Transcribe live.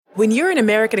When you're an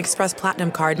American Express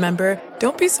Platinum card member,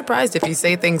 don't be surprised if you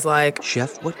say things like,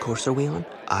 "Chef, what course are we on?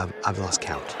 I've lost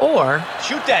count." Or,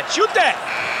 "Shoot that!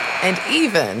 And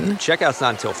even, "Checkout's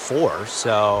not until 4,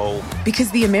 so..." Because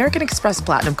the American Express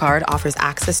Platinum Card offers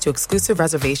access to exclusive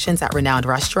reservations at renowned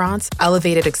restaurants,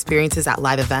 elevated experiences at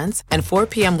live events, and 4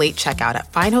 p.m. late checkout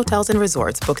at fine hotels and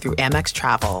resorts booked through Amex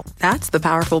Travel. That's the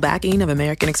powerful backing of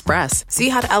American Express. See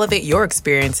how to elevate your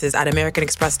experiences at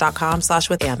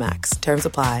americanexpress.com/withAmex. Terms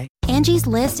apply. Angie's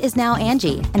List is now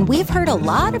Angie, and we've heard a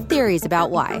lot of theories about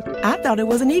why. I thought it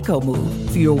was an eco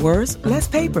move. Fewer words, less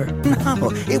paper.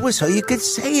 No, it was so you could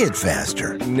say it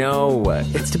faster. No,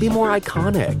 it's to be more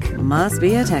iconic. Must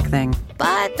be a tech thing.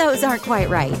 But those aren't quite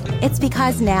right. It's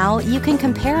because now you can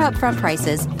compare upfront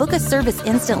prices, book a service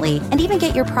instantly, and even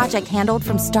get your project handled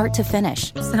from start to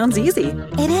finish. Sounds easy.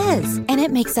 It is, and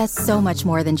it makes us so much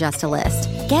more than just a list.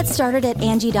 Get started at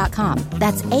Angie.com.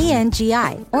 That's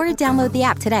ANGI, or download the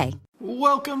app today.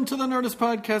 Welcome to the Nerdist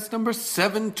Podcast number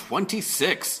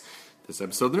 726. This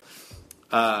episode,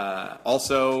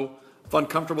 also, Fun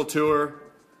Comfortable Tour.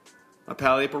 My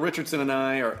pal April Richardson and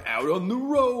I are out on the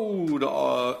road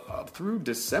through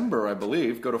December, I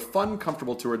believe. Go to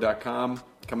funcomfortabletour.com.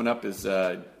 Coming up is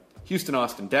Houston,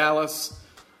 Austin, Dallas,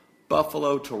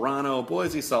 Buffalo, Toronto,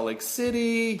 Boise, Salt Lake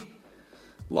City,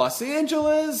 Los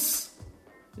Angeles,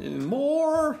 and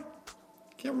more.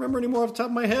 Can't remember anymore off the top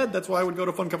of my head. That's why I would go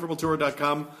to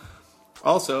funcomfortabletour.com.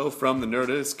 Also, from the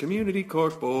Nerdist Community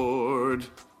Corkboard,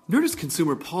 Nerdist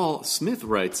consumer Paul Smith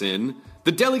writes in,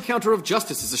 "The Deli Counter of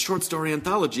Justice is a short story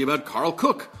anthology about Carl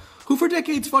Cook, who for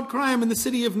decades fought crime in the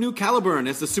city of New Caliburn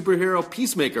as the superhero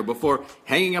Peacemaker before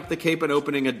hanging up the cape and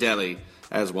opening a deli,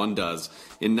 as one does.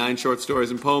 In 9 short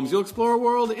stories and poems, you'll explore a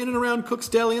world in and around Cook's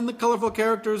Deli and the colorful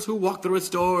characters who walk through its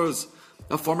doors.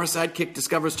 A former sidekick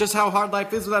discovers just how hard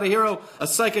life is without a hero. A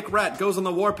psychic rat goes on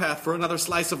the warpath for another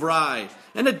slice of rye.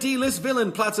 And a D-list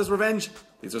villain plots his revenge.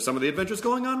 These are some of the adventures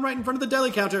going on right in front of the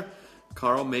deli counter.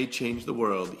 Carl may change the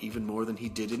world even more than he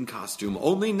did in costume.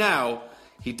 Only now,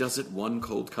 he does it one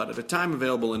cold cut at a time.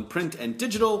 Available in print and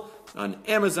digital on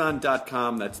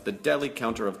Amazon.com. That's the Deli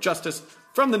Counter of Justice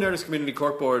from the Nerdist Community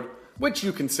Corkboard, which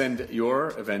you can send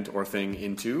your event or thing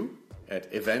into at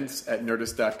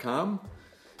events@nerdist.com.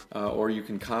 Or you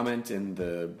can comment in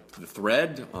the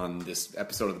thread on this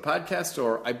episode of the podcast,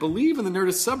 or I believe in the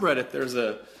Nerdist subreddit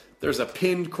there's a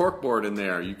pinned corkboard in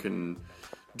there. You can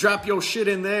drop your shit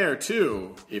in there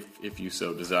too, if you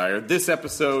so desire. This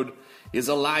episode is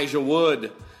Elijah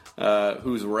Wood,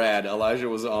 who's rad. Elijah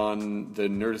was on the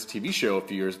Nerdist TV show a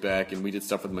few years back, and we did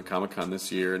stuff with him at Comic-Con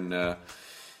this year, and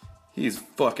he's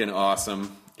fucking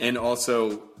awesome. And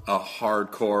also a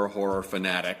hardcore horror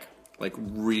fanatic. Like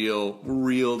real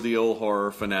deal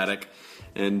horror fanatic.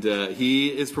 And he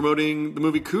is promoting the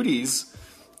movie Cooties,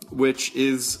 which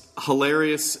is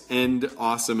hilarious and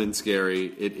awesome and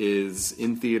scary. It is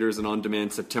in theaters and on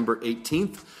demand September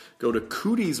 18th. Go to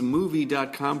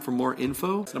cootiesmovie.com for more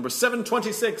info. It's number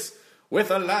 726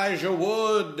 with Elijah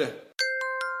Wood.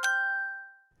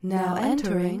 Now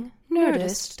entering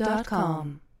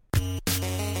Nerdist.com.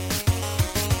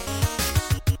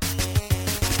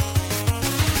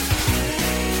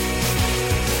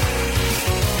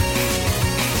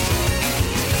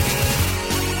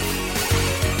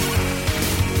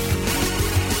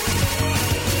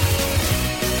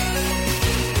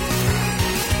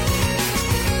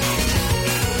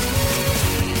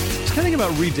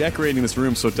 About redecorating this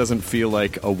room so it doesn't feel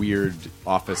like a weird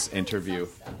office interview.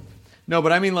 No,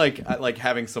 but I mean like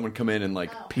having someone come in and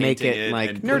like painting make it like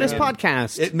and Nerdist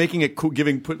Podcast, making it cool,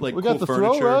 put like we cool got the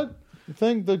furniture. throw rug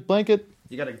thing, the blanket.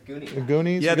 You got a Goonies.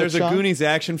 Goonies. Yeah, there's a Goonies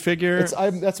action figure.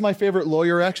 That's my favorite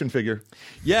lawyer action figure.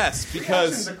 Yes,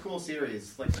 because it's a cool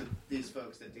series. Like these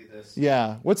folks that do this.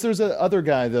 Yeah. There's a other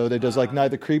guy though that does like Night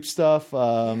of the Creep stuff.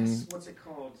 Yes. What's it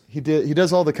called? He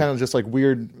does all the kind of just like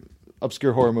weird,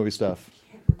 obscure horror movie stuff.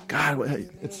 God,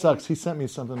 it sucks. He sent me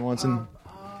something once, but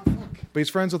he's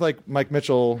friends with like Mike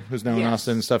Mitchell, who's now in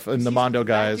Austin and stuff, and the Mondo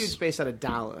guys. That dude's based out of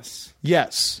Dallas.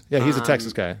 Yes, yeah, he's a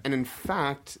Texas guy. And in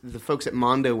fact, the folks at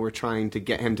Mondo were trying to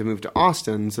get him to move to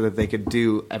Austin so that they could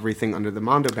do everything under the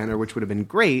Mondo banner, which would have been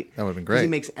great. That would have been great. He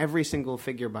makes every single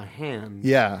figure by hand.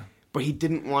 Yeah. But he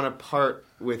didn't want to part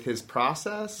with his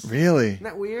process. Really? Isn't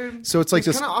that weird? So it's like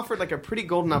He's kind of offered like a pretty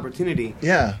golden opportunity.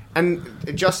 Yeah. And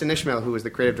Justin Ishmael, who was the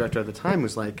creative director at the time,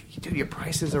 was like, dude, your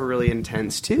prices are really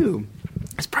intense too.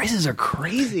 His prices are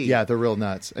crazy. Yeah, they're real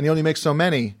nuts. And he only makes so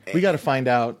many. We got to find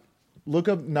out. Look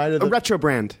up Night of the... Retro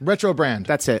Brand. Retro Brand.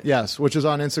 That's it. Yes, which is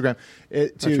on Instagram.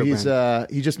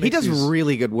 He does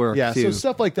really good work, yeah, too. so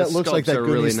stuff like that looks like that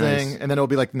Goonies really thing, nice. and then it'll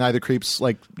be like Night of the Creeps,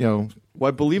 like, you know, Well,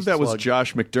 I believe that was Slug.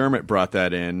 Josh McDermott brought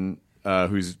that in,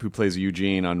 who plays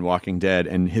Eugene on Walking Dead,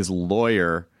 and his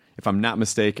lawyer, if I'm not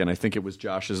mistaken, I think it was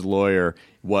Josh's lawyer,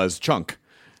 was Chunk.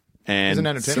 And He's an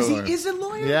entertainer. so- He is a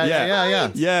lawyer. Yeah.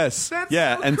 Yes. That's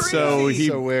yeah. so and so crazy. he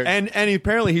So weird. and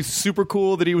apparently he's super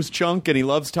cool that he was Chunk and he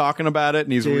loves talking about it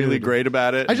and he's really great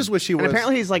about it. I just wish he And was.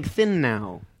 apparently he's like thin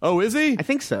now. Oh, is he? I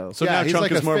think so. So Yeah, now he's Chunk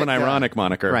like is a more of an fit guy. ironic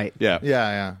moniker. Right. Yeah.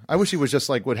 Yeah. I wish he was just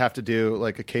like would have to do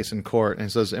like a case in court, and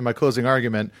he says, "In my closing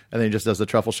argument," and then he just does the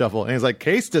truffle shuffle, and he's like,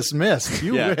 "Case dismissed.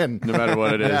 You Yeah, win, no matter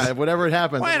what it is. Yeah, whatever it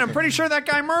happens." Wait, I'm pretty sure that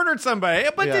guy murdered somebody.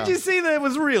 But Yeah. did you see that it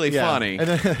was really Yeah. funny? And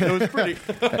then- it was pretty.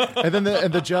 and then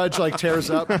the judge like tears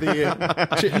up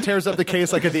the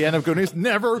case like at the end of Goonies.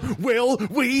 Never will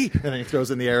we. And then he throws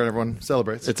it in the air and everyone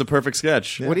celebrates. It's a perfect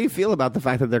sketch. What do you feel about the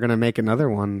fact that they're going to make another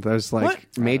one? There's like What?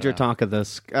 major talk of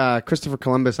this. Christopher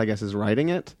Columbus, I guess, is writing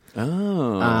it.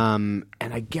 Oh. And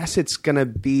I guess it's going to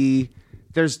be.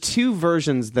 There's two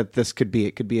versions that this could be.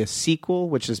 It could be a sequel,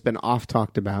 which has been off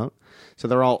talked about. So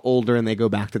they're all older and they go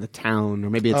back to the town, or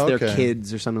maybe it's their Okay.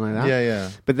 kids or something like that. Yeah.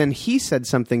 But then he said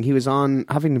something. He was on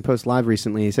Huffington Post Live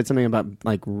recently. He said something about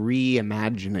like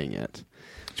reimagining it,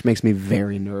 which makes me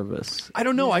very nervous. I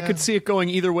don't know. I could see it going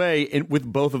either way with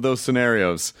both of those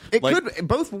scenarios. It Like, could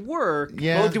both work.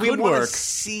 Yeah. But do we Could want to work.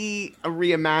 see a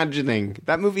reimagining?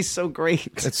 That movie's so great.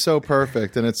 It's so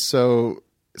perfect and it's so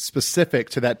specific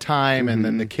to that time, and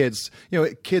then the kids,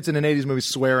 kids in an 80s movie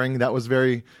swearing, that was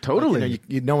very Totally.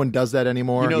 no one does that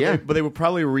anymore. but they would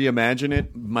probably reimagine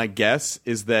it. My guess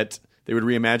is that they would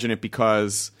reimagine it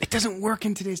because It doesn't work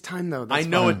in today's time, though. I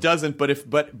know it doesn't.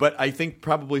 But I think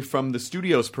probably from the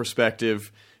studio's perspective,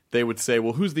 they would say,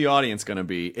 well, who's the audience going to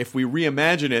be? If we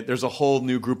reimagine it, there's a whole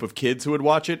new group of kids who would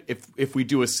watch it. If we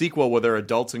do a sequel where they're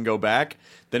adults and go back,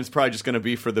 then it's probably just going to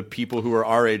be for the people who are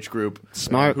our age group,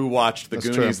 Smart. who watched the That's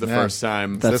Goonies true. the Yeah. first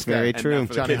time. That's very And not true. for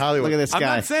the Johnny kids. Hollywood. Look at this I'm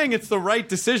guy. not saying it's the right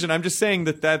decision. I'm just saying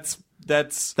that's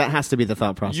That has to be the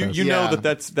thought process. you know Yeah.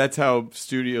 that's how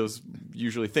studios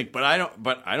usually think. But I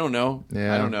don't know.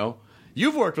 Yeah. I don't know.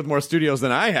 You've worked with more studios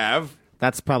than I have.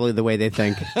 That's probably the way they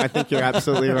think. I think you're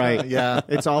absolutely right. Yeah.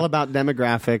 It's all about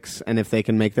demographics and if they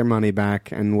can make their money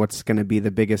back and what's going to be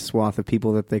the biggest swath of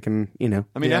people that they can, I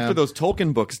mean, Yeah. after those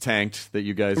Tolkien books tanked that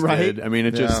you guys Right. did, I mean,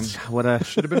 it just What a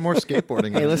Should have been more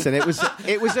skateboarding. Hey, listen, it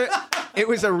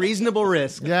was a reasonable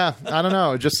risk. Yeah, I don't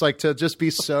know. Just like to just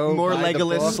be so More by the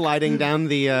Legolas book. sliding down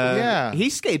the Yeah. he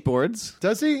skateboards.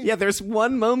 Does he? Yeah, there's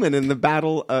one moment in the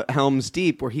battle at Helm's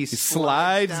Deep where he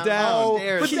slides down. the Oh,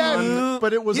 stairs.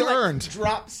 but it was He, like, earned.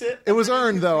 drops it. It was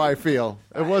earned, though, I feel.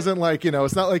 It wasn't like,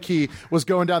 it's not like he was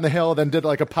going down the hill, then did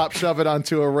like a pop shove it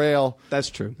onto a rail. That's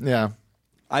true. Yeah.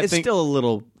 I It's think still a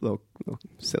little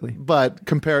silly. But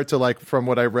compared to like from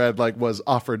what I read, like was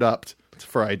offered up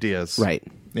for ideas. Right.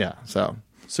 Yeah. So,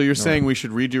 so. You're saying we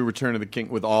should redo Return of the King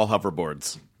with all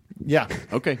hoverboards? yeah.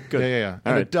 Okay, good. Yeah. All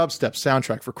And right. a dubstep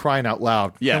soundtrack for crying out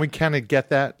loud. Yeah. Can we kind of get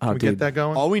that? Can we dude. get that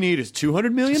going? All we need is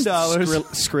 $200 million.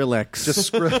 Skrillex.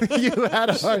 Just you had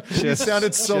a you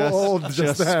sounded so old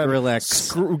just then.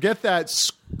 Skrillex. Get that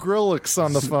Skrillex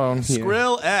on the phone.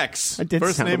 Skrill X. I did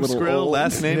First sound a name little Skrill, old.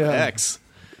 last name Yeah. X.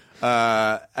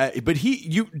 But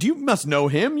you must know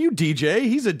him. You DJ.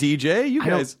 He's a DJ. You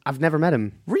guys. I've never met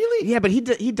him. Really? Yeah, but he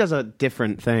does a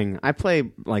different thing. I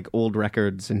play like old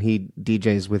records, and he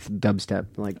DJs with dubstep.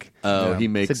 Like, Oh, Yeah. he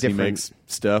makes It's a different-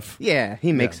 stuff. yeah,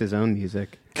 he makes his own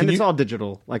music, and it's all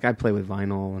digital. Like I play with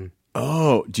vinyl and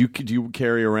Oh, do you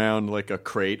carry around like a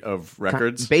crate of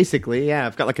records? basically, yeah,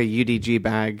 I've got like a UDG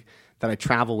bag that I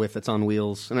travel with. That's on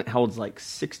wheels, and it holds like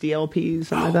 60 LPs,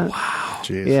 something like that. Wow.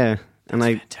 Jeez. Yeah, and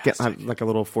I get like a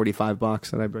little 45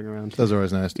 box that I bring around. Those are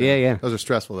always nice. Too. Yeah. Those are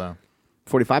stressful though.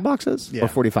 45 boxes Yeah. or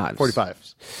 45s?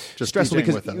 45s. Just Stressful DJing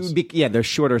because with those. they're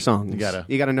shorter songs.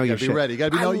 You gotta know your be shit. ready. You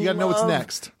gotta know what's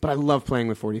next. But I love playing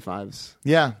with 45s.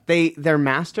 Yeah. They're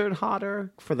mastered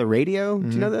hotter for the radio. Do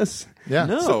you know this? Yeah.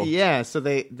 No. So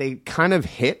they kind of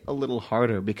hit a little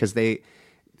harder because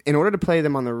in order to play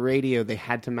them on the radio, they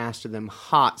had to master them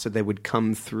hot so they would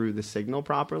come through the signal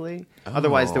properly.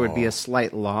 Otherwise, there would be a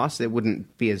slight loss. It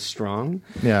wouldn't be as strong.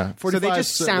 Yeah. So they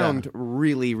just 45s, sound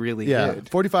really, really Yeah. good.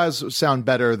 45s sound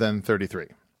better than 33.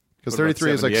 Because What about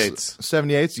 33 is like 78s?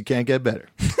 78s, you can't get better.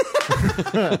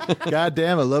 God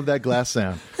damn, I love that glass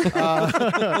sound.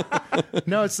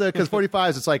 No, it's because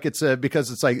 45s. It's like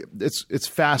because it's like it's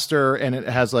faster and it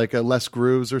has like a less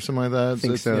grooves or something like that. I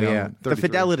think it's, so, yeah. The 33.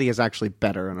 fidelity is actually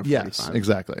better on a 45. Yes,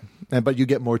 exactly. But you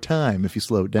get more time if you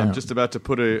slow it down. I'm just about to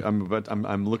put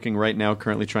I'm looking right now,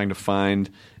 currently trying to find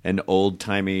an old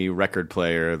timey record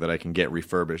player that I can get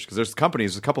refurbished because there's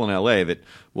a couple in LA that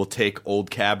will take old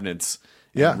cabinets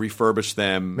and refurbish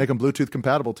them. Make them Bluetooth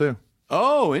compatible too.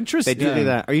 Oh, interesting. They do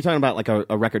that. Are you talking about like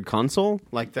a record console?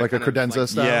 Like a credenza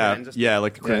style? Yeah,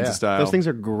 like the credenza style. Those things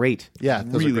are great. Yeah,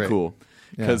 those really are great. cool.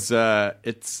 Because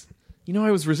it's,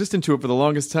 I was resistant to it for the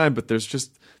longest time, but there's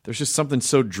just something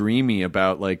so dreamy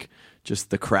about like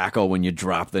just the crackle when you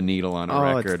drop the needle on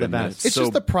a record. It's the best. It's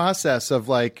just the process of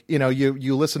like,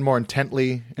 you listen more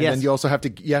intently, and then you also have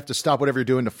to stop whatever you're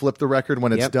doing to flip the record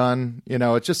when it's done.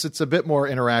 It's a bit more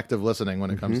interactive listening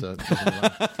when it comes to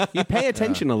you pay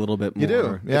attention a little bit more. You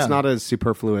do. Yeah. It's not as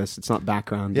superfluous. It's not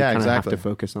background. You kind of have to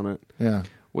focus on it. Yeah.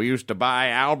 We used to buy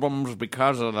albums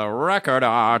because of the record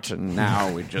art, and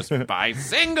now we just buy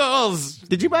singles.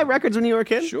 Did you buy records when you were a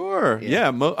kid? Sure. Yeah.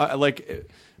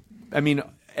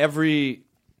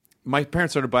 My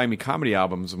parents started buying me comedy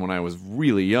albums when I was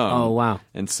really young. Oh, wow.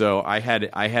 And so I had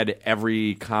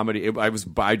every comedy.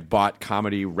 I bought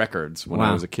comedy records when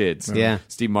I was a kid. So Yeah.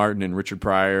 Steve Martin and Richard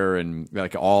Pryor and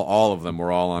like all of them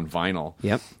were all on vinyl.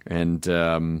 Yep. And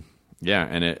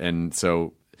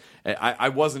so I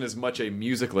wasn't as much a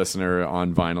music listener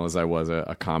on vinyl as I was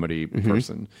a comedy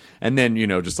person. And then,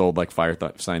 just old like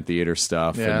Firesign Theater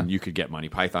stuff. Yeah. And you could get Monty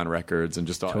Python records and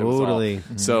just all. Totally. It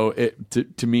was all, So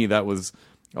to me, that was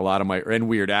a lot of and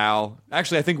Weird Al.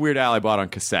 Actually, I think Weird Al I bought on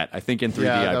cassette. I think in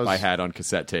 3D I had on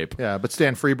cassette tape. Yeah, but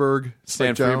Stan Freberg.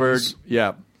 Stan Spike Freberg. Jones.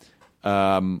 Yeah.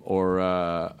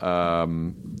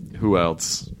 Who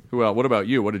else? What about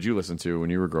you? What did you listen to when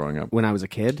you were growing up? When I was a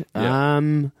kid? Yeah.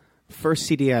 First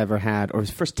CD I ever had, or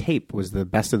first tape, was the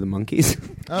Best of the Monkees.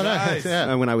 Oh, nice.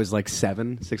 Yeah. When I was like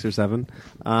 6 or 7.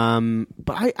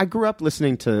 But I grew up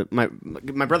listening to my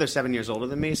brother's 7 years older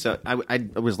than me, so I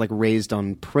was like raised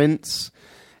on Prince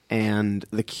and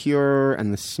The Cure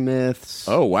and the Smiths.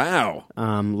 Oh, wow.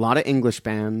 A lot of English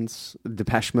bands.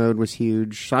 Depeche Mode was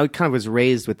huge. So I kind of was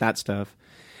raised with that stuff.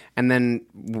 And then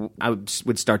I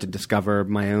would start to discover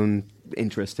my own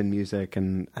interest in music,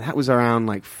 and that was around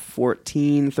like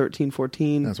 13,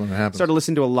 14. That's when it happened. Started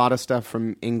listening to a lot of stuff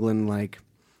from England, like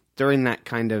during that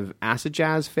kind of acid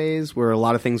jazz phase where a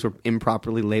lot of things were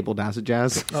improperly labeled acid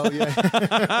jazz. Oh, yeah.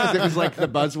 It was like the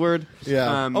buzzword.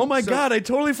 Yeah. Oh my God, I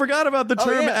totally forgot about the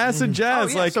term acid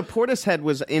jazz. So Portishead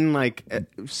was in like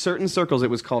certain circles.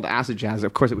 It was called acid jazz.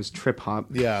 Of course, it was trip hop.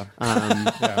 Yeah.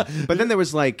 But then there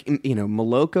was like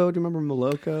Moloko. Do you remember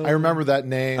Moloko? I remember that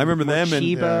name. I remember them and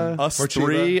Morcheeba. Us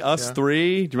Morcheeba,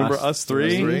 Three. Do you remember Us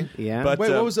Three? Three? Yeah. But,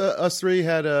 Wait, what was Us Three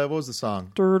had? What was the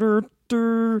song?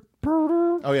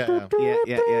 Oh yeah. Yeah.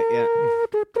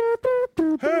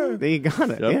 There you got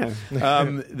it. Yep.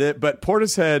 Yeah. But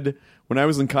Portishead, when I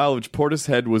was in college,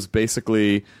 Portishead was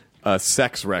basically a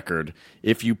sex record.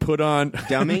 If you put on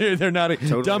Dummy? they're not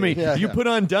Totally. Dummy. Yeah, You yeah. put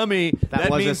on Dummy. That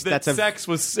was means that sex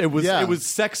was it was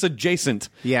sex adjacent.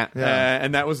 Yeah.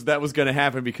 And that was going to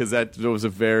happen because that was a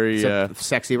very It's a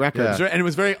sexy record. Yeah. and it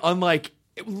was very unlike.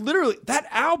 Literally, that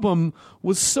album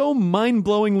was so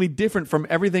mind-blowingly different from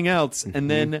everything else, and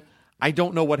then I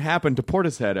don't know what happened to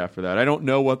Portishead after that. I don't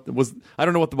know what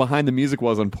the behind the music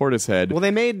was on Portishead. Well,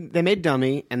 they made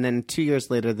Dummy, and then 2 years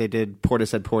later they did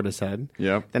Portishead.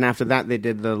 Yep. Then after that they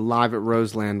did the Live at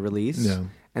Roseland release. Yeah.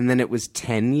 And then it was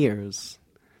 10 years.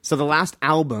 So the last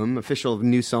album, official of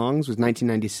new songs, was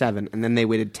 1997, and then they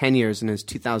waited 10 years, and in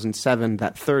 2007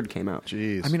 that Third came out.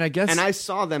 Jeez. I mean, I guess, And I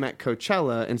saw them at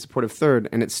Coachella in support of Third,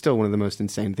 and it's still one of the most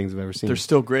insane things I've ever seen. they're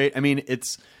still great. I mean,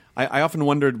 it's. I often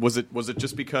wondered, was it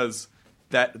just because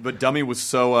but Dummy was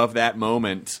so of that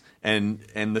moment, and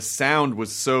the sound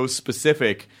was so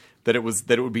specific that it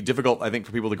would be difficult, I think,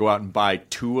 for people to go out and buy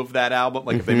 2 of that album.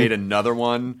 Like if they made another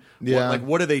one,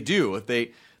 what do they do if they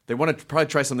want to probably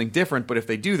try something different? But if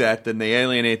they do that, then they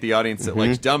alienate the audience that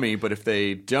likes Dummy. But if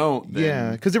they don't,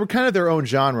 then because they were kind of their own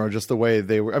genre, just the way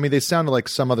they were. I mean, they sounded like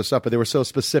some other stuff, but they were so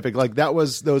specific. Like that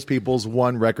was those people's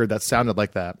one record that sounded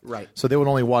like that. Right. So they would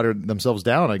only water themselves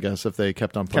down, I guess, if they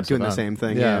kept on kept doing the same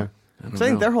thing. Yeah. So I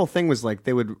think their whole thing was like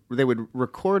they would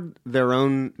record their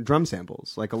own drum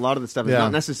samples. Like a lot of the stuff is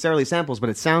not necessarily samples, but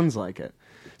it sounds like it.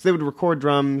 So they would record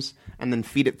drums and then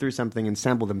feed it through something and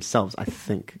sample themselves, I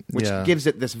think, which gives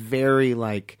it this very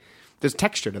there's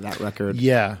texture to that record.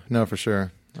 Yeah, no, for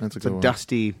sure. That's a It's good a one.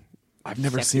 dusty. I've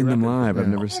never sexy seen them record. live. I've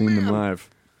never seen them live.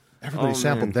 Everybody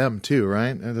sampled them too, right?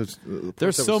 And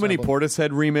There's so many Portishead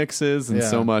remixes and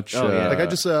so much. like I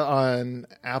just on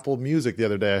Apple Music the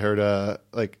other day, I heard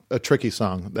like a Tricky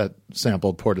song that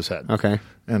sampled Portishead. Okay.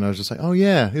 And I was just like, oh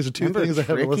yeah, these are two Remember things I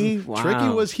haven't Tricky? listened. Wow. Tricky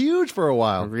was huge for a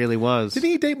while. It really was. Did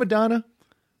he date Madonna?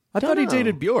 I thought he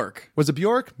dated Bjork. Was it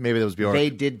Bjork? Maybe that was Bjork. They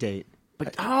did date.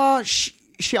 But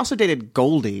she also dated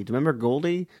Goldie. Do you remember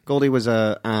Goldie? Goldie was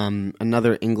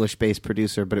another English-based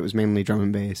producer, but it was mainly drum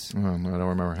and bass. Oh, no, I don't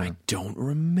remember her. I don't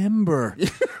remember.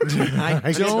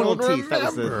 I don't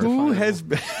remember. Who has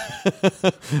been...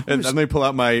 And let me pull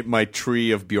out my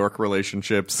tree of Bjork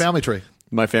relationships. Family tree.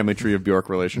 My family tree of Bjork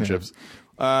relationships.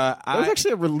 There was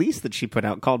actually a release that she put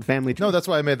out called Family Tree. No, that's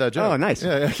why I made that joke. Oh, nice.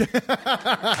 Yeah.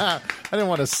 I didn't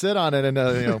want to sit on it and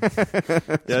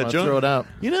throw it out.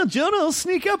 Jonah will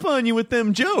sneak up on you with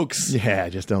them jokes. Yeah,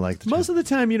 I just don't like the Most of the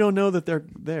time, you don't know that they're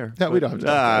there. No, we don't have to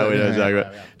talk about it. We don't talk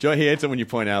about it. Joe, he hates it when you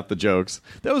point out the jokes.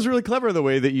 That was really clever, the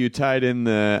way that you tied in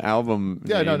the album.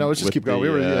 Yeah, no, let's just keep going.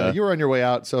 You were on your way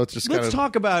out, so it's just let's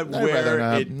talk about where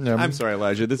it... I'm sorry,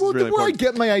 Elijah. This is really important. Where I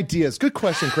get my ideas. Good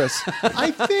question, Chris. I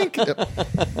think...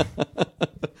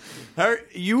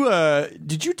 Did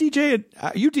you DJ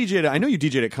at? You DJed. I know you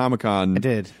DJed at Comic-Con. I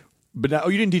did, but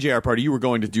you didn't DJ our party. You were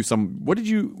going to do some. What did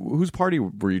you? Whose party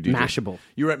were you DJing? Mashable.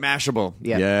 You were at Mashable.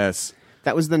 Yeah. Yes.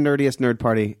 That was the nerdiest nerd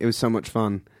party. It was so much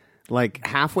fun. Like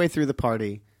halfway through the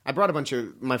party, I brought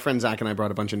my friend Zach and I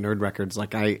brought a bunch of nerd records.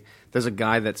 There's a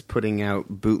guy that's putting out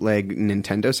bootleg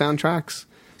Nintendo soundtracks.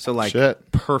 So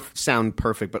sound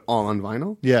perfect, but all on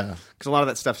vinyl. Yeah, because a lot of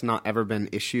that stuff's not ever been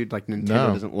issued. Like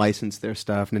Nintendo doesn't license their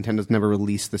stuff. Nintendo's never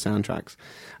released the soundtracks.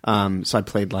 So I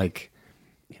played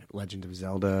Legend of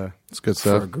Zelda. It's good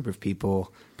stuff for a group of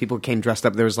people. People came dressed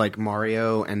up. There was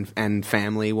Mario and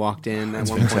family walked in at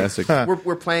one fantastic. point.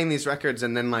 We're playing these records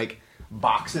and then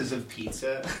boxes of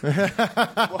pizza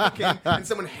walk in, and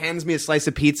someone hands me a slice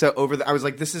of pizza over I was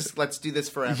like, let's do this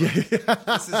forever.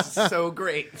 This is so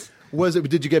great.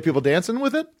 Did you get people dancing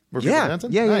with it? Were people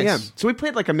dancing? Yeah. So we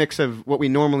played a mix of what we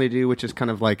normally do, which is kind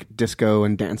of disco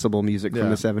and danceable music from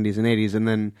the 70s and 80s, and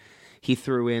then he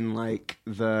threw in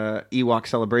the Ewok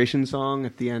celebration song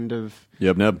at the end of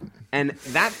Yep. And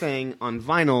that thing on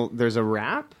vinyl, there's a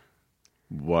rap.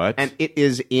 What? And it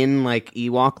is in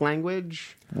Ewok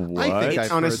language. What? I think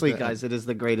it's honestly, guys, it is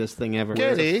the greatest thing ever.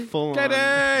 Getty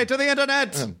to the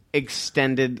internet.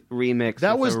 Extended remix.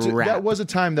 That was a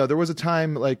time though. There was a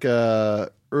time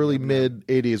early mid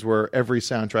 '80s where every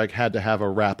soundtrack had to have a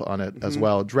rap on it as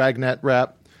well. Dragnet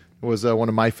rap was one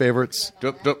of my favorites.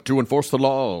 To enforce the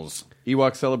laws.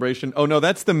 Ewok celebration. Oh no,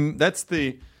 that's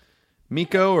the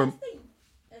Miko or.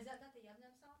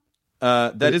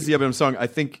 That is the Yum Yum song. I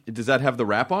think. Does that have the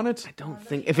rap on it? I don't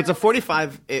think. If it's a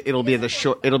 45, it'll be the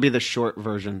short. It'll be the short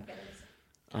version.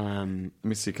 Let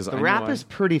me see, because the rap is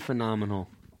pretty phenomenal.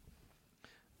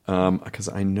 Because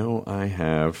I know I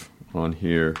have on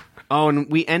here. Oh, and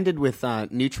we ended with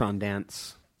Neutron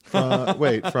Dance.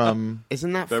 From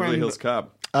isn't that Beverly Hills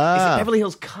Cop? Is it Beverly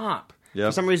Hills Cop? Yep.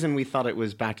 For some reason, we thought it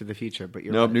was Back to the Future, but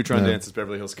you're nope. right. Neutron Dance is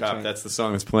Beverly Hills Cop. That's the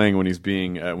song that's playing when he's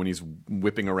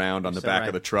whipping around on the back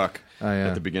of the truck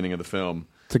at the beginning of the film.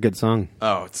 It's a good song.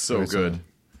 Oh, it's so good.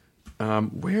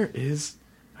 Where is?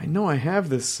 I know I have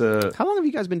this. How long have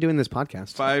you guys been doing this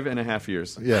podcast? 5.5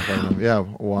 years. Yeah, a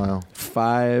while.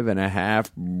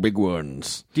 5.5 big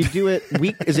ones. Do you do it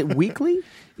Is it weekly?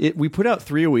 We put out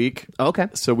 3 a week. Okay.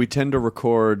 So we tend to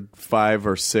record 5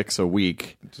 or 6 a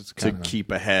week to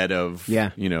keep ahead of,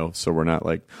 so we're not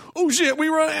like, oh shit, we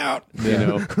run out,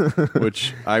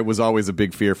 which I was always a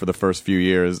big fear for the first few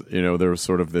years. There was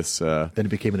sort of this. Then it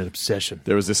became an obsession.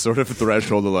 There was this sort of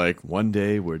threshold of one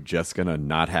day we're just going to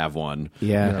not have one.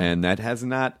 Yeah. And that has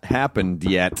not happened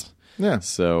yet. Yeah.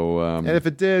 So. And if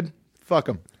it did, fuck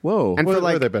them. Whoa. And where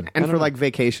for they been?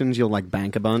 Vacations, you'll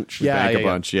bank a bunch. Bank a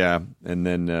bunch, yeah. And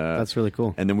then that's really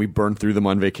cool. And then we burn through them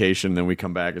on vacation. Then we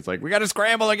come back. It's we got to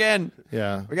scramble again.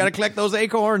 Yeah, we got to collect those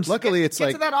acorns. Luckily, it's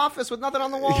get to that office with nothing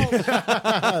on the walls.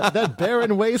 That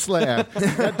barren wasteland.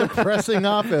 That depressing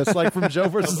office, from Joe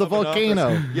versus the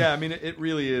Volcano. Office. Yeah, I mean, it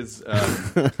really is.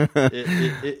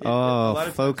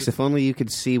 Folks, if only you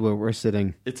could see where we're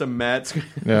sitting. It's a mat.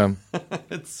 Yeah.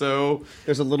 It's so.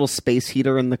 There's a little space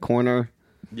heater in the corner.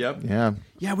 Yep. Yeah.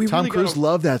 Yeah. We Tom really Cruise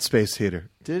loved that space heater.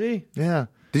 Did he? Yeah.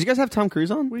 Did you guys have Tom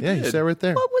Cruise on? We did. He sat right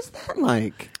there. What was that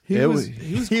like?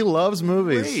 He loves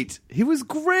movies. Great. He was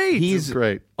great. He's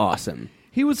great. Awesome.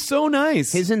 He was so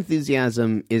nice. His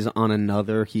enthusiasm is on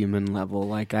another human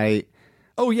level.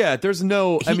 Oh yeah. There's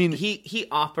no. He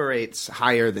operates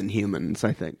higher than humans.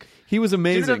 I think he was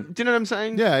amazing. Do you know what I'm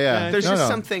saying? Yeah. There's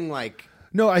something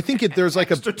No, I think there's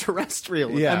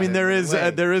extraterrestrial. Yeah, I mean there is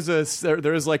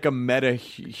a meta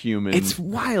human. It's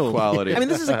wild quality. I mean,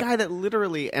 this is a guy that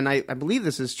literally, and I believe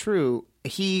this is true.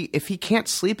 If he can't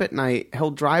sleep at night,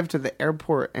 he'll drive to the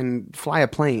airport and fly a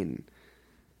plane.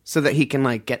 so that he can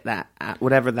like get that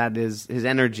whatever that is, his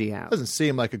energy out. Doesn't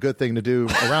seem like a good thing to do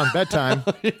around bedtime.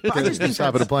 I just think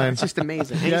top of the plane. It's just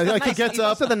amazing. And Yeah, he's like he gets he's up.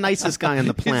 also the nicest guy on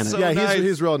the planet. so Yeah, nice.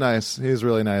 he's real nice. He's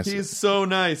really nice. He's so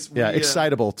nice. Yeah,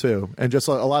 excitable too, and just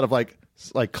a lot of like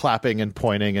clapping and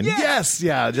pointing and yes,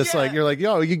 just like you're like,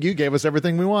 yo, you gave us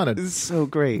everything we wanted. It's so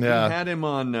great. Yeah. We had him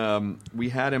on. We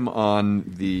had him on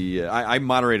the. I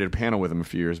moderated a panel with him a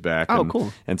few years back. Oh, and,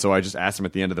 cool. And so I just asked him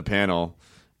at the end of the panel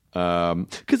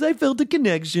because I felt a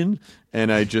connection,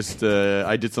 and I just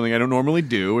I did something I don't normally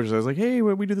do, which is I was like, hey,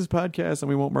 we do this podcast and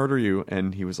we won't murder you,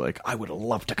 and he was like, I would have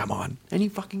loved to come on, and he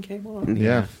fucking came on.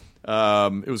 Yeah.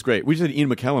 It was great. We just had Ian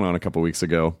McKellen on a couple weeks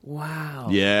ago. Wow.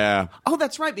 Yeah. Oh,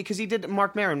 that's right, because he did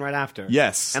Mark Maron right after.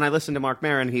 Yes. And I listened to Mark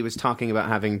Maron. He was talking about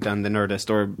having done The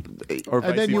Nerdist, or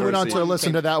And then you went on to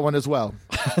listen to that one as well.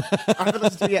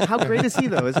 yeah, how great is he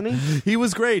though, isn't he? He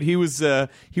was great. He was a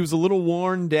little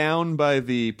worn down by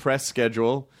the press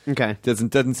schedule. Okay.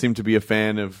 Doesn't seem to be a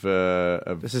fan of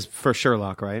This is for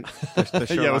Sherlock, right? The Sherlock,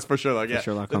 yeah, it was for Sherlock. Yeah, the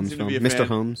Sherlock Doesn't Holmes seem to film. be a Mr. fan-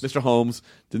 Holmes. Mr. Holmes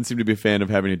didn't seem to be a fan of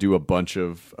having to do a bunch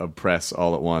of press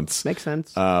all at once. Makes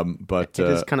sense. But it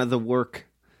is kind of the work.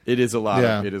 it is a lot.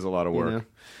 Yeah. It is a lot of You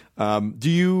work. Do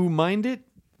you mind it?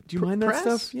 Do you mind that press?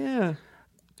 stuff? Yeah.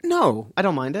 No, I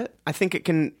don't mind it. I think it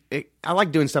can. I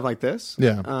like doing stuff like this.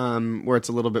 Yeah. Where it's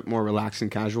a little bit more relaxed and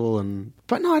casual,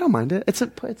 but no, I don't mind it. It's a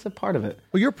part of it.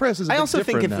 Well, your press is. I also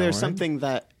think if now, there's right? something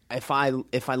that if I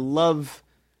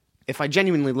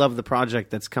genuinely love the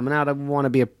project that's coming out, I want to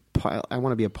be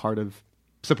a part of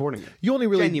supporting it. You only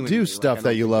really Genuinely, do like, stuff I that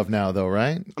don't you think- love now, though,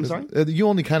 right? I'm sorry? You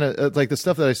only kind of like the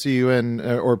stuff that I see you in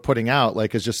or putting out,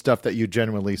 like, is just stuff that you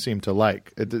genuinely seem to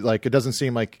like. It doesn't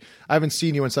seem like I haven't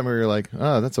seen you in somewhere where you're like,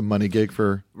 oh, that's a money gig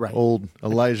for Right. old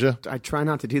Elijah. I try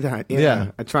not to do that.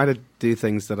 Yeah. I try to do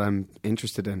things that I'm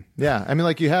interested in. Yeah, I mean,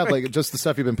 like you have like just the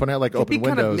stuff you've been putting out, like It'd be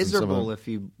Open kind Windows. of and some miserable of if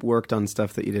you worked on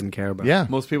stuff that you didn't care about. yeah,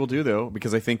 Most people do though,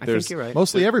 because I think I there's think you're right.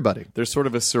 mostly everybody. there's sort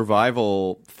of a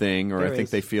survival thing, or There I think is.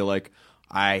 they feel like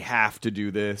I have to do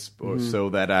this so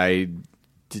that I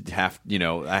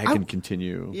I can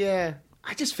continue. Yeah.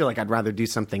 I just feel like I'd rather do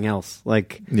something else.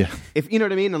 Like, Yeah. if you know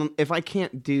what I mean. If I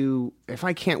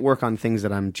can't work on things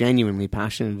that I'm genuinely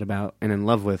passionate about and in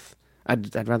love with,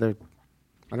 I'd rather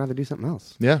do something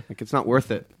else. Yeah. Like it's not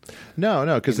worth it. No,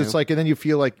 because it's like, and then you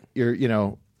feel like you're,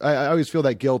 I always feel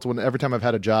that guilt every time I've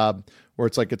had a job where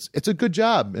it's like it's a good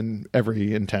job in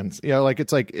every intent.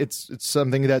 It's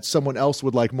something that someone else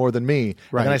would like more than me.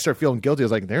 Right. And then I start feeling guilty. I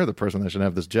was like, they're the person that should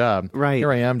have this job. Right.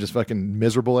 Here I am, just fucking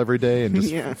miserable every day and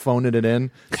just Yeah. phoning it in.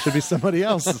 Should be somebody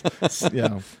else,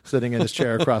 sitting in his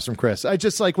chair across from Chris. I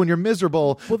just like when you're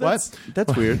miserable. Well, that's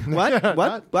weird.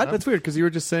 What? That's weird because you were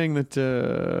just saying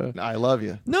that. I love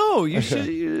you. No, you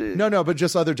should. No, but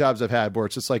just other jobs I've had where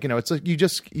it's just like, it's like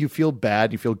you feel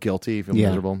bad, you feel guilty, you feel Yeah.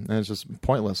 miserable, and it's just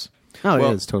pointless. Oh,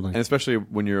 Well, it is totally. And especially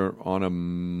when you're on a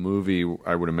movie,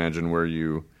 I would imagine, where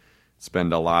you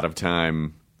spend a lot of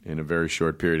time in a very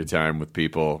short period of time with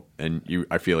people, and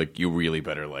I feel like you really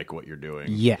better like what you're doing.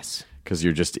 Yes. Because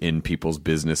you're just in people's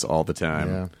business all the time.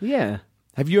 Yeah. Yeah.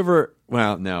 Have you ever?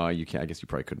 Well, no, you can't. I guess you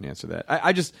probably couldn't answer that.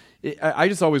 I just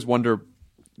always wonder.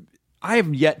 I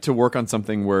have yet to work on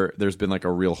something where there's been like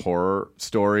a real horror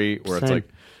story where it's Same. like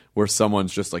where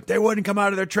someone's just like they wouldn't come out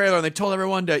of their trailer and they told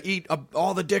everyone to eat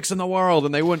all the dicks in the world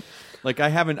and they wouldn't. Like I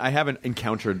haven't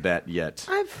encountered that yet.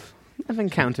 I've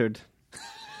encountered,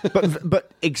 but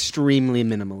extremely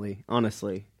minimally,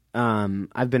 honestly.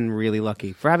 I've been really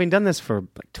lucky for having done this for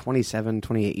like 27,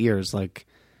 28 years. Like,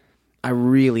 I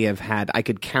really have had. I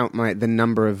could count the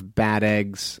number of bad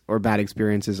eggs or bad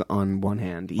experiences on one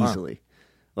hand easily.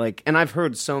 Like, and I've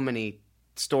heard so many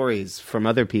stories from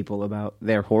other people about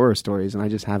their horror stories, and I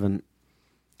just haven't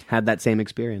had that same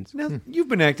experience. Now, you've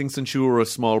been acting since you were a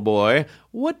small boy.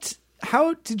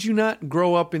 How did you not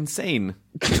grow up insane?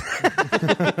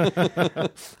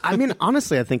 I mean,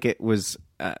 honestly, I think it was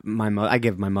my mother. I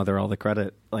give my mother all the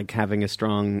credit, like having a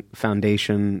strong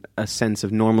foundation, a sense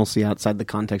of normalcy outside the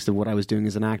context of what I was doing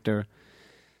as an actor.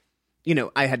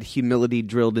 I had humility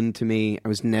drilled into me. I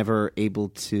was never able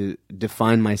to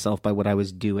define myself by what I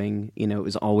was doing. It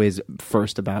was always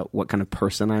first about what kind of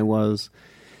person I was.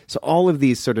 So all of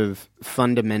these sort of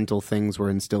fundamental things were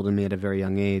instilled in me at a very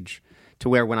young age, to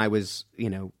where when I was,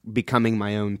 becoming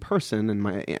my own person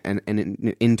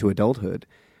and into adulthood,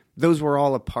 those were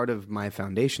all a part of my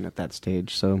foundation at that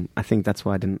stage. So I think that's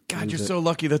why I didn't. God, lose you're it. so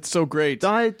lucky. That's so great.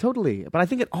 Totally. But I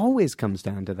think it always comes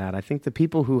down to that. I think the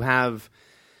people who have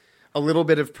a little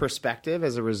bit of perspective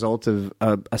as a result of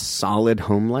a solid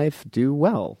home life do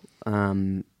well.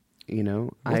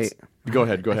 Go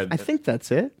ahead. I think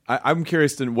that's it. I'm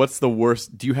curious to what's the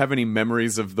worst. Do you have any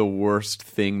memories of the worst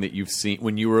thing that you've seen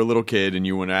when you were a little kid and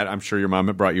you went at? I'm sure your mom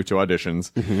had brought you to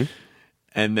auditions. Mm-hmm.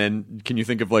 And then, can you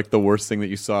think of like the worst thing that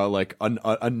you saw, like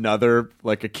another,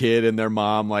 like a kid and their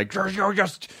mom, like you're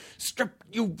just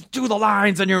you do the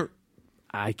lines and you're.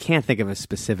 I can't think of a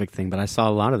specific thing, but I saw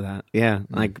a lot of that. Yeah,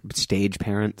 like stage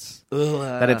parents.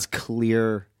 That it's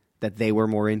clear that they were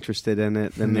more interested in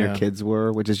it than their kids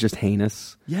were, which is just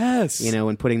heinous. Yes.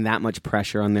 And putting that much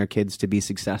pressure on their kids to be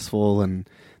successful, and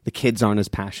the kids aren't as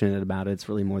passionate about it. It's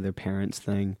really more their parents'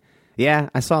 thing. Yeah,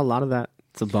 I saw a lot of that.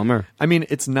 It's a bummer. I mean,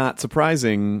 it's not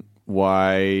surprising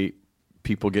why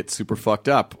people get super fucked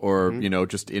up or,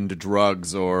 just into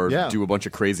drugs or do a bunch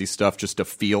of crazy stuff just to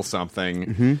feel something.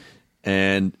 Mm-hmm.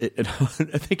 And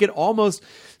I think it almost,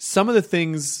 some of the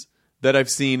things that I've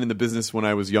seen in the business when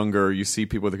I was younger, you see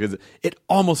people with kids, it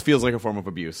almost feels like a form of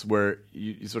abuse where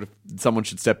you sort of, someone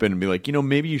should step in and be like,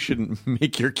 maybe you shouldn't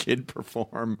make your kid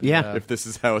perform if this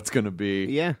is how it's going to be.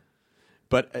 Yeah.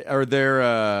 But are there,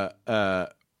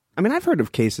 I mean, I've heard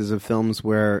of cases of films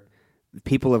where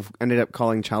people have ended up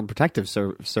calling child protective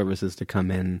services to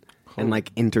come in and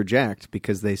like interject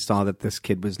because they saw that this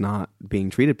kid was not being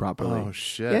treated properly. Oh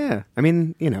shit! Yeah, I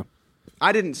mean,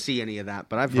 I didn't see any of that,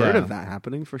 but I've heard of that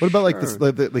happening for sure. What about like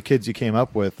the kids you came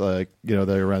up with, like that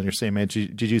are around your same age?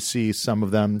 Did you see some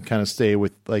of them kind of stay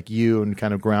with like you and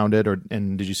kind of grounded,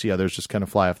 and did you see others just kind of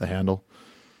fly off the handle?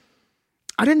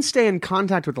 I didn't stay in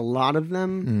contact with a lot of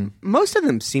them. Most of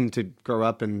them seemed to grow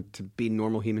up and to be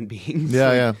normal human beings.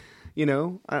 Yeah,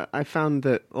 I found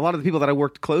that a lot of the people that I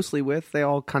worked closely with, they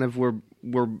all kind of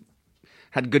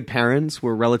had good parents,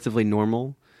 were relatively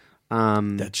normal.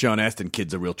 That Sean Astin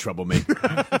kid's a real troublemaker.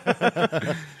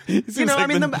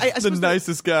 The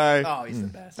nicest guy. Oh, he's the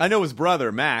best. I know his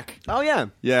brother, Mac. Oh yeah,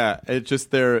 yeah. It's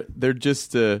just they're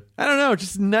just I don't know,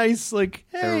 just nice. Like,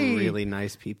 hey, they're really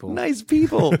nice people. Nice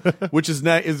people, which is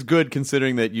is good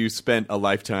considering that you spent a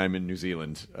lifetime in New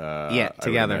Zealand.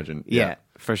 Together. I would yeah,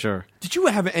 for sure. Did you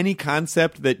have any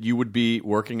concept that you would be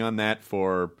working on that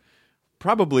for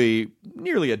probably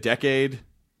nearly a decade?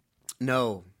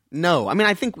 No, I mean,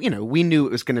 I think, we knew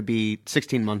it was going to be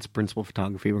 16 months of principal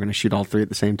photography. We're going to shoot all three at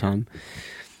the same time.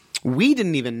 We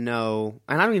didn't even know,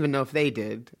 and I don't even know if they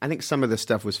did. I think some of this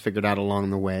stuff was figured out along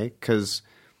the way because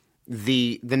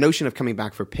the notion of coming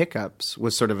back for pickups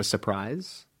was sort of a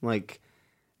surprise. Like,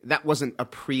 that wasn't a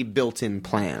pre-built-in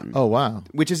plan. Oh, wow.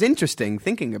 Which is interesting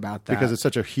thinking about that. Because it's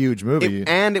such a huge movie.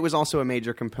 And it was also a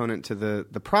major component to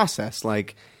the process.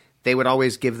 Like, they would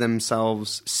always give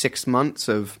themselves 6 months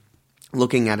of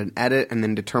looking at an edit and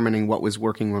then determining what was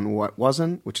working and what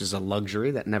wasn't, which is a luxury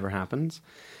that never happens.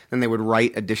 Then they would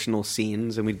write additional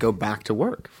scenes and we'd go back to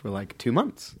work for like 2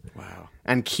 months. Wow.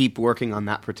 And keep working on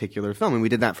that particular film. And we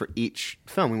did that for each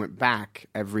film. We went back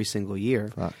every single year.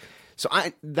 Fuck. So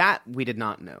that we did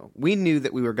not know. We knew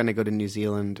that we were going to go to New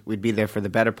Zealand. We'd be there for the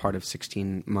better part of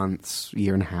 16 months,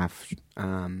 year and a half.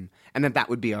 And that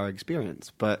would be our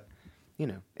experience. But,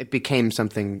 it became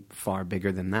something far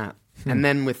bigger than that. And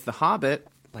then with The Hobbit,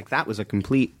 like that was a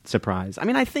complete surprise. I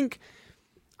mean, I think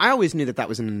I always knew that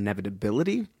was an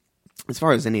inevitability. As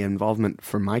far as any involvement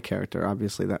for my character,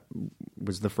 obviously that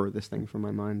was the furthest thing from my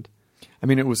mind. I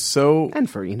mean, it was so... And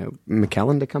for,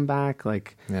 McKellen to come back,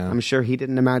 I'm sure he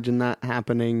didn't imagine that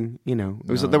happening.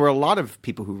 There were a lot of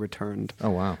people who returned.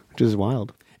 Oh, wow. Which is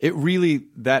wild. It really,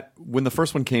 when the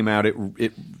first one came out,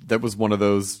 that was one of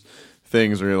those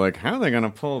things where you're like, how are they going to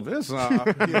pull this off?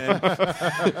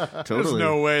 Totally. There's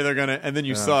no way they're going to... And then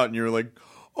you saw it and you were like,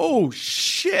 oh,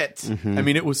 shit. Mm-hmm. I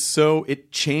mean, it was so...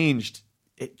 It changed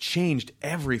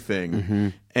everything. Mm-hmm.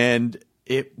 And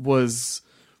it was...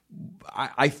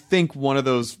 I think one of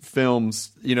those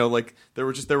films,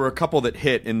 there were a couple that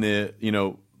hit in the,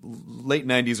 late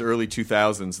 90s, early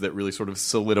 2000s that really sort of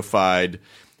solidified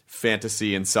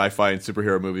fantasy and sci-fi and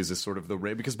superhero movies as sort of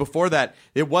because before that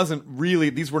it wasn't really,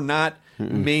 these were not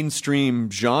mainstream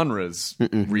genres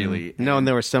really. No, and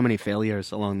there were so many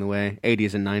failures along the way,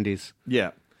 80s and 90s.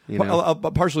 Yeah.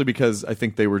 Partially because I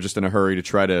think they were just in a hurry to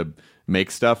try to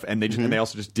make stuff, and they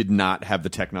also just did not have the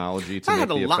technology to make the effects. That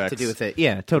had a lot to do with it.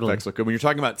 Yeah, totally. Effects look good. When you're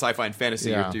talking about sci-fi and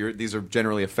fantasy, these are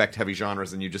generally effect-heavy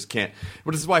genres, and you just can't.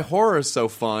 But this is why horror is so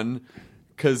fun,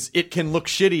 because it can look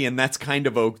shitty, and that's kind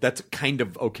of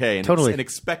okay, and totally. It's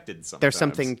expected sometimes. There's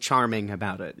something charming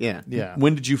about it. Yeah, yeah.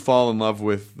 When did you fall in love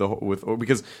with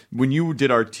because when you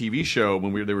did our TV show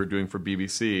when they were doing for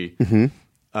BBC,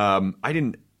 mm-hmm. I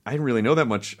didn't. I didn't really know that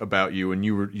much about you, and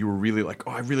you were really like,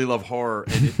 oh, I really love horror,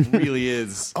 and it really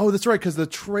is. Oh, that's right, because the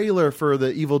trailer for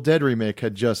the Evil Dead remake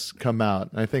had just come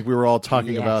out. I think we were all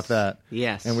talking about that.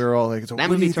 Yes. And we were all like, so that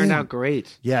movie turned out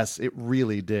great. Yes, it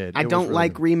really did. I don't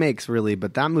like remakes, really,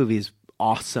 but that movie's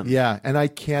awesome. Yeah, and I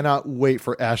cannot wait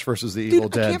for Ash versus the Evil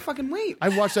Dead. I can't fucking wait. I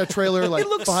watched that trailer like it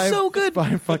looks five so good.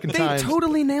 5 fucking times. They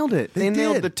totally nailed it. They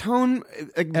nailed did. the tone.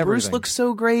 Bruce looks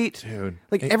so great. Dude.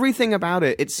 Like everything about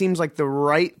it, it seems like the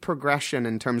right progression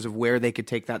in terms of where they could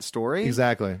take that story.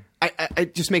 Exactly.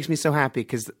 It just makes me so happy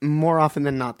because more often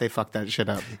than not, they fuck that shit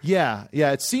up. Yeah.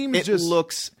 It seems it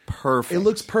looks perfect. It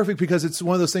looks perfect because it's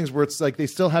one of those things where it's like they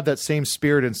still have that same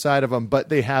spirit inside of them, but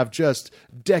they have just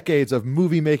decades of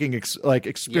movie making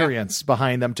experience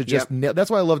behind them to just nail.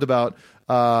 That's what I loved about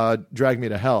Drag Me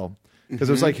to Hell. Because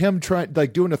it was like him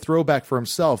doing a throwback for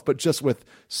himself, but just with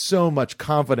so much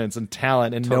confidence and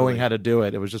talent and knowing how to do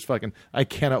it. It was just fucking. I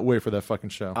cannot wait for that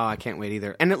fucking show. Oh, I can't wait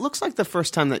either. And it looks like the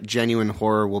first time that genuine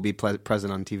horror will be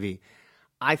present on TV.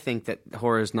 I think that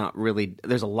horror is not really.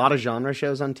 There's a lot of genre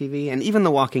shows on TV, and even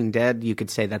The Walking Dead, you could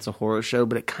say that's a horror show,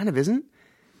 but it kind of isn't.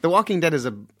 The Walking Dead is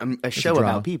a show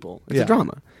about people. It's a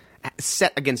drama.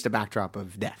 Set against a backdrop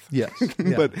of death. Yes.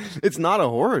 But it's not a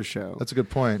horror show. That's a good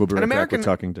point. We'll be right back with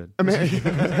Talking Dead.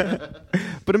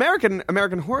 But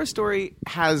American Horror Story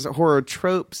has horror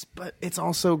tropes, but it's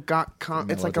also got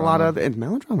it's like a lot of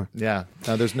melodrama. Yeah.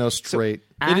 There's no straight.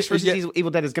 Ash vs. Evil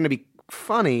Dead is going to be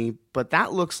funny, but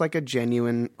that looks like a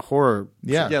genuine horror.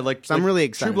 Yeah. Yeah, like I'm really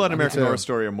excited. True Blood and American Horror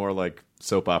Story are more like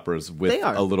soap operas with They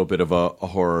are. a little bit of a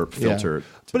horror filter.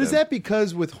 But is that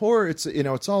because with horror, it's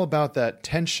all about that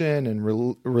tension and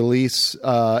release,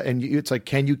 and it's like,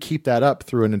 can you keep that up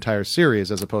through an entire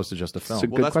series as opposed to just a film?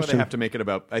 Well, that's why they have to make it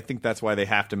about. I think that's why they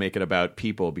have to make it about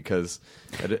people, because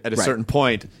at a certain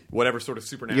point, whatever sort of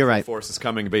supernatural force is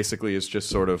coming, basically is just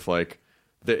sort of like.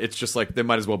 It's just like they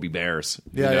might as well be bears,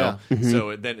 you know? Mm-hmm.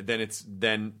 So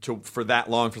then for that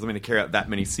long, for something to carry out that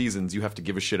many seasons, you have to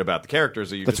give a shit about the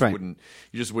characters, or you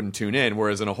just wouldn't tune in.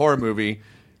 Whereas in a horror movie,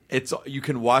 you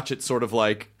can watch it sort of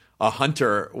like a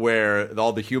hunter, where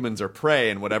all the humans are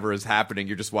prey, and whatever is happening,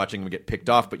 you're just watching them get picked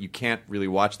off. But you can't really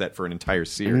watch that for an entire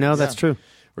series. No, that's true.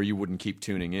 Or you wouldn't keep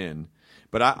tuning in.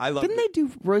 But I love. Didn't they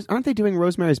do? Aren't they doing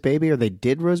Rosemary's Baby? Or they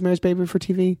did Rosemary's Baby for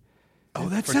TV? Oh,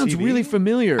 that sounds really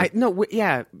familiar.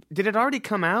 Yeah. Did it already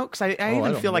come out? Because I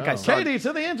even feel like I saw Katie,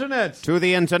 to the internet. To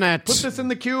the internet. Put this in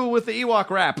the queue with the Ewok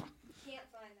rap. Can't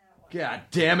find that one. God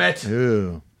damn it.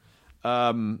 Ew.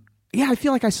 Yeah, I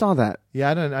feel like I saw that.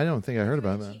 Yeah, I don't think I heard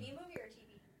about that. TV movie or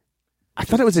TV? I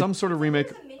thought it was some sort of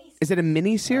remake. Is it a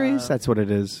mini series? That's what it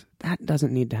is. That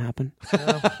doesn't need to happen.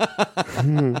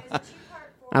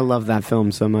 I love that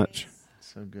film so much.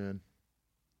 So good.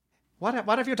 What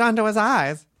have you done to his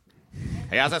eyes?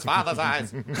 He has his father's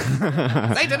eyes.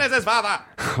 Satan is his father.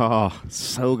 Oh,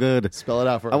 so good. Spell it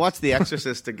out for us. I watched The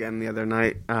Exorcist again the other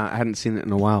night. I hadn't seen it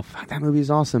in a while. Fuck, that movie's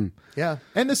awesome. Yeah,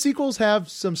 and the sequels have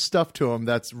some stuff to them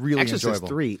that's really Exorcist enjoyable.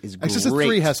 3 is great. Exorcist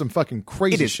 3 has some fucking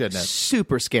crazy It is shit in it.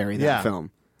 super scary, that film.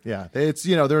 Yeah, it's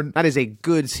they're That is a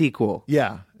good sequel.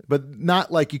 yeah, but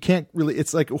not like you can't really.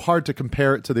 It's like hard to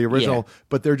compare it to the original,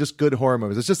 but they're just good horror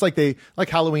movies. It's just like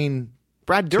Halloween.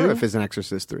 Brad Dourif is in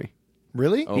Exorcist 3.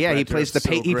 Really? Oh, yeah, he plays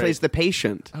he plays the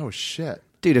patient. Oh shit.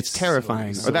 Dude, it's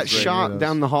terrifying. so or that great. shot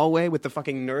down the hallway with the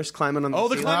fucking nurse climbing on the the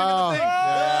ceiling. climbing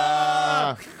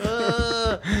on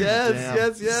the thing.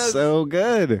 Yes. So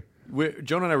good.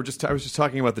 Jonah and I I was just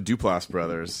talking about the Duplass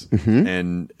brothers,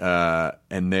 and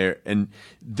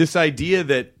this idea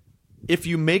that if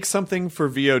you make something for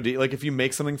VOD, like if you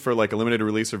make something for like a limited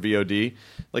release or VOD,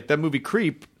 like that movie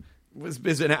Creep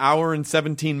is an hour and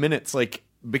 17 minutes. Like,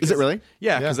 because, is it really?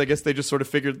 Yeah, because I guess they just sort of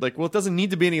figured like, well, it doesn't need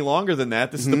to be any longer than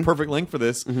that. This is the perfect length for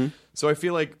this. So I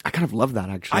feel like I kind of love that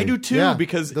actually. I do too,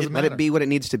 because let it be what it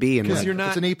needs to be. Because you're not.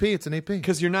 It's an EP. It's an EP.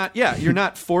 Because you're not. Yeah, you're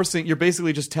not forcing. You're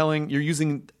basically just telling. You're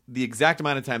using the exact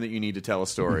amount of time that you need to tell a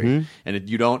story, and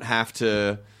you don't have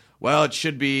to. Well, it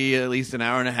should be at least an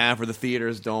hour and a half, or the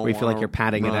theaters don't. Or you feel like you're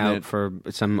padding it out it. for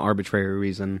some arbitrary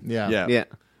reason. Yeah.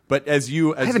 But I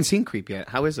haven't seen Creep yet.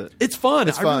 How is it? It's fun.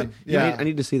 It's fun. Yeah, I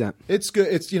need to see that. It's good.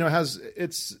 It's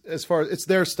it's as far as it's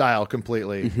their style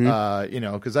completely.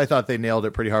 Because I thought they nailed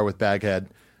it pretty hard with Baghead,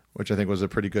 which I think was a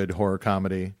pretty good horror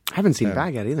comedy. I haven't seen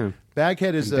Baghead either.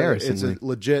 Baghead is it's a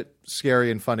legit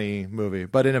scary and funny movie,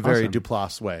 but in a very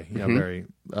Duplass way, very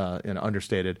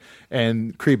understated.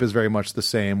 And Creep is very much the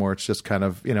same, where it's just kind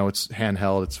of it's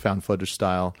handheld, it's found footage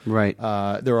style. Right.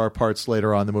 There are parts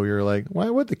later on in the movie where you're like, why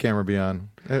would the camera be on?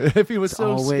 If he was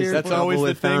so scared. That's always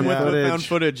the thing with the found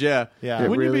footage. Yeah.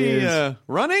 Wouldn't really you be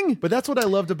running? But that's what I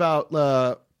loved about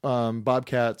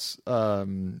Bobcat's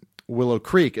Willow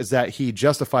Creek is that he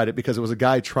justified it because it was a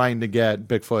guy trying to get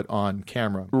Bigfoot on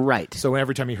camera. Right. So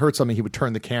every time he heard something, he would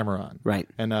turn the camera on. Right.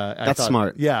 And that's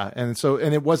smart. Yeah. And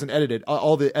it wasn't edited.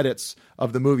 All the edits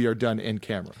of the movie are done in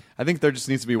camera. I think there just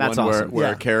needs to be That's one awesome. where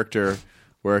Yeah.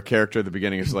 a character at the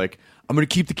beginning is like, I'm going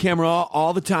to keep the camera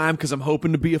all the time because I'm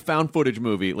hoping to be a found footage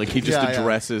movie. Like he just Yeah, yeah.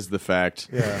 addresses the fact.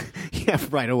 Yeah. Yeah,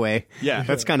 right away. Yeah.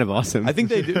 That's kind of awesome. I think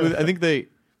they do.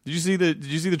 Did you see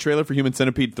the trailer for Human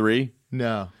Centipede 3?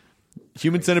 No.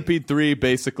 Human Centipede 3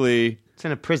 basically it's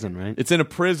in a prison, right? it's in a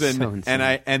prison So insane.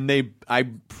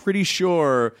 I'm pretty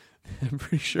sure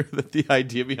that the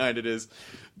idea behind it is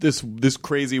this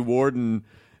crazy warden.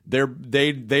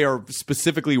 They are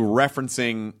specifically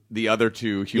referencing the other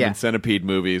two Human Centipede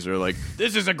movies. Or like,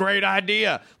 this is a great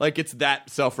idea. Like it's that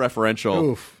self-referential.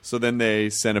 Oof. So then they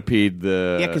centipede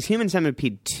the because Human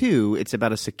Centipede 2, it's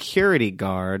about a security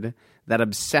guard that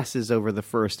obsesses over the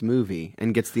first movie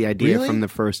and gets the idea Really? from the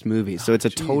first movie. So it's a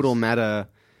total meta.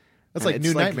 That's and like it's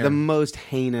New Nightmare. the most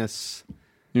heinous.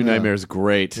 New Nightmare is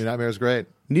great. New Nightmare is great.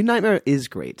 New Nightmare is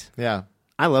great. Yeah.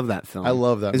 I love that film. I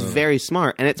love that It's movie. very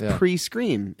smart, and it's Yeah.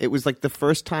 pre-Scream. It was like the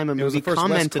first time a It was movie the first Wes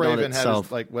commented on Craven had itself.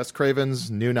 his, like Wes Craven's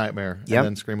New Nightmare. Yep. And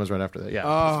then Scream was right after that. Yeah.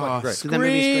 It's fucking great. So that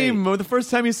movie's great. Scream! The first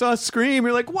time you saw Scream,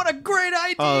 you're like, what a great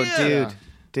idea! Oh,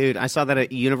 dude, I saw that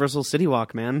at Universal City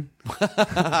Walk, man.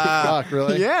 Fuck,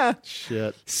 really? Yeah,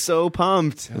 Shit. so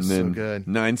pumped. And then so good.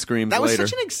 9 Screams That was later.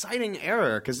 such an exciting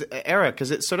era because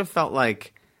it sort of felt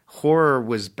like horror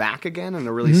was back again in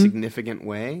a really significant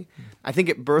way. I think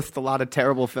it birthed a lot of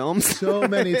terrible films. So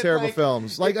many terrible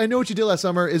films. Like I Know What You Did Last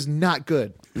Summer is not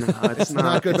good. No, it's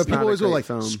Not good. It's But people not a always go great like,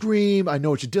 film. Scream, I Know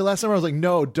What You Did Last Summer. I was like,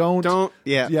 no, don't.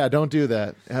 Yeah. Don't do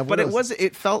that. But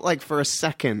it felt like for a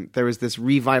second there was this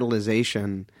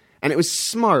revitalization, and it was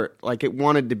smart. Like it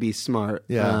wanted to be smart.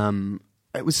 Yeah.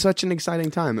 It was such an exciting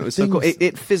time. It was so cool.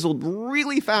 It fizzled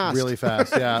really fast. Really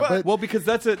fast, yeah. But Well, because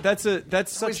that's Always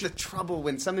such the trouble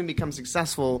when something becomes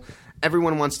successful.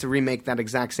 Everyone wants to remake that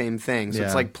exact same thing. So Yeah.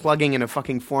 it's like plugging in a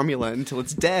fucking formula until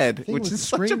it's dead, which with is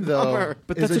such a Scream, though, bummer.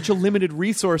 But that's such a limited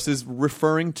resource is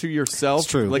referring to yourself.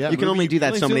 It's true. Like Yeah. You can only do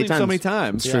that so many So times. many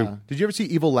times. yeah. Did you ever see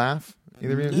Evil Laugh?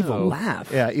 Either of you? Evil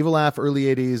Laugh. Yeah, Evil Laugh, early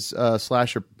 80s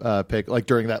slasher pick, like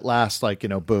during that last,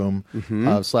 boom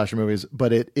of slasher movies.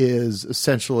 But it is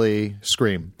essentially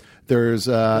Scream. There's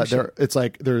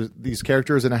there's these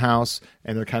characters in a house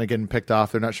and they're kind of getting picked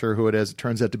off. They're not sure who it is. It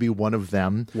turns out to be one of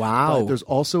them. Wow. But there's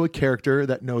also a character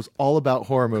that knows all about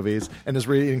horror movies and is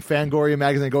reading Fangoria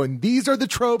magazine going, these are the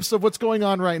tropes of what's going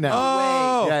on right now.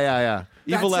 Oh! Yeah.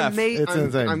 Evil Laugh. It's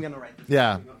insane. I'm gonna write this.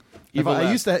 Yeah. Evil I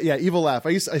Laugh. used to, Evil Laugh. I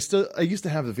used to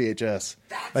have the VHS.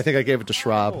 I think I gave it to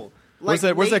Schraub. Like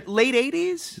Where's that- late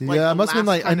 80s? Like Yeah, the it must have been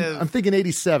last like kind I'm thinking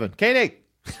 87. Katie,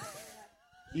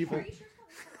 Evil.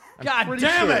 God Pretty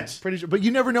damn sure, it! Pretty sure, but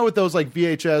you never know with those like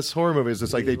VHS horror movies.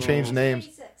 It's like they change names.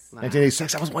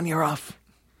 1986. I was 1 year off.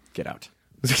 Get out.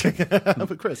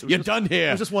 But Chris, it was You're just- done here.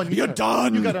 It was just 1 year. You're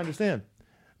done. You got to understand.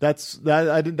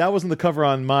 That wasn't the cover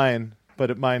on mine,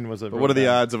 but mine was a. But what are the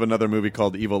odds of another movie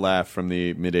called Evil Laugh from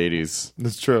the mid '80s?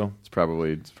 That's true. It's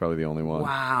probably the only one.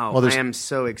 Wow. Well, I there's- am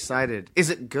so excited. Is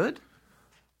it good?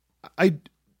 I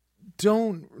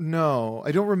don't know.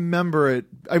 I don't remember it.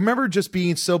 I remember just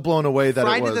being so blown away that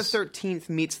Friday it was. the 13th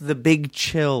meets The Big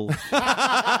Chill.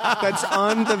 That's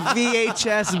on the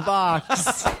VHS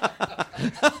box.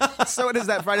 So what is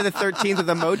that, Friday the 13th of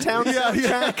the Motown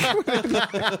soundtrack?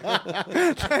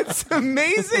 That's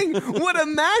amazing. What a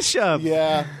mashup.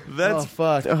 Yeah, That's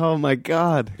fuck. Oh, my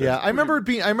God. Yeah, I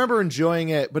remember enjoying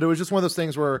it, but it was just one of those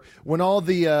things where when all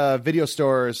the video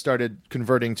stores started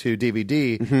converting to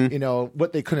DVD,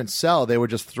 what they couldn't sell, they would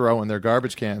just throw in their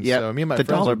garbage cans. Yep. So me and my The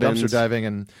friends dollar were dumpster bins. diving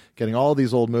and getting all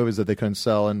these old movies that they couldn't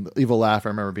sell, and Evil Laugh, I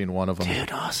remember being one of them.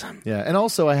 Dude, awesome. Yeah, and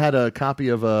also I had a copy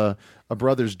of a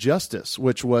Brother's Justice,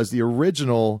 which was the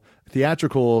original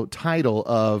theatrical title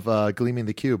of Gleaming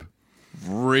the Cube.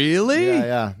 Really?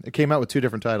 Yeah. It came out with two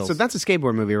different titles. So that's a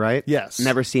skateboard movie, right? Yes.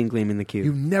 Never seen Gleaming the Cube.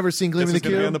 You've never seen Gleaming This the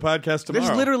is going to be Cube? on the podcast tomorrow.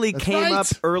 There's literally That's came right. up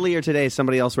earlier today.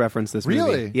 Somebody else referenced this movie.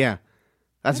 Really? Yeah.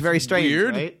 That's very strange,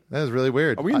 weird. right? That is really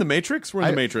weird. Are we in the Matrix? We're in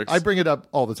the Matrix. I bring it up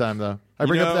all the time, though. I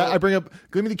bring up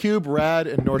Gleaming the Cube, Rad,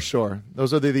 and North Shore.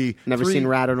 Those are the Never three... seen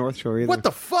Rad or North Shore either. What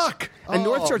the fuck? And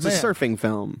North Shore's man. a surfing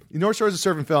film. North Shore is a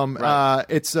surfing film. Right.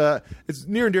 It's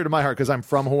near and dear to my heart because I'm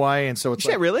from Hawaii, and so it's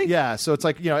Shit, like, really? Yeah, so it's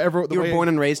like You were born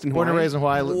and raised in Hawaii? Born and raised in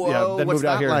Hawaii. Whoa, yeah, then what's moved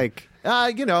out that here. like?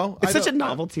 It's such a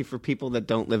novelty for people that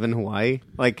don't live in Hawaii.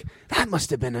 Like, that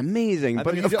must have been amazing.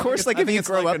 But of course, like, if you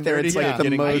grow up there, it's like the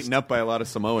getting most... eaten up by a lot of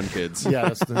Samoan kids.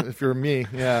 Yeah, if you're me,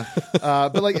 yeah.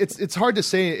 But like, it's hard to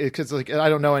say because like I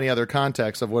don't know any other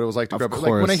context of what it was like to grow up.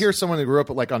 Like when I hear someone who grew up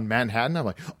like on Manhattan, I'm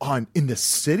like, oh, in the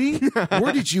city?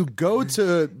 Where did you go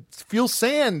to feel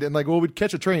sand? And like, well, we'd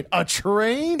catch a train. A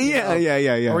train?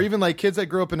 Yeah. Or even like kids that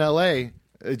grew up in L.A.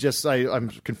 I'm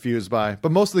confused by.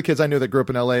 But most of the kids I knew that grew up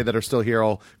in L.A. that are still here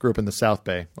all grew up in the South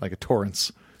Bay, like at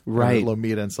Torrance. Right.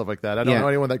 Lomita and stuff like that. I don't know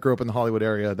anyone that grew up in the Hollywood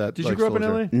area. Did you grow up in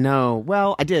LA? No.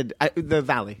 Well, I did. The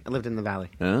Valley. I lived in the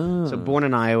Valley. Oh. So born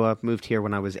in Iowa, moved here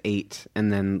when I was 8,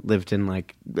 and then lived in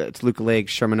like Toluca Lake,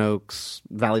 Sherman Oaks,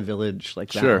 Valley Village,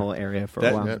 like that whole area for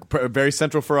a while. Very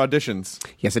central for auditions.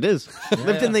 Yes, it is.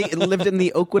 Lived in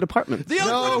the Oakwood apartments. The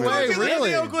Oakwood apartments.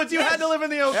 Really? The Oakwoods. You had to live in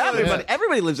the Oakwoods.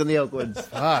 Everybody lives in the Oakwoods.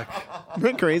 Fuck. Isn't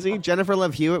that crazy? Jennifer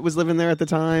Love Hewitt was living there at the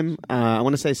time. I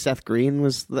want to say Seth Green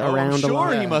was around I'm a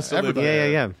lot. sure he must have lived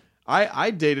Yeah. there.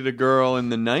 I dated a girl in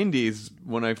the 90s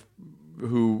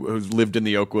who lived in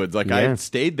the Oakwoods. Like I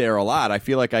stayed there a lot. I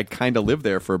feel like I kind of lived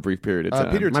there for a brief period of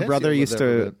time. My brother used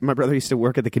to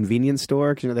work at the convenience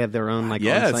store because they have their own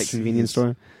on-site convenience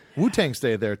store. Wu-Tang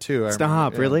stayed there too.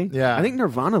 Stop, really? Yeah. I think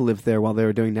Nirvana lived there while they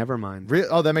were doing Nevermind.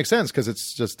 Oh, that makes sense because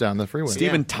it's just down the freeway.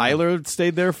 Steven Tyler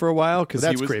stayed there for a while because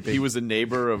creepy. he was a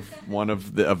neighbor of one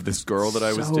of this girl that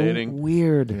I was dating.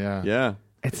 Weird. Yeah.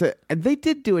 They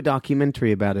did do a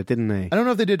documentary about it, didn't they? I don't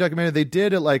know if they did a documentary. They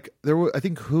did it I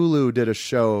think Hulu did a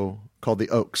show called The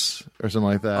Oaks or something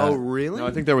like that. Oh, really? No,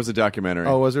 I think there was a documentary.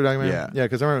 Oh, was there a documentary? Yeah,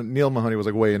 because I remember Neil Mahoney was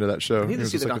like way into that show. I need to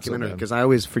see the like, documentary because I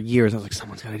always, for years, I was like,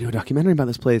 someone's got to do a documentary about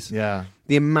this place. Yeah.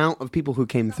 The amount of people who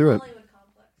came through it.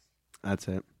 That's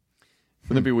it.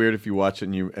 Wouldn't it be weird if you watch it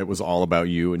and it was all about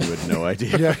you and you had no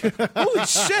idea? Holy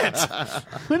shit!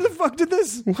 When the fuck did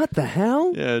this? What the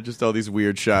hell? Yeah, just all these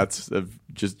weird shots of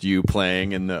just you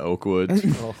playing in the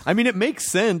Oakwoods. I mean, it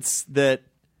makes sense that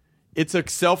it's a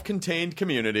self-contained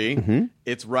community. Mm-hmm.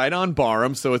 It's right on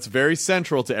Barham, so it's very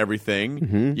central to everything.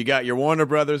 Mm-hmm. You got your Warner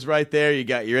Brothers right there. You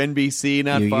got your NBC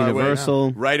not Your far Universal.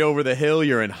 away. Right over the hill,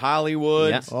 you're in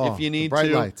Hollywood Yeah. if you need bright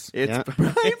to. lights. It's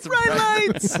Bright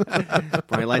lights.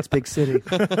 Bright lights, big city.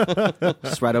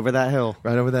 Just right over that hill.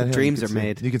 Right over that hill. Dreams You are can see-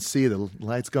 made. You can see the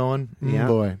lights going. Yeah.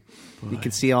 Boy. You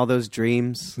can see all those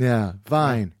dreams. Yeah.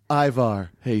 Vine. Ivar.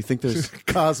 Hey, you think there's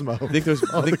Cosmo. think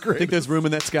there's room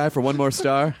in that sky for one more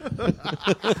star?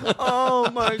 Oh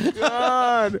my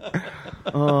god!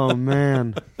 Oh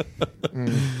man!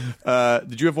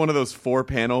 Did you have one of those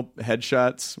 4-panel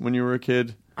headshots when you were a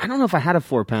kid? I don't know if I had a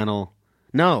 4-panel.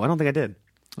 No, I don't think I did.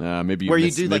 Maybe you Where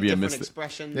missed, you do like maybe I different missed it.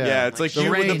 expressions. Yeah, it's like The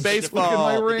you with range. a baseball. Look at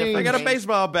my range. I got a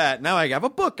baseball bat. Now I have a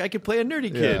book. I could play a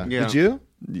nerdy kid. Yeah. Did you?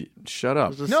 Shut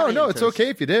up. No, it's okay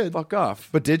if you did. Fuck off.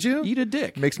 But did you? Eat a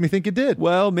dick. Makes me think you did.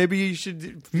 Well, maybe you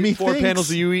should. Me 4 thinks. panels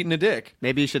of you eating a dick.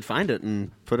 Maybe you should find it and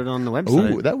put it on the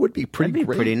website. Ooh, that would be pretty That'd be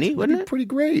great. pretty neat, wouldn't That'd be it? pretty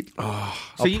great. I'll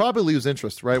probably lose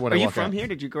interest right when Are I you walk from out. here?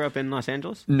 Did you grow up in Los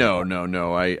Angeles? No.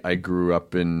 I grew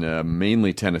up in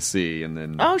mainly Tennessee and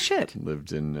then Oh shit!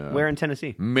 lived in Where in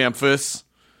Tennessee? Memphis.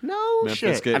 No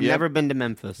Memphis, shit. I've yeah. never been to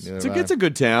Memphis. Yeah. It's a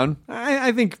good town.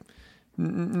 I think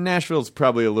Nashville's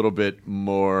probably a little bit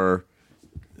more.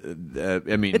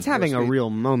 I mean, It's having a real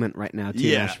moment right now, too,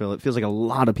 Yeah. Nashville. It feels like a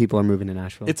lot of people are moving to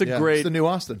Nashville. It's a Yeah, great. It's the new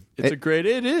Austin. It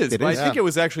is. It But is. I think it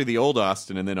was actually the old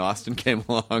Austin, and then Austin came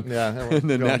along. Yeah, and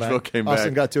then going Nashville back. came Austin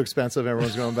back. got too expensive.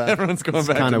 Everyone's going back. Everyone's going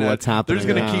back. kinda to what's Nashville. happening They're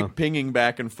just going to now. keep pinging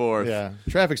back and forth. Yeah,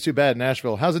 traffic's too bad in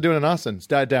Nashville. How's it doing in Austin? It's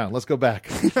died down. Let's go back.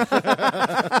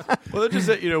 Well, just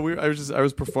that, I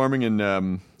was performing in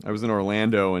I was in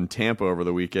Orlando and Tampa over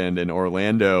the weekend, and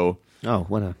Orlando. Oh,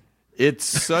 what a It's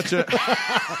such a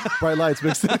Bright lights,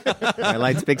 big city. bright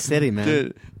lights, big city,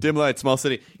 man. dim light, small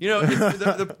city.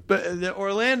 The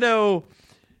Orlando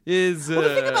is. Well,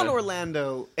 the thing about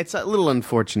Orlando, it's a little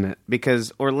unfortunate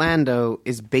because Orlando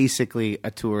is basically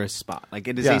a tourist spot. Like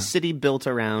it is Yeah. a city built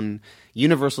around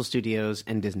Universal Studios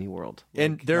and Disney World.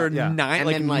 and there are yeah. nine, And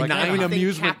like, then, nine everything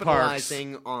amusement parks.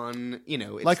 capitalizing on,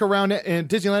 it's, Like around in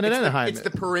Disneyland and it's the, Anaheim. it's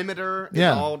the perimeter.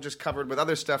 Yeah. It's all just covered with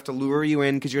other stuff to lure you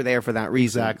in because you're there for that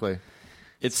reason. Exactly.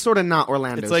 It's sort of not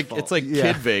Orlando's fault. It's like Yeah.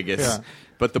 Kid Vegas. Yeah.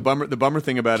 But the bummer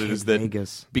thing about it is that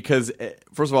Vegas. because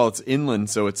first of all it's inland,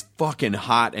 so it's fucking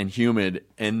hot and humid,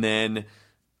 and then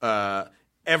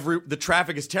the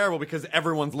traffic is terrible because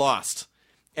everyone's lost.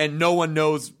 And no one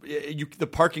knows the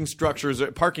parking structures.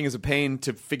 Parking is a pain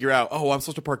to figure out. Oh, I'm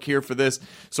supposed to park here for this.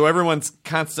 So everyone's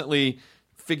constantly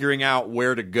figuring out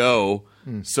where to go,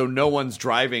 so no one's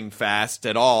driving fast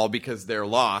at all because they're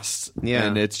lost. Yeah.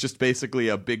 And it's just basically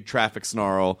a big traffic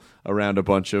snarl around a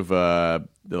bunch of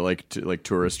like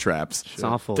tourist traps. It's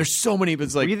awful. There's so many. But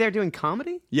it's like, were you there doing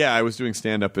comedy? yeah, I was doing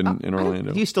stand up in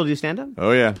Orlando. Do you still do stand up?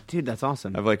 Oh yeah, Dude, that's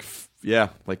awesome. I have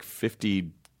like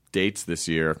 50 dates this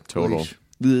year total.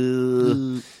 I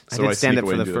did sneak stand up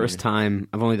away for the and do first that. time.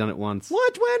 I've only done it once.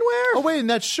 What? When? Where? Oh wait, and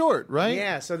that's short, right?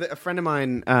 Yeah, so a friend of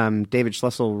mine, David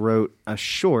Schlessel, wrote a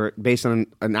short based on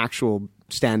an actual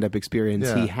stand-up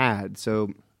experience he had. So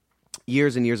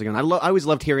years and years ago, and I always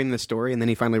loved hearing this story, and then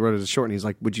he finally wrote it as a short, and he's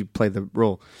like, would you play the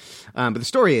role? But the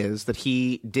story is that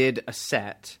he did a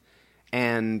set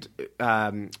and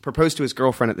proposed to his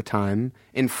girlfriend at the time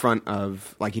in front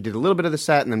of, like, he did a little bit of the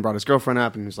set and then brought his girlfriend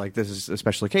up and was like, this is a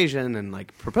special occasion, and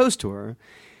like proposed to her,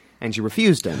 and she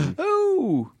refused him.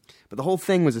 Oh. But the whole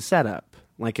thing was a setup.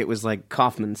 Like, it was like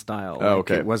Kaufman style. Oh, Like,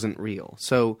 okay. It wasn't real.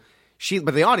 So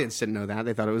but the audience didn't know that.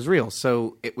 They thought it was real.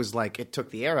 So it was like, it took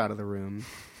the air out of the room.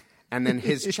 And then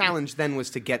his challenge then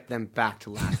was to get them back to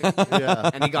laughing.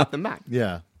 And he got them back.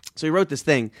 Yeah. So he wrote this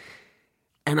thing.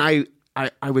 And I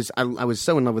was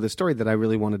so in love with the story that I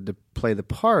really wanted to play the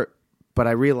part. But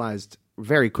I realized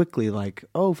very quickly, like,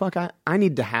 oh, fuck, I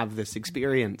need to have this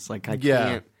experience. Like, I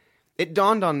can't. It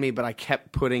dawned on me, but I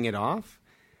kept putting it off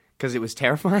because it was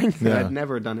terrifying. Yeah. I'd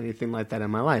never done anything like that in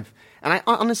my life. And I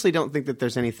honestly don't think that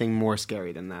there's anything more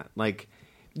scary than that. Like,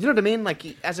 you know what I mean?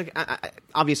 Like,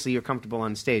 obviously you're comfortable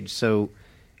on stage, so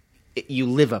you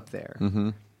live up there. Mm-hmm.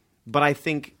 But I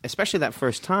think, especially that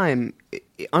first time,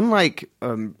 unlike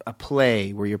a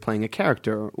play where you're playing a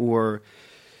character or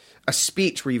a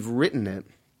speech where you've written it,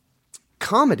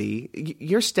 comedy,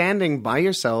 you're standing by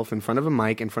yourself in front of a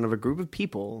mic, in front of a group of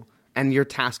people, and your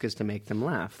task is to make them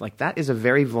laugh. Like, that is a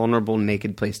very vulnerable,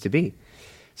 naked place to be.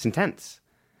 It's intense.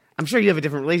 I'm sure you have a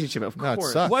different relationship, of No, it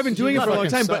course. sucks. Well, I've been doing it for a long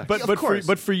time, sucks.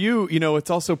 but for you, it's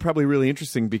also probably really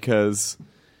interesting because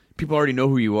people already know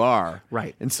who you are,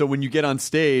 right? And so when you get on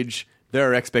stage,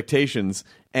 there are expectations,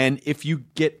 and if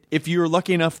you're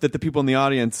lucky enough that the people in the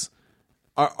audience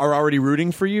are already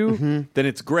rooting for you, then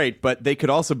it's great. But they could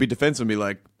also be defensive and be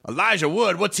like, Elijah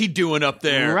Wood, what's he doing up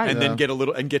there? Right. And then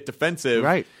get defensive,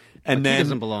 Right. And Like, he then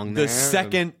doesn't belong the there.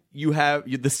 second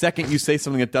the second you say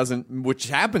something that doesn't, which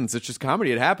happens, it's just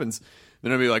comedy, it happens. Then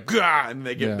they'll be like, Gah! And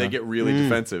they get really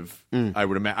defensive. I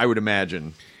would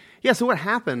imagine. Yeah, so what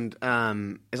happened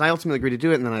is I ultimately agreed to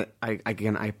do it, and then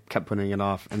I kept putting it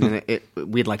off, and then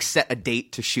we had like set a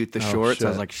date to shoot the short. So I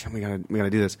was like, shit, we gotta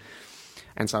do this,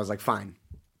 and so I was like, fine.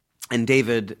 And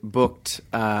David booked,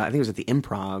 I think it was at the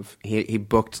Improv. He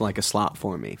booked like a slot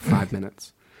for me, 5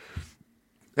 minutes,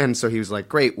 and so he was like,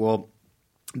 great. Well,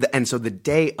 and so the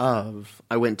day of,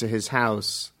 I went to his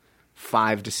house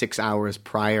 5 to 6 hours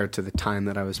prior to the time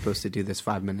that I was supposed to do this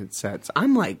 5-minute set. So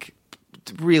I'm like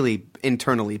really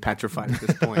internally petrified at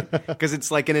this point because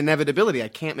it's like an inevitability. I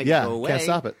can't make it go away. Can't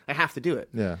stop it. I have to do it.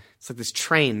 Yeah. It's like this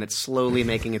train that's slowly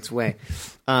making its way.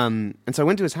 And so I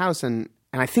went to his house, and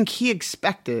I think he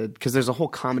expected, because there's a whole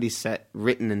comedy set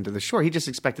written into the short, he just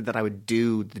expected that I would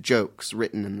do the jokes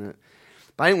written in the...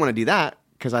 But I didn't want to do that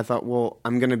because I thought, well,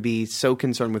 I'm going to be so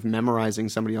concerned with memorizing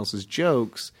somebody else's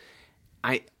jokes.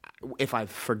 If I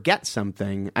forget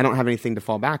something, I don't have anything to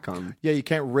fall back on. Yeah, you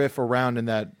can't riff around in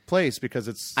that place because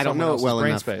it's I don't someone know it else's well brain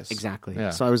enough. space. Exactly. Yeah.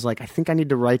 So I was like, I think I need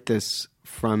to write this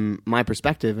from my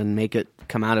perspective and make it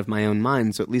come out of my own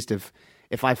mind. So at least if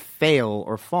I fail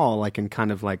or fall, I can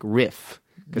kind of like riff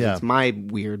because it's my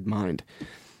weird mind.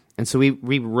 And so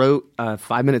we wrote a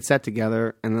 5-minute set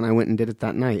together, and then I went and did it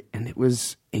that night, and it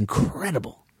was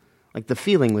incredible. Like, the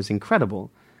feeling was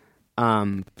incredible.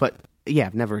 But yeah,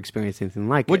 I've never experienced anything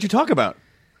like it. What'd you talk about?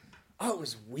 Oh, it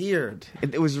was weird.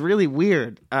 It was really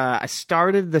weird. I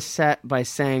started the set by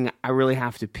saying, I really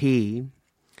have to pee.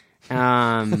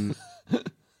 And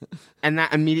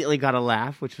that immediately got a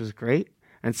laugh, which was great.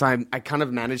 And so I kind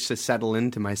of managed to settle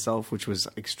into myself, which was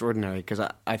extraordinary. Because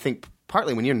I think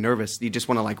partly when you're nervous, you just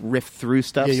want to like riff through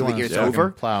stuff so that it's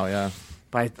over. Plow, yeah.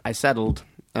 But I settled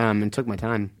and took my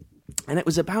time. And it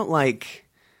was about like...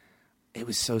 It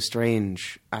was so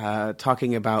strange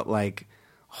talking about like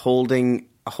holding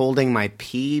my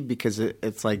pee because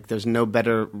it's like there's no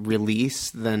better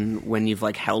release than when you've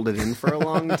like held it in for a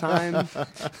long time. Do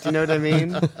you know what I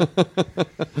mean?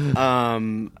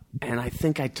 And I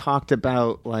think I talked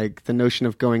about like the notion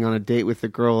of going on a date with a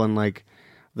girl and like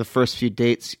the first few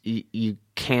dates you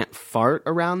can't fart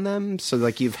around them, so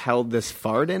like you've held this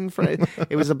fart in for it.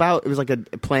 It was like a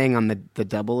playing on the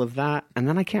double of that, and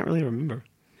then I can't really remember.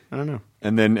 I don't know.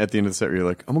 And then at the end of the set, you're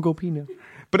like, I'm going to go pee now.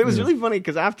 But it was really funny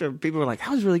because after people were like,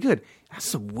 "That was really good." That's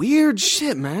some weird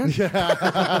shit, man. Like,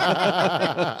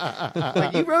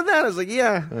 you wrote that? I was like,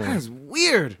 yeah, that is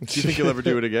weird. Do you think you'll ever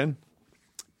do it again?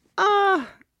 I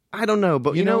don't know.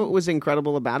 But you know what was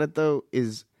incredible about it, though,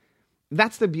 is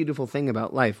that's the beautiful thing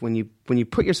about life. When you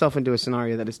put yourself into a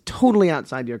scenario that is totally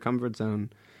outside your comfort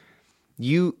zone,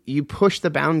 you push the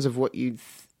bounds of what you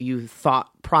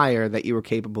thought prior that you were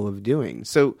capable of doing.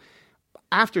 So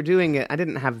after doing it, I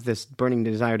didn't have this burning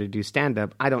desire to do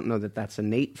stand-up. I don't know that that's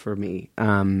innate for me.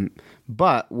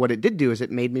 But what it did do is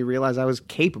it made me realize I was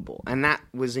capable. And that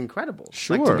was incredible.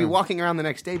 Sure. Like, to be walking around the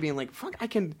next day being like, fuck, I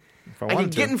can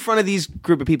get in front of these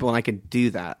group of people and I can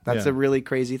do that. That's a really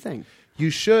crazy thing. You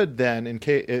should then, in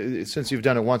case, since you've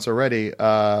done it once already,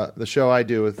 the show I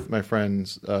do with my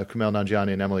friends Kumail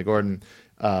Nanjiani and Emily Gordon,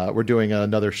 we're doing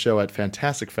another show at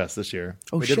Fantastic Fest this year.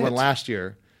 We did one last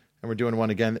year. And we're doing one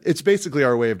again. It's basically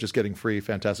our way of just getting free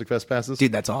Fantastic Fest passes.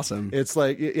 Dude, that's awesome. It's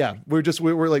like, yeah, we're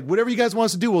like, whatever you guys want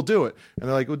us to do, we'll do it. And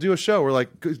they're like, we'll do a show. We're like,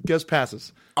 guest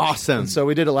passes. Awesome. And so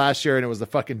we did it last year, and it was the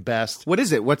fucking best. What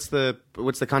is it? What's the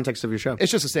context of your show?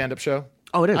 It's just a stand-up show.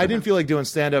 Oh, it is? I didn't feel like doing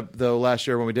stand-up, though, last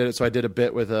year when we did it, so I did a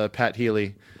bit with Pat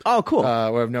Healy. Oh, cool. Who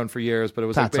I've known for years, but it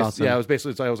was Pat's like awesome. Yeah, it was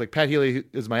basically, so I was like, Pat Healy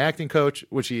is my acting coach,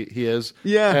 which he is.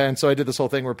 Yeah. And so I did this whole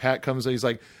thing where Pat comes and he's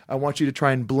like, I want you to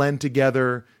try and blend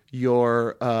together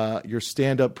your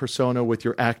stand-up persona with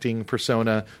your acting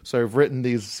persona. So I've written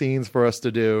these scenes for us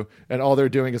to do, and all they're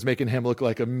doing is making him look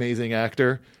like an amazing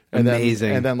actor. And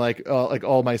Amazing. Then like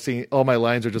all my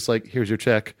lines are just like, here's your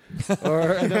check.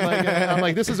 And then like, I'm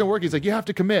like, this isn't working. He's like, you have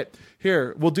to commit.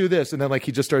 Here, we'll do this. And then like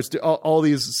he just starts to, all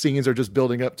these scenes are just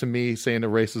building up to me saying a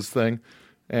racist thing.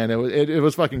 And it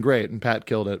was fucking great. And Pat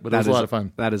killed it, but it was a lot of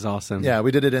fun. That is awesome. Yeah,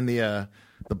 we did it in the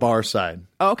bar side.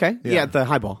 Oh, okay. Yeah, the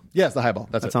highball. Yeah, it's the highball.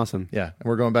 That's awesome. Yeah, and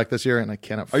we're going back this year, and I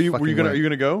cannot. Are you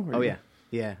gonna go? Oh yeah,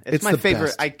 yeah. It's my the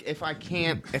favorite. best. If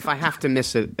I have to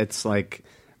miss it, it's like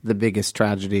the biggest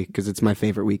tragedy because it's my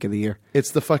favorite week of the year.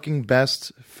 It's the fucking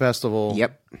best festival.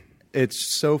 Yep.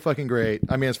 It's so fucking great.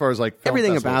 I mean, as far as like film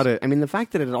everything festivals. about it. I mean, the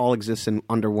fact that it all exists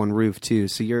under one roof too.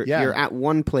 So you're at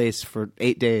one place for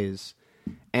 8 days,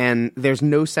 and there's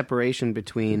no separation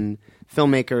between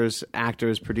filmmakers,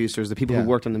 actors, producers, the people who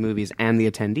worked on the movies, and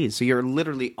the attendees. So you're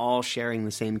literally all sharing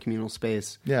the same communal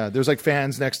space. Yeah, there's like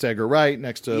fans next to Edgar Wright,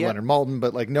 next to Leonard Maltin,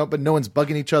 but no one's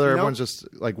bugging each other. Nope. Everyone's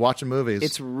just like watching movies.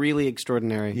 It's really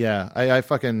extraordinary. Yeah, I love it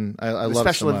so much.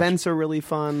 Special events are really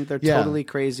fun. They're totally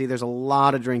crazy. There's a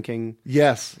lot of drinking.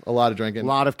 Yes, a lot of drinking. A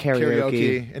lot of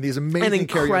karaoke. And these amazing and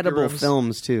incredible karaoke rooms.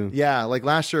 films too. Yeah, like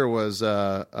last year was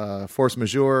Force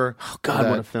Majeure. Oh God,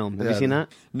 what a film! Have you seen that?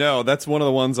 No, that's one of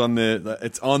the ones on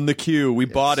it's on the queue. We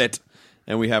bought it,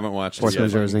 and we haven't watched Force it yet.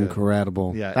 Majeure is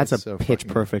incredible. Yeah, that's it's a so pitch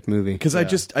fucking perfect movie. Because I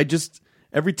just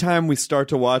every time we start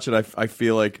to watch it, I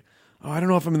feel like, I don't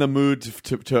know if I'm in the mood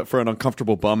for an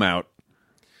uncomfortable bum out.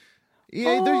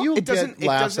 Yeah, you'll get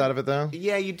laughs out of it though.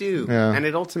 Yeah, you do. Yeah. And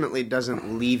it ultimately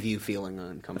doesn't leave you feeling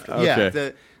uncomfortable.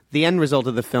 Yeah. The end result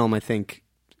of the film, I think,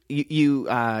 you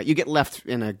get left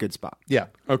in a good spot. Yeah.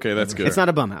 Okay, that's good. It's not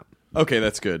a bum out. Okay,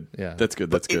 that's good. Yeah. That's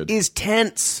good. That's good. It is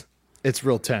tense. It's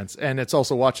real tense, and it's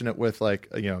also watching it with like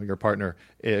your partner.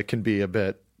 It could be a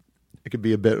bit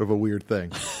of a weird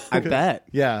thing. I bet.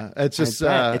 Yeah, it's just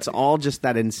it's all just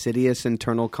that insidious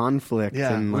internal conflict.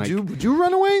 Yeah. And Would you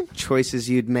run away? Choices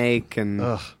you'd make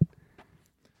and.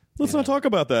 Let's not talk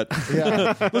about that.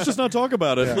 Yeah. Let's just not talk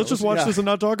about it. Yeah. Let's just watch this and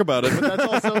not talk about it. But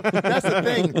that's the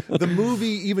thing. The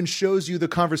movie even shows you the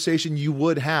conversation you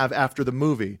would have after the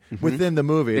movie, within the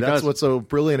movie. That's what's so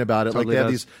brilliant about it. Totally like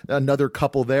they have another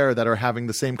couple there that are having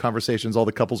the same conversations all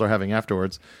the couples are having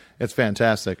afterwards. It's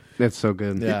fantastic. It's so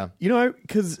good. Yeah.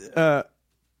 Because I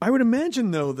would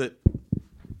imagine though that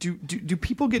do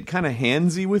people get kind of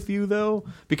handsy with you though?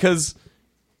 Because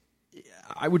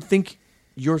I would think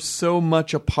you're so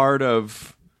much a part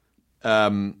of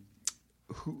who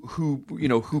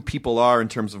people are in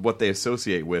terms of what they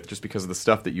associate with, just because of the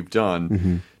stuff that you've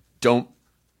done. Don't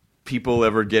people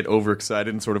ever get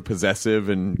overexcited and sort of possessive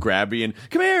and grabby and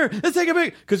come here, let's take a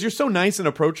break? Because you're so nice and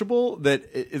approachable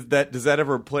does that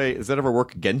ever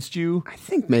work against you? I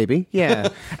think maybe, yeah.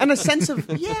 And a sense of,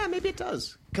 maybe it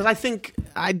does. Because I think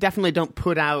I definitely don't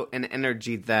put out an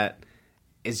energy that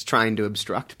is trying to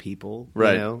obstruct people,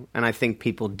 right? You know? And I think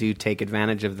people do take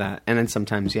advantage of that. And then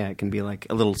sometimes, it can be like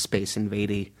a little space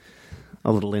invadey,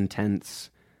 a little intense.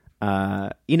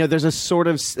 There's a sort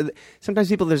of sometimes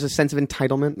there's a sense of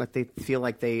entitlement, like they feel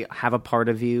like they have a part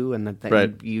of you and that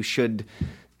right. you should,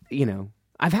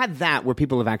 I've had that where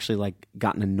people have actually like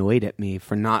gotten annoyed at me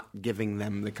for not giving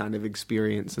them the kind of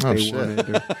experience that they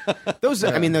wanted.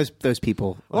 I mean, those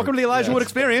people. Welcome to the Elijah Wood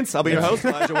Experience. I'll be your host,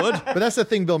 Elijah Wood. But that's the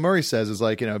thing Bill Murray says is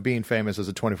like, being famous is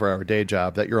a 24-hour day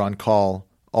job, that you're on call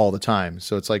all the time.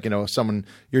 So it's like,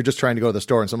 you're just trying to go to the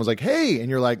store and someone's like, hey, and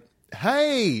you're like,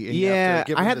 hey. And yeah,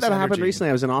 I had that happen recently.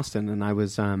 I was in Austin and I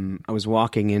was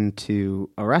walking into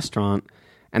a restaurant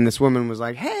and this woman was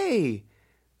like, hey,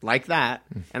 like that.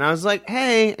 And I was like,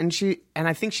 hey. And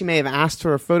I think she may have asked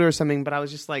for a photo or something, but I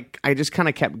was just like, I just kind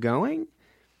of kept going.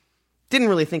 Didn't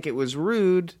really think it was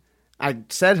rude. I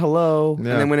said hello and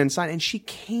then went inside and she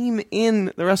came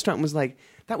in the restaurant and was like,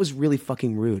 that was really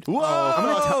fucking rude. Whoa!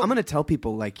 I'm gonna tell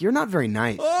people, like, you're not very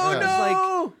nice. Oh, no!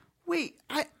 I was like, wait,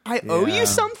 I owe you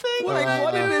something?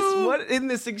 Like, what in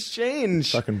this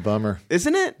exchange? Fucking bummer.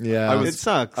 Isn't it? Yeah. It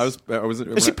sucks.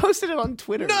 She posted it on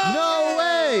Twitter. No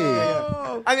way!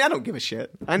 Yeah. I mean, I don't give a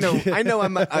shit. I know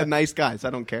I'm a nice guy, so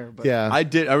I don't care. But. Yeah.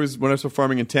 When I was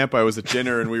performing in Tampa, I was at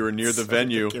dinner and we were near the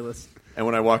venue. Ridiculous. And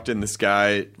when I walked in, this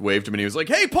guy waved to me and he was like,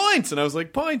 hey, points! And I was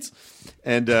like, points!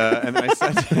 And then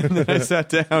I sat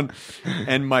down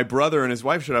and my brother and his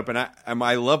wife showed up and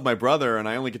I love my brother and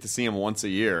I only get to see him once a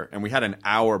year. And we had an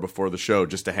hour before the show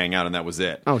just to hang out and that was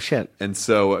it. Oh, shit. And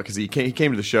so, because he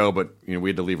came to the show, but we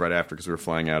had to leave right after because we were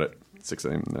flying out at 6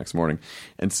 a.m. the next morning.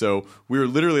 And so we were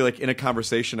literally like in a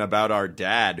conversation about our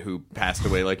dad who passed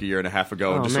away like a year and a half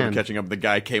ago and just sort of catching up. The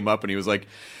guy came up and he was like,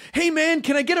 hey man,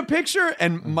 can I get a picture?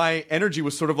 And my energy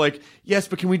was sort of like, yes,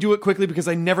 but can we do it quickly because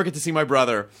I never get to see my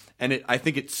brother. And I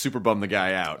think it super bummed the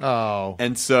guy out. Oh.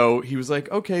 And so he was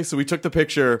like, okay. So we took the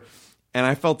picture and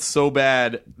I felt so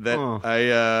bad that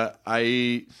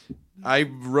I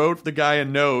wrote the guy a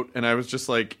note, and I was just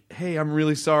like, "Hey, I'm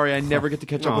really sorry. I never get to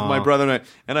catch up with my brother."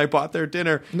 And I bought their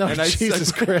dinner. No, and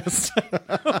Jesus Christ! So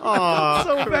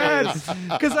bad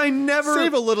because I never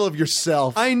save a little of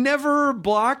yourself. I never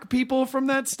block people from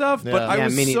that stuff, but I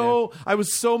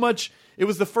was so much. It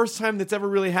was the first time that's ever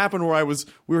really happened where we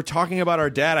were talking about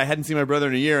our dad. I hadn't seen my brother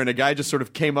in a year, and a guy just sort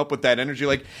of came up with that energy,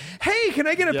 like, "Hey, can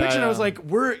I get a picture?" And I was like,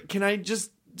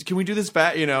 can we do this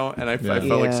fat? And I felt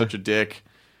like such a dick.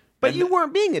 But you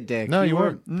weren't being a dick. No, you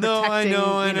weren't. No, I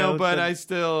know, but I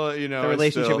still, the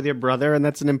relationship with your brother, and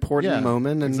that's an important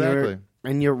moment, and exactly.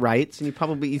 And your rights, and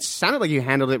it sounded like you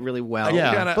handled it really well.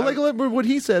 Yeah, but like what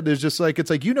he said is just like, it's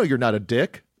like, you're not a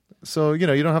dick. So, you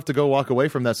don't have to go walk away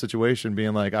from that situation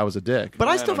being like, I was a dick. But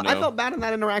I felt bad in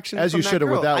that interaction. As you should have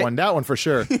with that one. That one for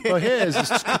sure. But his is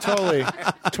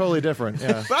totally different.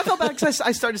 Yeah. But I felt bad because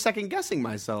I started second guessing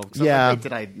myself. Yeah. Like,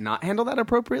 did I not handle that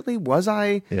appropriately? Was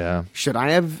I? Yeah. Should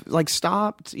I have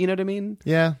stopped? You know what I mean?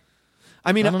 Yeah.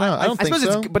 I mean, I don't know. I don't think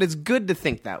suppose so. But it's good to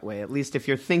think that way. At least if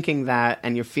you're thinking that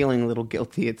and you're feeling a little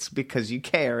guilty, it's because you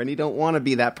care and you don't want to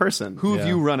be that person. Who have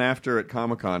you run after at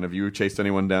Comic-Con? Have you chased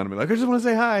anyone down and been like, I just want to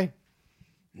say hi?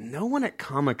 No one at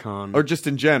Comic-Con. Or just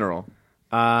in general?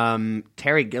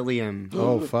 Terry Gilliam.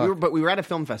 Oh, fuck. We were at a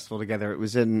film festival together. It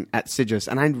was at Sidgwick,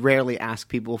 and I rarely ask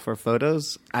people for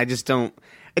photos. I just don't.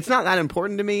 It's not that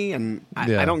important to me, and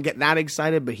I don't get that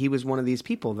excited, but he was one of these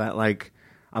people that, like,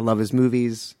 I love his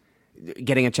movies.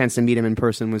 Getting a chance to meet him in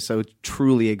person was so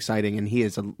truly exciting, and he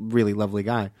is a really lovely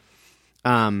guy.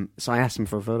 So I asked him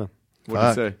for a photo.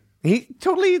 What did he say? He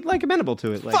totally amenable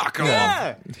to it. Like, fuck off.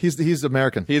 Yeah. He's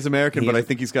American. He is American, but I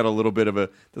think he's got a little bit of a.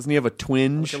 Doesn't he have a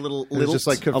twinge? Like a little It's lilt. just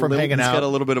like from hanging out. He's got a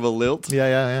little bit of a lilt.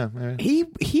 Yeah.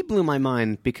 He blew my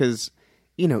mind because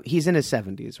he's in his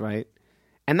 70s, right?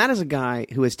 And that is a guy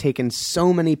who has taken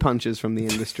so many punches from the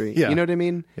industry. Yeah. You know what I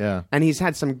mean? Yeah. And he's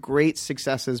had some great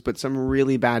successes, but some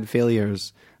really bad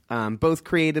failures, both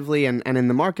creatively and in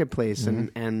the marketplace.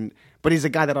 But he's a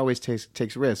guy that always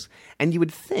takes risks. And you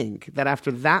would think that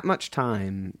after that much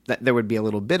time, that there would be a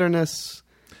little bitterness,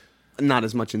 not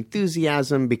as much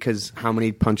enthusiasm, because how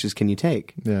many punches can you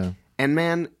take? Yeah. And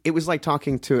man, it was like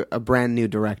talking to a brand new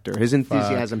director. His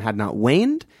enthusiasm had not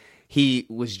waned. He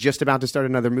was just about to start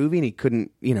another movie, and he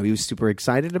couldn't, he was super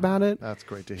excited about it. That's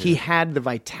great to hear. He had the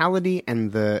vitality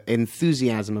and the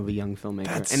enthusiasm of a young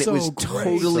filmmaker. And so it was great.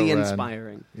 totally So rad.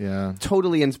 inspiring. Yeah.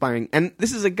 Totally inspiring. And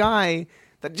this is a guy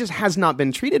that just has not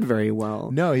been treated very well.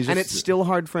 No, he's and just- it's still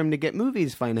hard for him to get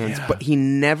movies financed, but he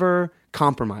never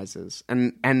compromises.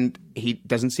 And he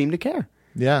doesn't seem to care.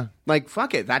 Yeah. Like,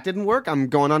 fuck it, that didn't work. I'm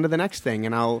going on to the next thing,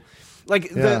 and I'll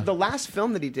the last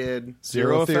film that he did,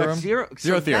 Zero Theorem? Zero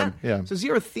Theorem. Yeah. So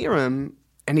Zero Theorem,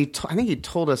 and I think he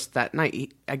told us that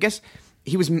night. I guess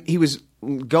he was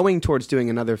going towards doing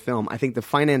another film. I think the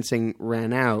financing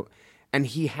ran out, and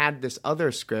he had this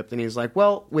other script, and he was like,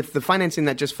 "Well, with the financing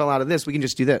that just fell out of this, we can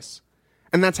just do this."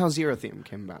 And that's how Zero Theorem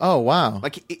came about. Oh, wow.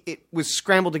 Like it was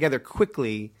scrambled together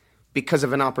quickly because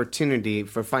of an opportunity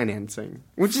for financing,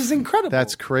 which is incredible.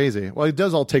 That's crazy. Well, it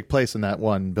does all take place in that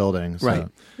one building. So. Right.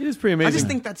 It is pretty amazing. I just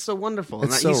think that's so wonderful.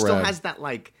 It's and so he still rad. has that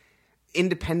like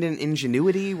independent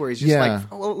ingenuity where he's just like,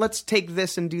 oh, well, let's take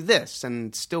this and do this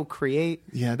and still create.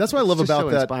 Yeah, that's what I love It's just about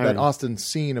so that inspiring. Austin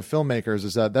scene of filmmakers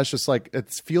is that's just like, it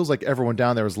feels like everyone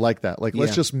down there is like that. Like,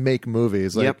 let's just make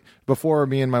movies. Like, before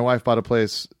me and my wife bought a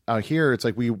place out here, it's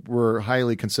like we were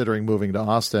highly considering moving to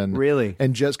Austin. Really?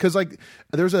 And just because, like,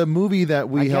 there's a movie that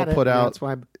we helped put out. That's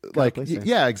why I got like, a place there.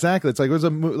 yeah, exactly. It's like, there's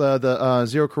the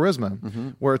Zero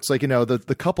Charisma, where it's like, you know,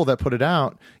 the couple that put it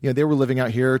out, you know, they were living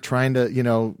out here trying to, you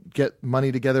know, get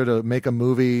money together to make a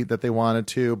movie that they wanted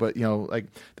to, but, you know, like,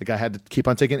 the guy had to keep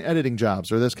on taking editing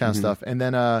jobs or this kind of stuff. And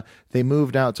then they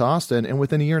moved out to Austin, and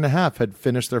within a year and a half had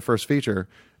finished their first feature.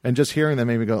 And just hearing them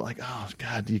made me go like, oh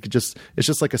God, you could just, it's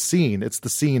just like a scene. It's the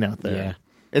scene out there. Yeah.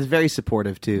 It's very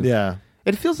supportive too. Yeah.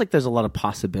 It feels like there's a lot of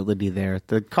possibility there.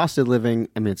 The cost of living,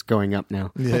 I mean, it's going up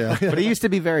now. Yeah. But it used to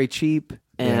be very cheap,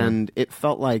 and it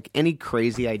felt like any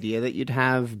crazy idea that you'd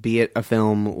have, be it a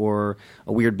film or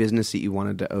a weird business that you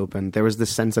wanted to open, there was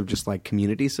this sense of just like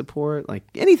community support, like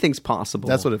anything's possible.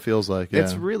 That's what it feels like. Yeah.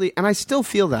 It's really, and I still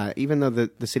feel that, even though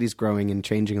the city's growing and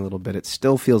changing a little bit, it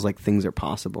still feels like things are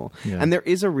possible. Yeah. And there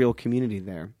is a real community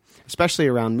there, especially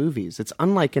around movies. It's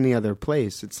unlike any other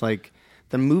place. It's like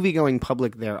the movie-going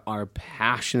public there are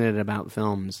passionate about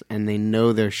films, and they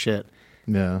know their shit.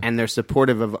 Yeah. And they're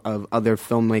supportive of other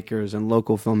filmmakers and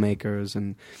local filmmakers.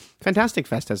 And Fantastic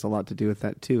Fest has a lot to do with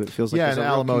that, too. It feels like yeah, there's and a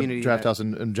real Alamo community Draft that- House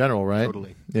in general, right?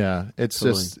 Totally. Yeah, it's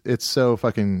Totally. just, it's so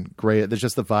fucking great. There's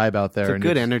just the vibe out there. It's a and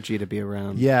good it's- energy to be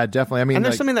around. Yeah, definitely. I mean, and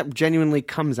there's like, something that genuinely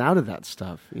comes out of that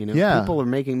stuff. You know, Yeah. people are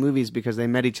making movies because they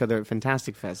met each other at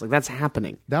Fantastic Fest. Like, that's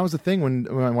happening. that was the thing when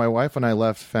my wife and I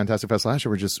left Fantastic Fest last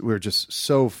year. We were just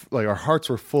so like our hearts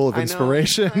were full of I know.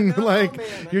 inspiration. I know, like man,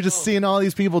 I you're just know. seeing all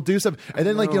these people do stuff, and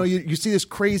then like you know you see this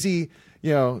crazy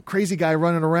guy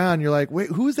running around. You're like, wait,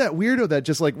 who's that weirdo that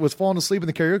just like was falling asleep in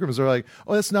the karaoke rooms? They're like,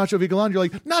 oh, that's Nacho Vigalondo. You're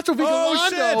like, Nacho Vigalondo,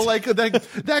 shit.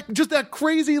 like that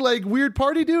crazy like weird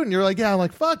party dude. And you're like, yeah, I'm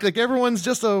like, fuck, like everyone's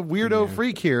just a weirdo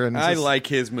freak here. And it's I just- like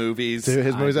his movies. Dude,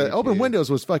 his movies. do Open too. Windows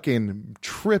was fucking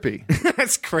trippy.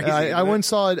 That's crazy. I went and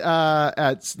saw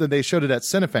it they showed it at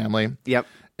Cinefamily. Yep.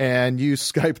 And you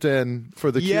Skyped in for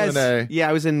the Yes. Q&A. Yeah,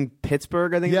 I was in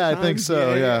Pittsburgh, I think. Yeah, at I the think time.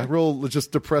 so. Yeah, real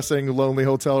just depressing, lonely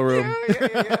hotel room.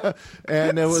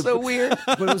 And it was So weird.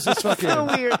 but it was just fucking.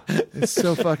 So weird. It's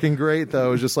so fucking great though.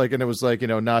 It was just like, and it was like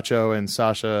Nacho and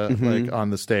Sasha like on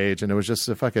the stage, and it was just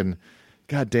a fucking,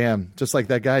 goddamn, just like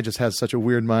that guy just has such a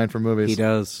weird mind for movies. He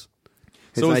does.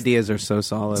 His So is- ideas are so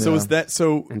solid. So is that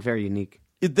so? and very unique.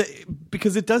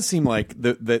 Because it does seem like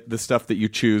the stuff that you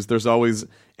choose, there's always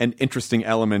an interesting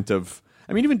element of.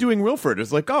 I mean, even doing Wilford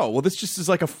is like, oh, well, this just is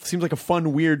like seems like a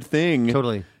fun, weird thing.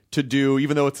 Totally. To do,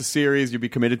 even though it's a series, you'd be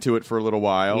committed to it for a little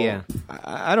while. Yeah.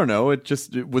 I don't know. It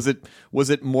just was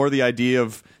it more the idea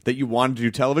of that you wanted to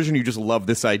do television? You just love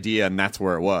this idea, and that's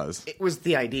where it was. It was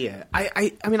the idea.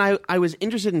 I mean, I was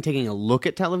interested in taking a look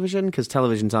at television because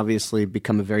television's obviously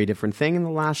become a very different thing in the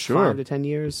last 5 to 10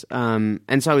 years.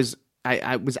 And so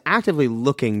I was actively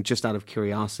looking just out of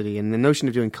curiosity, and the notion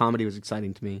of doing comedy was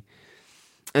exciting to me.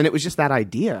 And it was just that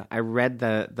idea. I read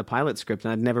the pilot script,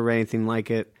 and I'd never read anything like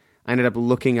it. I ended up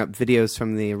looking up videos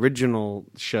from the original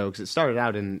show because it started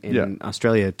out in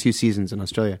Australia, 2 seasons in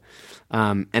Australia,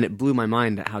 and it blew my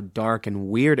mind at how dark and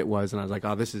weird it was. And I was like,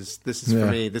 "Oh, this is for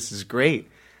me. This is great.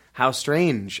 How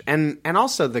strange!" And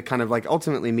also the kind of like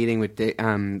ultimately meeting with David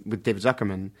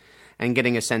Zuckerman and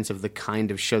getting a sense of the kind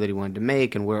of show that he wanted to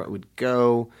make and where it would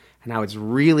go, and how it's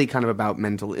really kind of about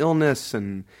mental illness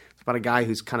and it's about a guy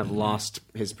who's kind of lost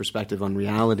his perspective on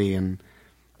reality and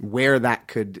where that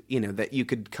could, that you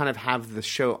could kind of have the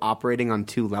show operating on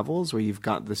 2 levels where you've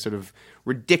got this sort of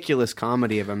ridiculous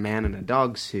comedy of a man in a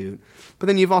dog suit, but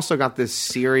then you've also got this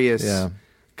serious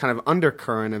kind of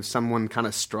undercurrent of someone kind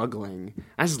of struggling.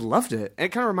 I just loved it. It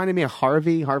kind of reminded me of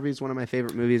Harvey. Harvey's one of my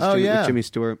favorite movies with Jimmy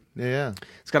Stewart. Yeah.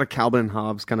 It's got a Calvin and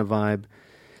Hobbes kind of vibe.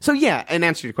 So yeah, in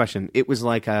answer to your question, it was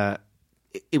like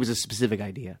it was a specific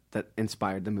idea that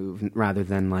inspired the move rather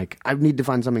than like, I need to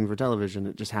find something for television.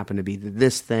 It just happened to be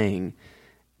this thing.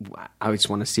 I just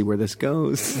want to see where this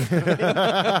goes.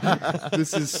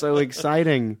 This is so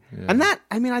exciting. Yeah.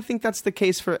 And I think that's the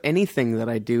case for anything that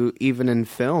I do, even in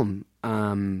film.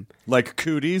 Like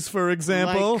Cooties, for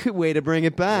example. Way to bring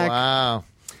it back. Wow.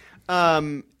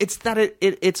 It's that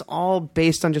it's all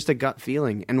based on just a gut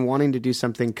feeling and wanting to do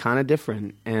something kind of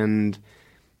different. And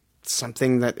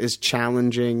something that is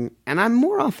challenging. And I'm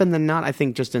more often than not, I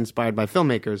think, just inspired by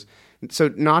filmmakers. So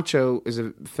Nacho is a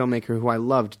filmmaker who I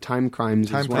loved. Time Crimes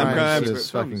Time is one of my Crimes favorite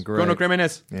is fucking films. great. Chrono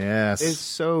Criminals. Yes. It's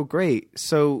so great.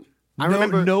 So I No-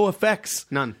 remember no effects.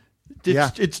 None.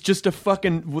 It's just a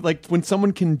fucking like when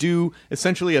someone can do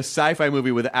essentially a sci-fi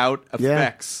movie without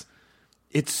effects.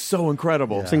 It's so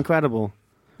incredible. It's incredible.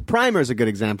 Primer is a good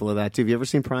example of that too. Have you ever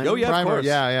seen Primer? Oh yeah, of Primer, course.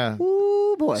 yeah.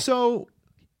 Ooh boy. So,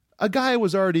 a guy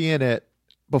was already in it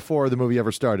before the movie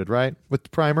ever started, right? With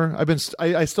Primer,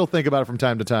 I still think about it from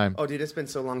time to time. Oh, dude, it's been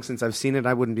so long since I've seen it.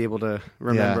 I wouldn't be able to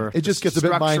remember. Yeah. It just gets a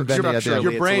bit mind-bendy at the end.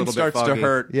 Your brain starts to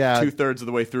hurt Yeah. 2/3 of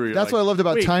the way through. You're That's like, what I loved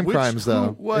about wait, Time which- Crimes, who-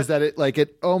 though, what? is that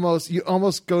you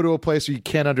almost go to a place where you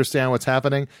can't understand what's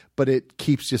happening, but it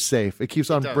keeps you safe. It keeps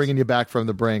on does. bringing you back from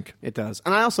the brink. It does.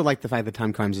 And I also like the fact that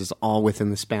Time Crimes is all within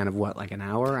the span of what, like an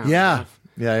hour? Hour and a Yeah, half?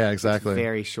 yeah, exactly. It's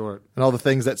very short. And all the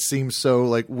things that seem so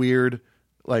like weird,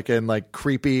 like and like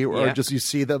creepy, or Yeah. just you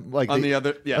see them like on the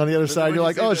other side, When you're you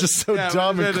like, see oh, it's the- just so yeah,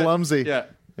 dumb when and you see the- clumsy. Yeah.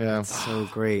 Yeah. So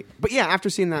great. But yeah, after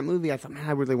seeing that movie, I thought, man,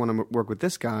 I really want to work with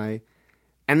this guy.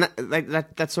 And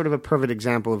that's sort of a perfect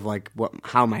example of like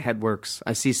how my head works.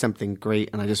 I see something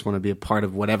great, and I just want to be a part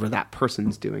of whatever that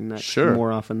person's doing next. Sure.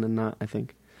 More often than not, I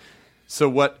think. So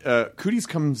what? Cooties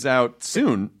comes out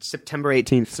soon, September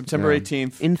 18th. September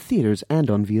 18th, in theaters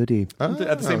and on VOD.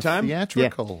 at the same time.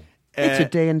 Theatrical. It's a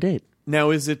day and date.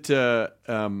 Now, is it?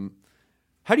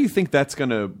 How do you think that's going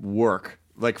to work?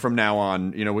 Like from now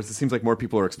on, it seems like more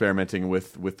people are experimenting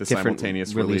with the Different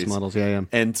simultaneous release models. Yeah.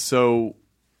 And so,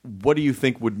 what do you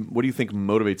think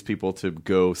motivates people to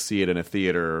go see it in a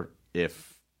theater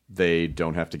if they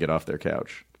don't have to get off their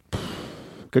couch?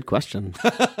 Good question.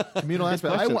 Communal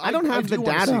aspect. I don't have the do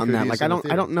wanna data see on that. Cooties Like in I the don't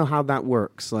theater. know how that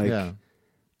works. Like Yeah.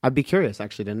 I'd be curious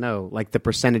actually to know like the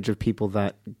percentage of people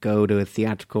that go to a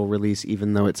theatrical release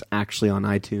even though it's actually on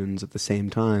iTunes at the same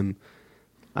time.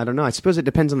 I don't know. I suppose it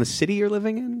depends on the city you're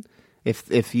living in.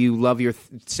 If you love your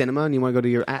cinema and you want to go to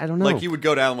your, I don't know. Like you would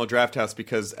go to Alamo Drafthouse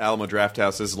because Alamo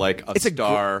Drafthouse is like a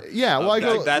star. Yeah, well, I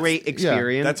go- great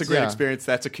experience. That's a great Yeah. experience.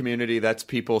 That's a community. That's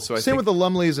people. So I Same think with the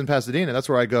Lumleys in Pasadena. That's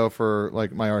where I go for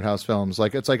like my art house films.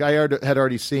 Like it's like I had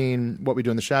already seen What We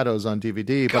Do in the Shadows on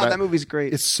DVD. God, but that movie's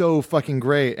great. It's so fucking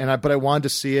great, but I wanted to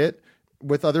see it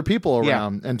with other people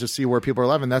around and to see where people are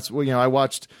living. That's I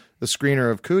watched the screener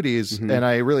of Cooties and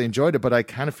I really enjoyed it, but I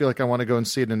kind of feel like I want to go and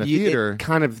see it in a theater.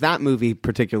 That movie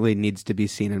particularly needs to be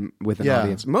seen with an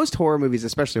audience. Most horror movies,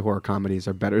 especially horror comedies,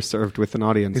 are better served with an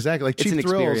audience. Exactly. Like It's Cheap an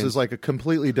Thrills experience. is like a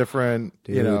completely different,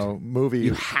 movie.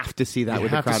 You have to see that You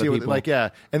with a have to crowd see of it people.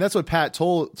 with, and that's what Pat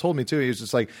told me too. He was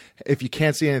just like, if you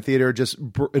can't see it in a theater, just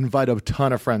invite a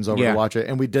ton of friends over Yeah. to watch it.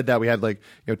 And we did that. We had 10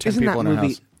 Isn't people that in our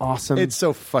movie house. awesome? It's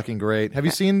so fucking great. Have you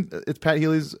seen? It's Pat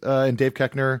Healy's and Dave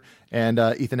Koechner and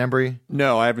Ethan Embry.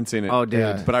 no, I haven't seen it. Oh, dude.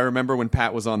 Yeah. But I remember when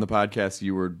Pat was on the podcast,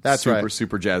 you were That's super, right.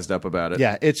 super jazzed up about it.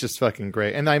 Yeah, it's just fucking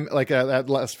great. And I'm like at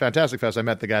last Fantastic Fest, I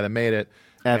met the guy that made it.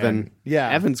 Evan. And,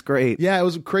 Evan's great. Yeah, it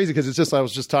was crazy because I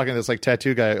was just talking to this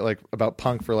tattoo guy about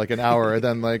punk for an hour, and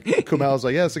then Kumail was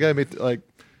like, "Yeah, it's the guy who made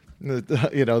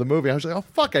the movie." I was like, "Oh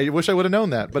fuck, I wish I would have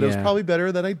known that," but it was Yeah. probably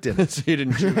better that I didn't. So you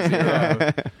didn't choose it.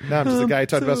 Now I'm just the guy I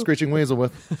talked about Screeching Weasel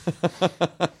with.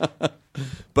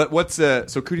 But what's so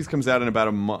Cooties comes out in about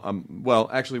a month. Well,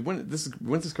 actually, when's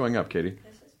this going up, Katie?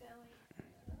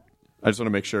 I just want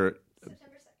to make sure.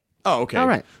 Oh, okay. All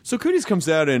right. So Cooties comes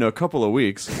out in a couple of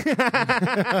weeks. Smooth.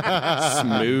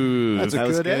 That's a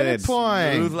good edit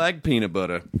point. Smooth like peanut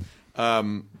butter.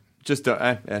 Just don't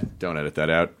edit that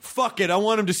out. Fuck it. I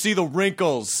want him to see the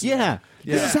wrinkles. Yeah.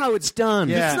 This is how it's done.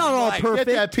 Yeah. It's not all Right. perfect.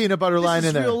 Get that peanut butter line is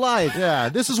in there. real life. Yeah,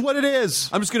 this is what it is.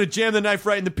 I'm just going to jam the knife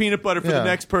right in the peanut butter for Yeah. the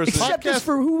next person. Accept us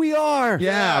for who we are.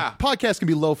 Yeah, podcast can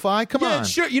be lo-fi. Come Yeah, on.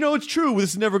 sure. It's true. This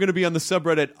is never going to be on the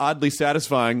subreddit oddly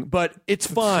satisfying, but it's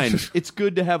fine. It's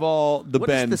good to have all the What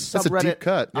is bends. the That's a subreddit deep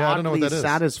cut. Yeah, I don't know what oddly that is.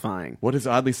 satisfying? What is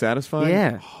oddly satisfying?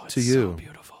 Yeah. To you.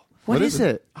 Beautiful. What is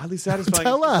it? Oddly satisfying.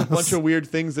 Tell It's us. a bunch of weird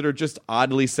things that are just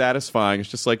oddly satisfying. It's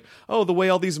just like, oh, the way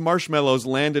all these marshmallows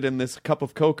landed in this cup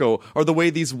of cocoa, or the way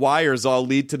these wires all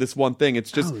lead to this one thing.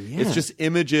 It's just it's just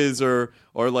images or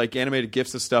like animated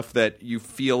gifs of stuff that you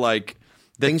feel like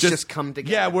that Things just come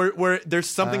together. Yeah, where there's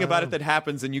something about it that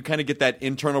happens, and you kind of get that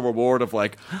internal reward of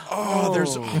like, oh,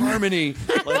 there's harmony.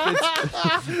 Like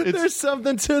it's There's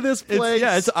something to this place.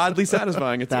 it's oddly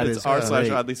satisfying. It's That it's is r//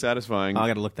 great. oddly satisfying. Oh, I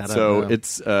gotta look that up. So Yeah.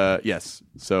 it's yes.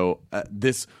 So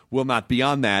this will not be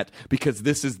on that because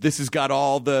this has got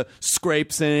all the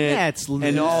scrapes in it. Yeah, it's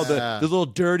and all the little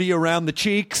dirty around the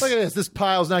cheeks. Look at this. This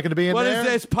pile's not going to be in What there. is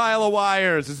this pile of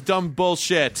wires? It's dumb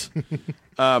bullshit.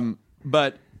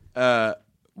 But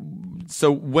So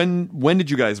when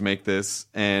did you guys make this,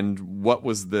 and what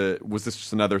was this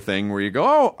just another thing where you go,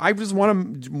 oh, I just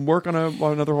want to work on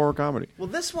another horror comedy? Well,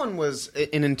 this one was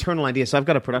an internal idea. So I've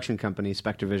got a production company,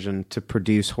 Spectrovision, to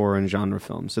produce horror and genre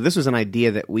films. So this was an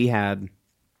idea that we had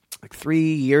like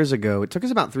 3 years ago. It took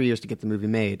us about 3 years to get the movie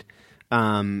made,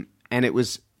 and it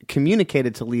was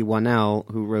communicated to Lee Wanell,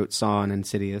 who wrote Saw and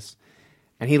Insidious.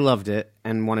 And he loved it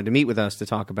and wanted to meet with us to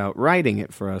talk about writing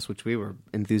it for us, which we were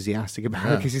enthusiastic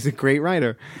about because he's a great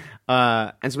writer.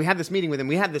 And so we had this meeting with him.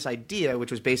 We had this idea, which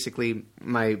was basically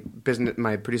my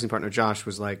producing partner Josh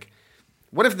was like,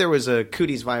 what if there was a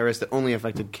cooties virus that only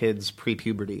affected kids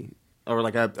pre-puberty? Or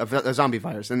like a zombie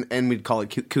virus, and we'd call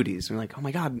it cooties. And we're like, oh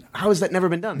my God, how has that never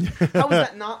been done? How is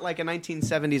that not like a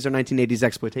 1970s or 1980s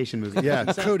exploitation movie? Yeah,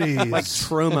 cooties. Like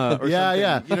Trauma or something.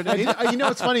 Yeah. You know what I mean? You know,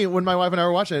 it's funny, when my wife and I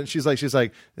were watching it, she's like,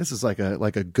 this is like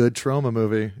a good Trauma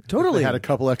movie. Totally. They had a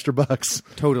couple extra bucks.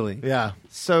 Totally. Yeah.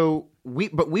 So we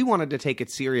wanted to take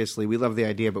it seriously. We loved the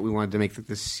idea, but we wanted to make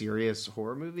this serious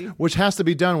horror movie. Which has to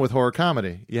be done with horror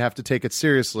comedy. You have to take it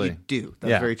seriously. You do.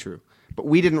 That's very true. But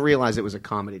we didn't realize it was a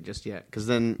comedy just yet. Because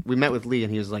then we met with Lee,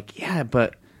 and he was like, yeah,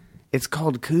 but it's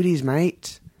called Cooties,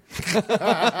 mate. It's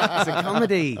a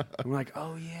comedy. And we're like,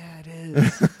 oh, yeah, it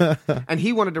is. And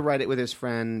he wanted to write it with his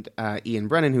friend Ian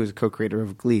Brennan, who is a co-creator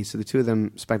of Glee. So the two of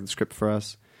them spec'd the script for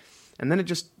us. And then it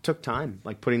just took time,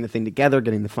 like putting the thing together,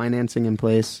 getting the financing in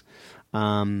place.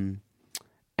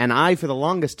 And I, for the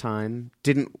longest time,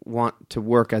 didn't want to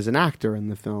work as an actor in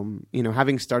the film. You know,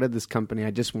 having started this company, I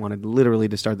just wanted literally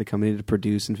to start the company to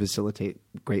produce and facilitate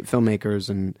great filmmakers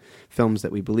and films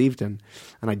that we believed in.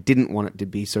 And I didn't want it to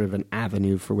be sort of an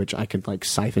avenue for which I could like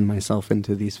siphon myself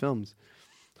into these films.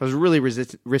 So I was really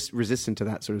resistant to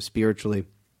that sort of spiritually.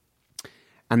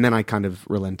 And then I kind of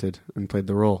relented and played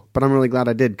the role. But I'm really glad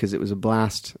I did because it was a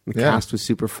blast. The cast was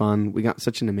super fun. We got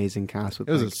such an amazing cast. With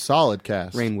it was a solid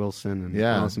cast. Rainn Wilson and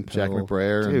Alison Pill. Jack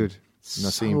McBrayer. Dude.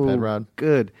 Nassim so Pedrad.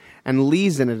 Good. And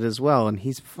Lee's in it as well. And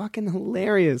he's fucking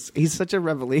hilarious. He's such a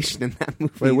revelation in that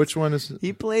movie. Wait, which one is...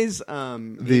 He plays...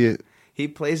 He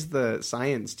plays the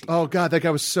science teacher. Oh God, that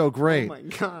guy was so great. Oh my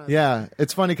God. Yeah,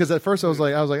 it's funny because at first I was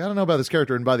like, I don't know about this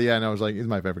character, and by the end I was like, he's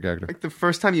my favorite character. Like the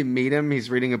first time you meet him, he's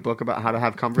reading a book about how to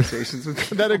have conversations with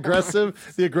people. The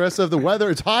aggressive, the weather.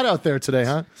 It's hot out there today,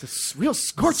 huh? It's a real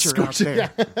scorcher out there.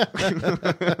 Yeah.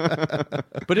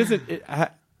 But isn't it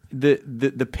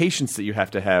the patience that you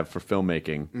have to have for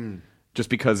filmmaking? Just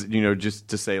because, just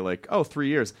to say like, 3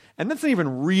 years, and that's not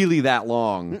even really that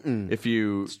long. If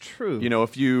you, it's true.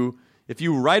 If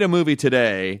you write a movie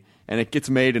today and it gets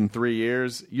made in 3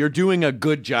 years, you're doing a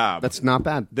good job. That's not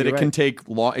bad. That it can take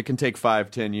long. It can take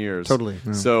 5-10 years. Totally.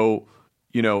 Yeah. So,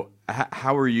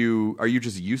 how are you? Are you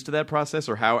just used to that process,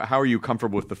 or how are you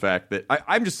comfortable with the fact that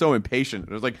I'm just so impatient?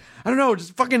 It was like, I don't know,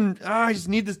 just fucking. I just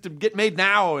need this to get made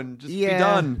now and just be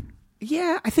done.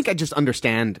 Yeah, I think I just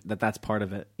understand that that's part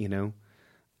of it.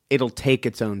 It'll take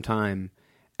its own time.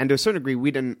 And to a certain degree,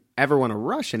 we didn't ever want to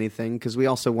rush anything because we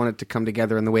also want it to come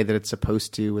together in the way that it's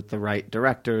supposed to with the right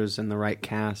directors and the right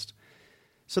cast.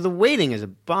 So the waiting is a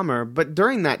bummer, but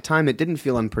during that time, it didn't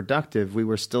feel unproductive. We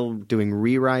were still doing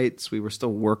rewrites. We were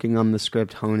still working on the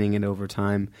script, honing it over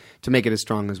time to make it as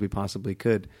strong as we possibly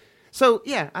could. So,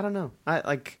 yeah, I don't know.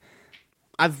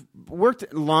 I've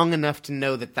worked long enough to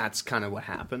know that that's kind of what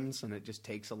happens, and it just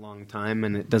takes a long time,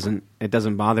 and it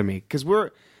doesn't bother me because we're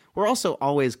also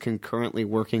always concurrently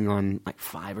working on like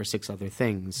 5 or 6 other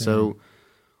things. So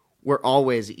we're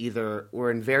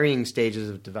in varying stages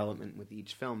of development with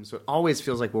each film. So it always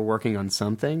feels like we're working on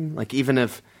something. Like even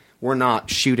if we're not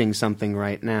shooting something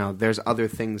right now, there's other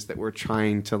things that we're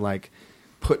trying to like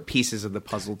put pieces of the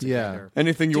puzzle together. Yeah.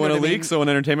 Anything you want to leak so an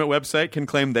entertainment website can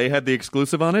claim they had the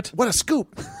exclusive on it? What a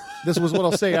scoop. This was what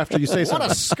I'll say after you say something.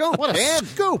 What a scoop. What a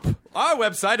scoop. Our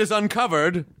website is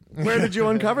uncovered. Where did you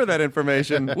uncover that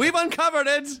information? We've uncovered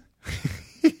it.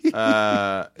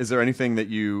 Is there anything that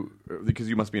because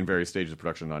you must be in various stages of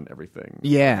production on everything.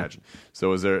 Yeah. I imagine.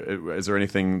 So is there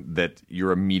anything that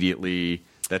you're immediately,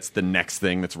 that's the next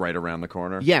thing that's right around the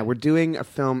corner? Yeah, we're doing a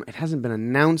film. It hasn't been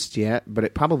announced yet, but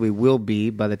it probably will be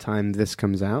by the time this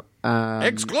comes out.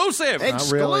 Exclusive!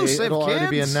 Not really. It'll already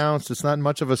be announced. It's not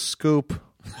much of a scoop.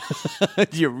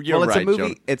 You're well, right,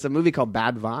 Joe. It's a movie called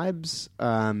Bad Vibes,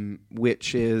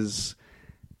 which is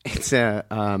it's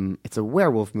a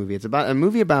werewolf movie. It's about a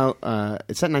movie about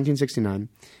it's set in 1969.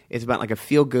 It's about like a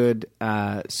feel good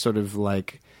sort of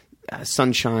like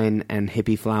sunshine and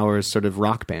hippie flowers sort of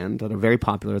rock band that are very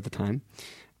popular at the time,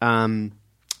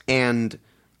 and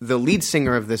the lead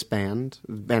singer of this band,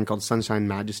 a band called Sunshine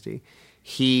Majesty,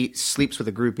 he sleeps with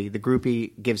a groupie. The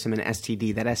groupie gives him an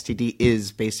STD. That STD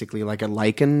is basically like a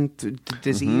lichen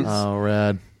disease. Oh,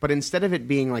 rad. But instead of it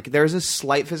being like, there's a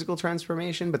slight physical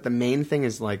transformation, but the main thing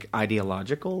is like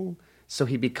ideological. So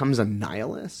he becomes a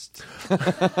nihilist. and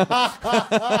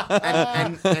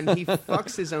he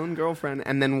fucks his own girlfriend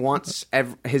and then wants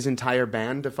his entire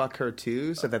band to fuck her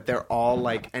too, so that they're all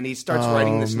like, and he starts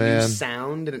writing this new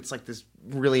sound, and it's like this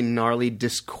really gnarly,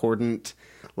 discordant,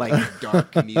 like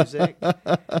dark music.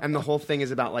 And the whole thing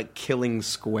is about like killing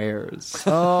squares.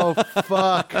 Oh,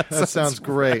 fuck. That sounds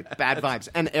great. Bad vibes.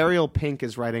 And Ariel Pink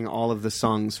is writing all of the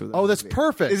songs for that. Oh, that's movie.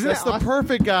 perfect. Isn't That's it the awesome?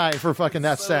 perfect guy for fucking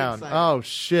that sound. exciting. Oh,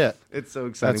 shit. It's so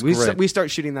exciting. That's We great. start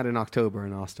shooting that in October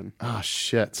in Austin. Oh,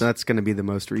 shit. So that's going to be the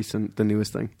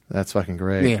newest thing. That's fucking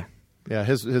great. Yeah. Yeah,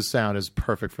 his sound is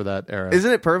perfect for that era.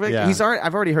 Isn't it perfect? Yeah.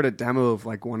 I've already heard a demo of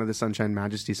like one of the Sunshine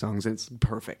Majesty songs, and it's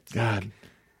perfect. God. Like,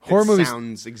 Horror movies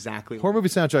sounds exactly Horror movie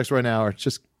soundtracks right now are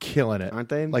just killing it. Aren't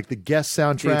they? Like the guest Dude,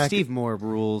 soundtrack. Steve Moore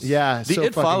rules. Yeah, The so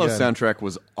It fucking Follows good. soundtrack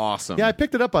was awesome. Yeah, I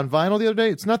picked it up on vinyl the other day.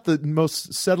 It's not the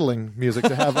most settling music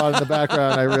to have on in the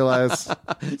background, I realize.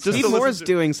 Steve Moore's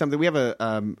doing something. We have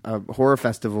a horror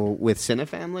festival with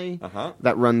Cinefamily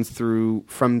that runs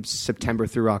from September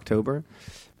through October.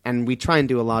 And we try and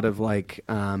do a lot of like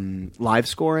live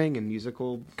scoring and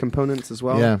musical components as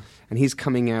well. Yeah. And he's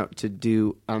coming out to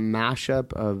do a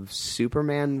mashup of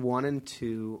Superman 1 and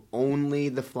 2, only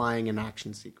the flying and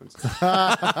action sequences. Fuck,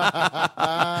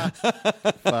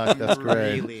 that's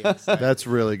great. Really excited. That's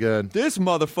really good. This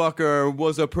motherfucker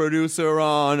was a producer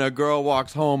on A Girl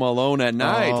Walks Home Alone at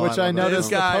Night. Which I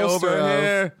noticed This guy the poster over of.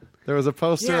 here. There was a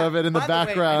poster of it in the By way,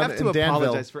 background I have to in Danville.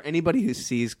 apologize for anybody who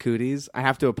sees Cooties. I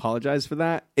have to apologize for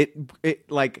that. It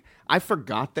like I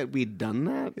forgot that we'd done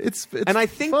that. It's and I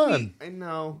think fun. I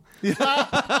know. No, it's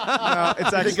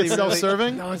actually it's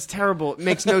self-serving? No, it's terrible. It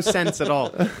makes no sense at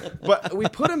all. But we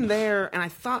put him there, and I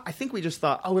think we just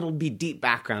thought, oh, it'll be deep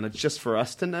background. It's just for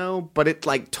us to know. But it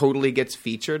like totally gets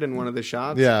featured in one of the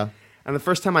shots. Yeah. And the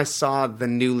first time I saw the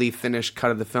newly finished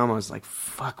cut of the film, I was like,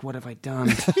 fuck, what have I done?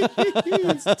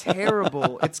 It's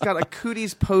terrible. It's got a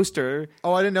Cooties poster.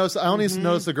 Oh, I didn't notice. I only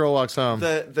noticed The Girl Walks Home.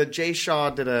 The Jay Shaw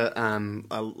did a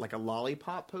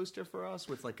lollipop poster for us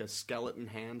with like a skeleton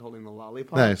hand holding the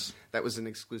lollipop. Nice. That was an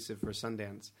exclusive for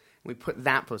Sundance. We put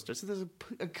that poster. So there's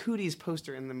a Cooties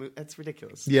poster in the movie. That's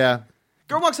ridiculous. Yeah.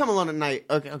 Girl Walks Home Alone at Night.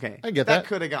 Okay. I get that. That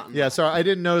could have gotten. Yeah, sorry. I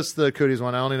didn't notice the Cooties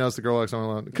one. I only noticed The Girl Walks Home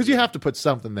Alone. Because you have to put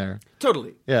something there.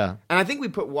 Totally. Yeah. And I think we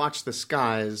put Watch the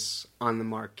Skies on the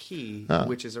marquee,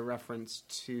 which is a reference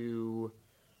to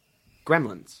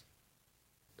Gremlins.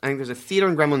 I think there's a theater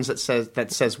in Gremlins that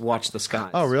says Watch the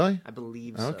Skies. Oh, really? I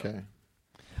believe so. Okay.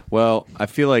 Well, I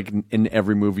feel like in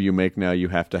every movie you make now, you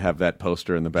have to have that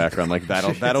poster in the background. Like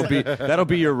that'll be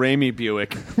your Raimi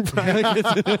Buick.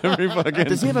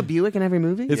 Does he have a Buick in every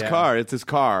movie? His car. It's his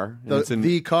car.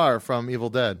 The car from Evil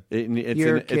Dead. It's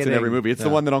You're in kidding. every movie. It's the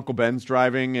one that Uncle Ben's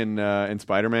driving in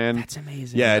Spider-Man. That's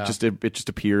amazing. Yeah, it just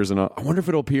appears. I wonder if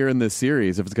it'll appear in this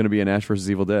series. If it's going to be an Ash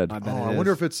vs. Evil Dead. I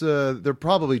wonder if it's they're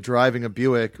probably driving a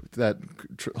Buick that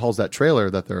holds that trailer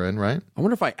that they're in, right? I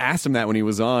wonder if I asked him that when he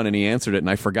was on and he answered it and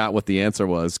I forgot what the answer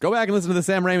was. Go back and listen to the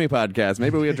Sam Raimi podcast.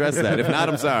 Maybe we address that. If not,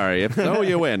 I'm sorry. If so,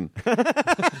 you win.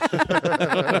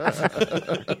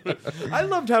 I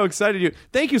loved how excited you.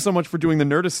 Thank you so much for doing the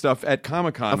Nerdist stuff at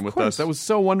Comic-Con with us. That was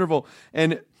so wonderful.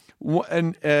 And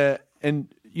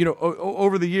you know,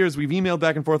 over the years, we've emailed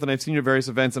back and forth, and I've seen you at various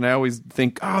events, and I always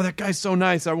think, oh, that guy's so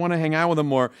nice. I want to hang out with him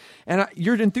more. And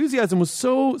your enthusiasm was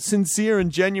so sincere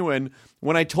and genuine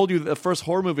when I told you the first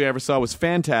horror movie I ever saw was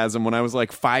Phantasm when I was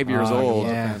like 5 years old.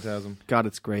 Yeah. Phantasm. God,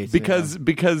 it's great. Because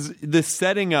the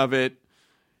setting of it,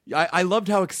 I loved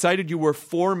how excited you were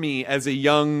for me as a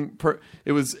young.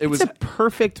 It was a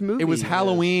perfect movie. It was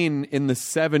Halloween in the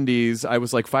 70s. I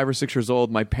was like 5 or 6 years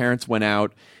old. My parents went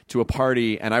out to a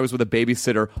party, and I was with a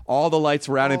babysitter. All the lights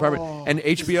were out in the apartment, and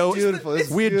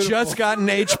HBO. We had just gotten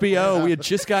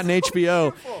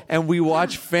HBO. And we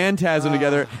watched Phantasm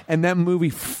together, and that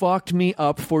movie fucked me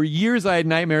up for years. I had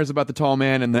nightmares about the tall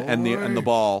man and the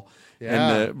ball.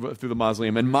 Yeah. And through the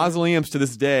mausoleum. And mausoleums to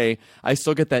this day, I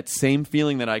still get that same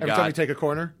feeling that I got. Every time you take a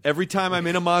corner? Every time I'm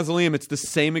in a mausoleum, it's the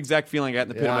same exact feeling I got in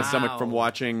the pit of my stomach from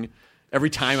watching. Every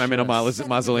time I'm in a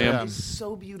mausoleum. It's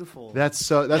so beautiful.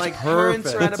 That's like perfect.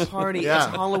 parents are at a party. It's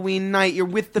Halloween night. You're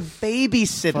with the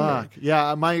babysitter. Fuck.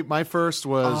 Yeah, my first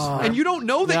was... And you don't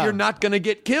know that you're not going to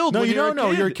get killed. No, when you you're don't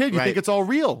know. You're a kid. You think it's all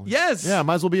real. Yes. Yeah,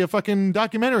 might as well be a fucking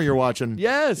documentary you're watching.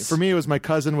 Yes. For me, it was my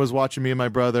cousin was watching me and my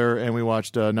brother, and we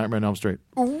watched Nightmare on Elm Street.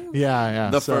 Ooh. Yeah.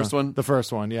 The first one? The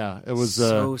first one, yeah. It was...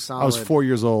 So solid. I was 4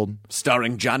 years old.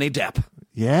 Starring Johnny Depp.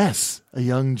 Yes, a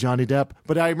young Johnny Depp.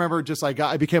 But I remember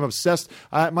I became obsessed.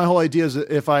 My whole idea is that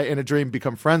if I, in a dream,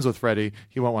 become friends with Freddy,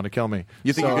 he won't want to kill me.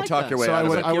 You think you could talk your way So out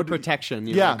of it? I would protection.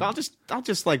 You're Yeah. like, I'll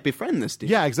just like befriend this dude.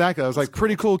 Yeah, exactly. I was like,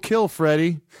 pretty cool kill,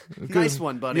 Freddy. Nice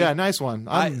one, buddy. Yeah, nice one.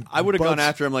 I would have gone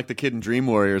after him like the kid in Dream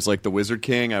Warriors, like the Wizard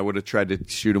King. I would have tried to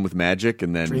shoot him with magic,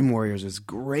 and then Dream Warriors is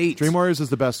great. Dream Warriors is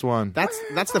the best one.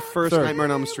 That's the first Third. Nightmare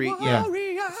on Elm Street. Yeah.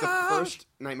 It's the first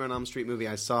Nightmare on Elm Street movie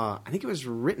I saw. I think it was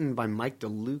written by Mike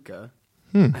DeLuca,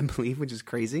 I believe, which is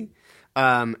crazy.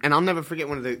 And I'll never forget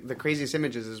one of the craziest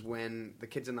images is when the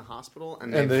kid's in the hospital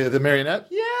and the marionette.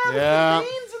 yeah, Yeah. the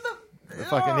veins in the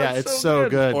Fucking it's so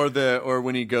good. Or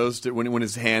when he goes to when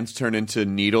his hands turn into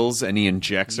needles and he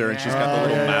injects her and she's got the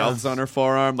little mouths on her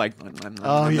forearm, like and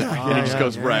he just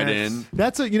goes right in.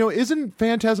 That's isn't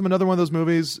Phantasm another one of those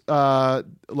movies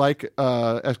like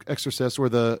Exorcist where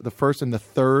the first and the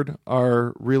third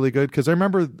are really good? Because I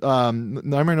remember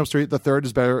Nightmare on Elm Street, the third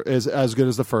is as good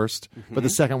as the first, but the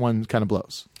second one kind of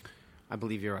blows. I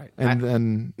believe you're right.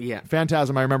 And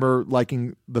Phantasm, I remember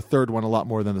liking the third one a lot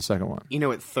more than the second one. You know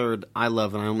what third I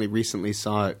love, and I only recently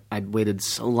saw it. I'd waited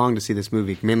so long to see this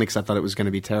movie, mainly because I thought it was going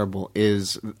to be terrible,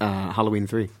 is Halloween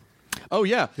 3. Oh,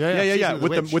 yeah. Season of the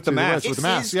Witch. With the mask. With the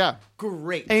mask, yeah.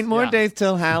 Great. 8 more days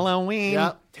till Halloween.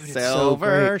 Yeah. Dude, it's Silver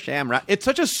so great. Shamrock. It's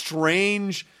such a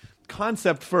strange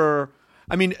concept for...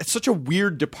 I mean, it's such a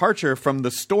weird departure from the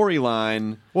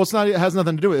storyline. Well, it's not. It has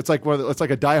nothing to do with it. It's like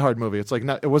a Die Hard movie. It's like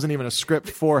it wasn't even a script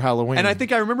for Halloween. And I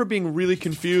think I remember being really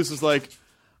confused. It's like,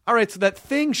 all right, so that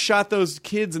thing shot those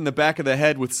kids in the back of the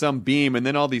head with some beam, and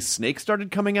then all these snakes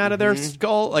started coming out of their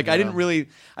skull. Like, I didn't really...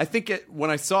 I think when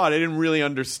I saw it, I didn't really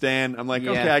understand. I'm like,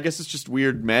 okay, I guess it's just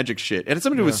weird magic shit. And it's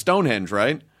something to do with Stonehenge,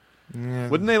 right? Yeah.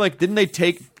 Wouldn't they didn't they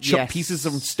take pieces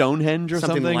of Stonehenge or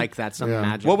something? like that,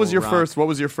 magical What was your rock. first? What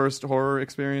was your first horror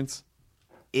experience?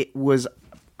 It was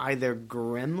either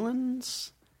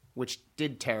Gremlins, which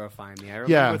did terrify me. I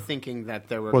remember thinking that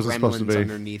there were Wasn't supposed to gremlins be.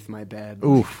 underneath my bed.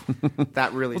 Oof.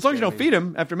 That really. Well, as long as you don't feed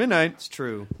them after midnight. It's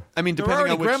true. I mean, They're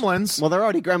depending on already which gremlins. Well, they're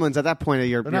already gremlins at that point.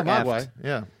 You're They're not Mogwai. effed.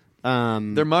 Yeah.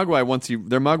 they're Mogwai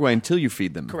they're Mogwai until you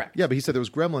feed them. Correct. Yeah, but he said there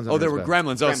was gremlins. Oh, there were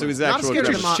gremlins. Oh, so he's Not actual scared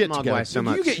of gremlins. the Shit together. Mogwai so You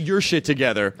much. get your shit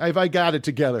together. If I got it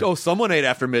together. Oh, someone ate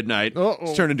after midnight.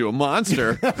 It's turned into a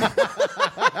monster.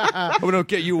 We don't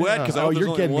get you wet because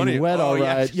you're getting me wet, all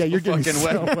right. Yeah, you're getting fucking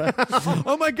so wet.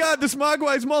 Oh my god, this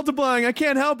Mogwai is multiplying. I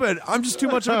can't help it. I'm just too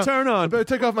much of a turn I on. better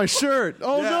take off my shirt.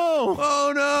 Oh no!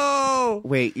 Oh no!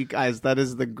 Wait, you guys, that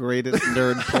is the greatest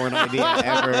nerd porn idea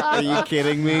ever. Are you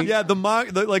kidding me? Yeah, the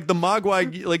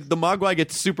Mogwai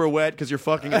gets super wet because you're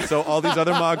fucking it, so all these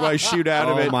other Mogwai shoot out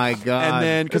of Oh it. my God. And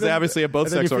then because they obviously have both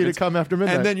and then sex you feed organs. it cum after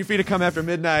midnight. And then you feed it cum after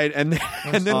midnight, and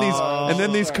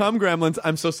then these cum gremlins.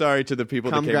 I'm so sorry to the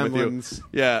people Cum that came gremlins. with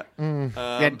you. Yeah.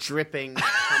 Yeah, dripping.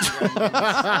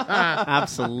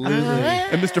 Absolutely.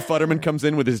 And Mr. Futterman comes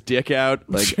in with his dick out,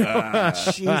 like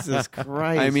Jesus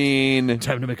Christ. I mean,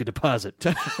 Time to make a deposit.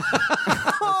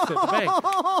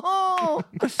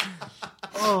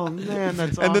 Oh man,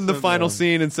 that's awesome. and then the final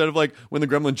scene, instead of like when the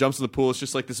gremlin jumps in the pool, it's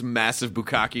just like this massive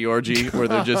bukkake orgy where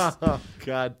they're just.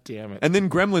 God damn it! And then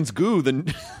Gremlins Goo, the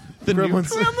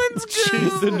Gremlins-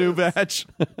 Jeez, the new batch.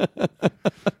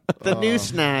 The new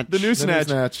snatch. The new snatch.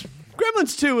 Snatch.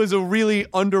 Gremlins 2 is a really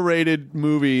underrated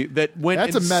movie that went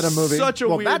That's in a meta movie. such a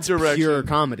Well, weird that's direction. pure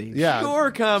comedy. Yeah,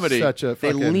 Pure comedy. Such a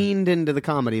They fucking, leaned into the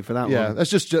comedy for that Yeah, one. that's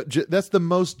just that's the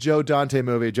most Joe Dante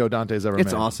movie Joe Dante's ever made.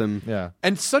 It's awesome. Yeah.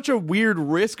 And such a weird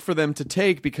risk for them to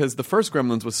take because the first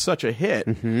Gremlins was such a hit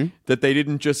that they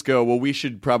didn't just go, well, we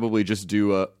should probably just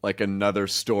do another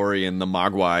story in the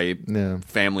Mogwai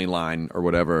family line or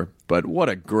whatever. But what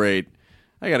a great...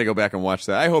 I got to go back and watch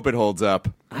that. I hope it holds up.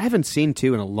 I haven't seen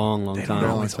 2 in a long, long time. They don't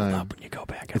always hold up when you go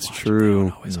back and It's watch true. Them. They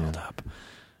don't always hold up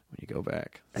when you go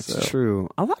back. That's true.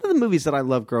 A lot of the movies that I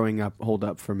love growing up hold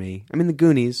up for me. I mean, The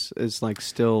Goonies is like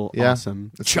still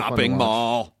awesome. It's so fun to Chopping watch.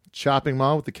 Mall. Chopping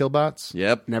Mall with the Killbots.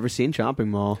 Yep. Never seen Chopping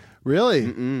Mall. Really?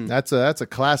 That's a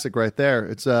classic right there.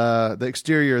 It's the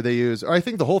exterior they use, or I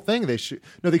think the whole thing they shoot.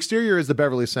 No, the exterior is the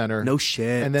Beverly Center. No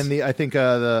shit. And then I think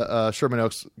the Sherman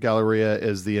Oaks Galleria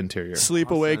is the interior.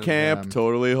 Sleepaway Camp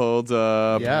totally holds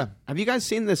up. Yeah. Have you guys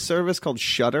seen this service called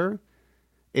Shudder?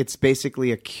 It's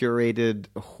basically a curated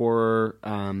horror.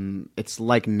 It's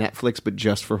like Netflix, but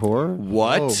just for horror.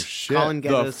 What? Oh, shit. Colin The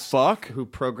Geddes, fuck? who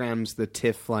programs the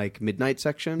TIFF like midnight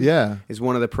section, Yeah. is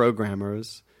one of the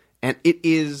programmers, and it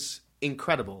is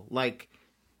incredible. Like,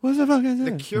 What the fuck is the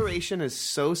that? curation is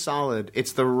so solid.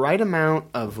 It's the right amount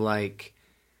of like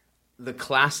the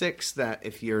classics that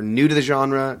if you're new to the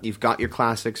genre, you've got your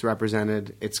classics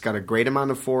represented. It's got a great amount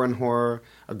of foreign horror,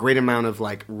 a great amount of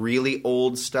like really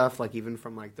old stuff, like even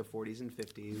from like the 40s and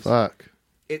 50s. Fuck.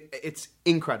 It's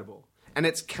incredible. And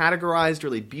it's categorized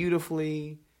really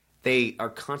beautifully. They are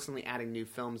constantly adding new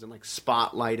films and like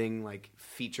spotlighting like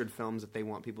featured films that they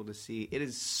want people to see. It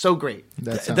is so great.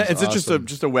 That sounds Is it awesome.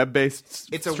 just a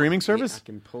web-based streaming service? I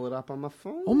can pull it up on my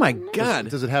phone. Oh my god!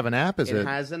 Does it have an app? It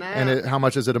has an app. And how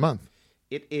much is it a month?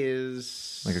 It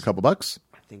is like a couple bucks.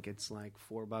 I think it's like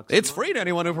 $4. It's free to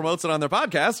anyone who promotes it on their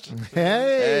podcast.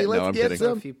 Hey, no, let's I'm get kidding.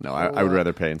 some. No, I would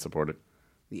rather pay and support it.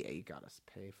 Yeah, you gotta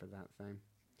pay for that thing.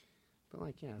 But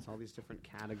like, yeah, it's all these different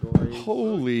categories.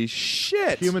 Holy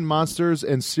shit! Human monsters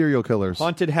and serial killers.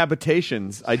 Haunted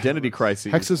habitations, identity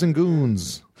crises, hexes and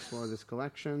goons. Explore this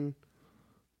collection.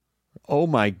 Oh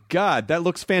my god, that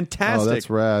looks fantastic! Oh, that's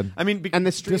rad. I mean, and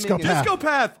the streaming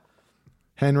Discopath.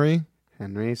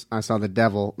 Henry's. I saw The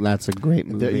Devil. That's a great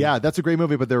movie. Yeah, that's a great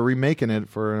movie, but they're remaking it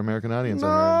for an American audience.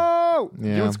 No! Yeah.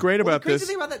 You know what's great about the crazy this?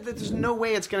 thing about that, there's no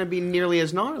way it's going to be nearly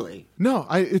as gnarly. No,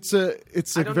 it's I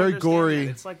don't very understand gory.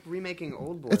 that. It's like remaking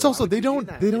Old Boy. It's Why also would they you do don't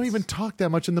that? they don't even talk that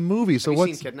much in the movie. So Have you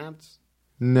what's seen Kidnapped?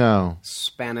 No.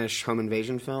 Spanish home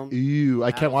invasion film. Ew,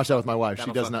 I can't watch that with my wife. She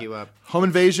that'll does fuck not. you up. Home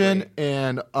invasion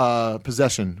and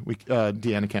possession.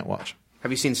 Deanna can't watch.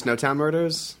 Have you seen Snowtown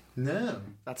Murders? No.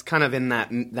 That's kind of in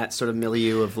that sort of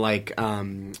milieu of like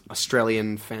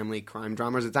Australian family crime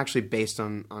dramas. It's actually based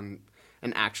on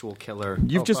an actual killer.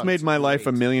 You've just made my life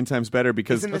a million times better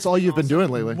because That's all you've been doing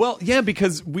lately. Well, yeah,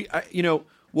 because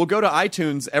we'll go to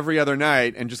iTunes every other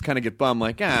night and just kind of get bummed,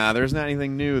 like, there's not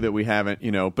anything new that we haven't,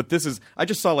 But this is, I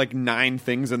just saw like 9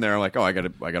 things in there, like, I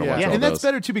gotta watch all and those. that's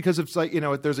better too because it's like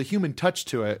there's a human touch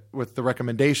to it with the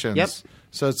recommendations. Yep.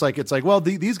 So it's like well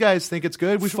these guys think it's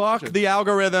good. We should watch Fuck it. the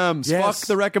algorithms. Yes. Fuck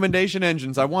the recommendation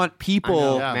engines. I want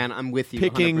people Man, I'm with you.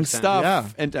 picking 100%. stuff.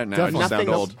 Yeah. And now I just sound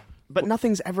old. But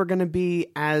nothing's ever going to be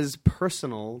as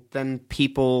personal than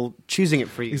people choosing it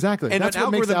for you. Exactly. And That's an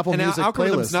what makes the Apple Music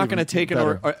algorithm's playlist not going to even take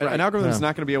better. an algorithm's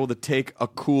not going to be able to take a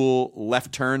cool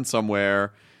left turn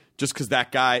somewhere just because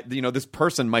that guy, this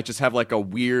person might just have like a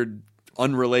weird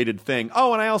unrelated thing.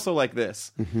 Oh, and I also like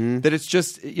this. Mm-hmm. That it's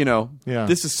just,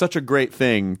 this is such a great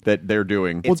thing that they're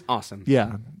doing. It's awesome.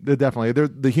 Yeah, definitely.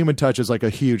 The human touch is like a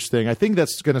huge thing. I think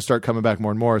that's going to start coming back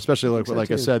more and more, especially like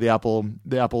I said, the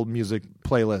Apple Music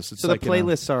playlist. It's So like, the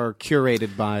playlists are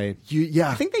curated by.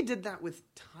 I think they did that with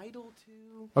Tidal too.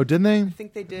 Oh, didn't they? I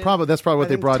think they did. That's probably what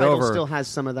they brought Tidal over. Still has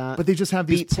some of that, But they just have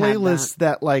these Beats had playlists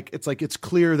that it's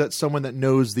clear that someone that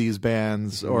knows these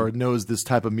bands or knows this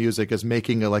type of music is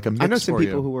making a mix I know some for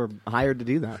people you. who were hired to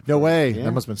do that. No way. Yeah.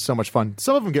 That must have been so much fun.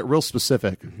 Some of them get real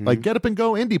specific. Like Get Up and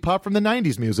Go indie pop from the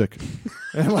 90s music.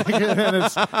 and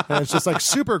it's just like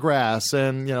Supergrass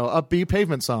and, upbeat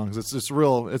Pavement songs. It's just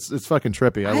real. It's fucking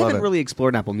trippy. I love haven't it. really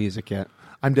explored Apple Music yet.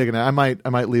 I'm digging it. I might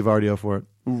leave Rdio for it.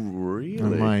 Really?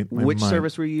 I might. Which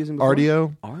service were you using before?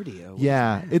 Rdio. Rdio.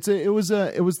 Yeah.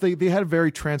 They had a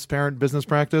very transparent business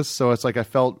practice. So it's like I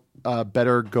felt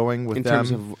better going with In them.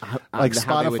 terms of like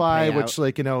how they would Spotify, pay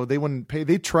which out. they wouldn't pay.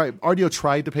 Rdio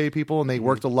tried to pay people, and they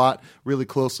worked a lot really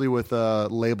closely with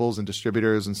labels and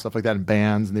distributors and stuff like that, and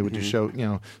bands, and they would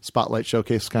do spotlight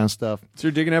showcase kind of stuff. So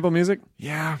you're digging Apple Music?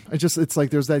 Yeah, it's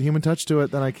like there's that human touch to it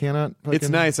that I cannot. It's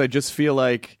nice. I just feel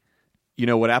like,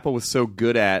 what Apple was so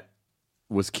good at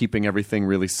was keeping everything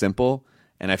really simple,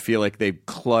 and I feel like they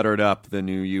cluttered up the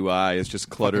new UI. It's just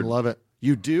cluttered. I love it.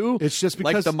 You do? It's just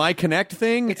because like the My Connect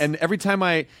thing, and every time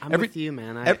I'm with you,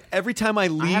 man. Every time I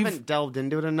leave, I haven't delved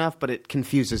into it enough, but it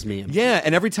confuses me. Yeah,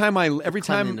 and every time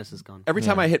cleanliness is gone. Every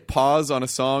time I hit pause on a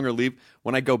song or leave,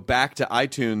 when I go back to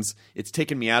iTunes, it's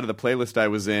taken me out of the playlist I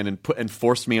was in and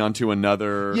forced me onto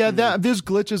another. Yeah, there's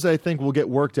glitches I think will get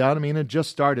worked out. I mean, it just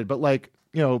started, but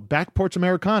Back Porch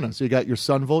Americana. So you got your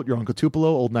Sunvolt, your Uncle Tupelo,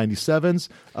 old 97s,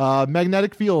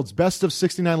 Magnetic Fields, best of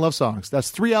 69 love songs.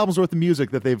 That's 3 albums worth of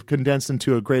music that they've condensed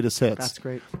into a greatest hits. That's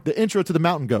great. The intro to the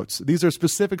Mountain Goats. These are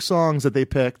specific songs that they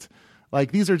picked.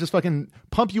 Like, these are just fucking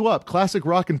pump you up, classic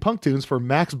rock and punk tunes for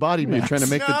Max Body Max. You're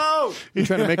trying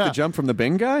to make the jump from the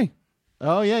Bing guy?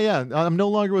 Oh, yeah. I'm no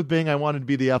longer with Bing. I wanted to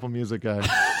be the Apple Music guy.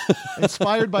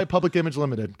 Inspired by Public Image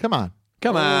Limited. Come on.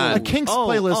 A Kinks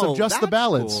playlist of just the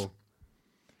ballads. Cool.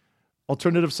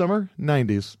 Alternative Summer,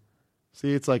 90s.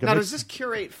 See, it's like now. Does this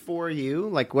curate for you?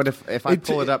 Like, what if I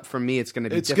pull it up for me? It's going to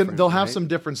be different. They'll have right? some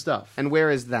different stuff. And where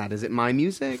is that? Is it My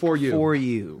Music? For you. For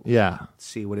you. Yeah. Let's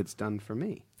see what it's done for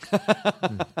me.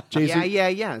 Jay-Z?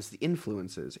 Yeah. It's the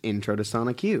influences. Intro to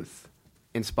Sonic Youth.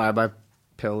 Inspired by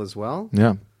Pill as well.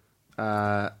 Yeah.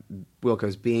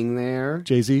 Wilco's Being There.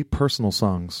 Jay-Z, Personal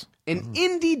Songs. An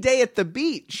Indie Day at the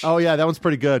Beach. Oh yeah, that one's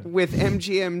pretty good. With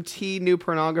MGMT, New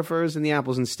Pornographers, and the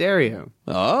Apples in Stereo.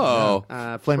 Oh.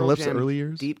 Flame Pearl Lips, Jam, early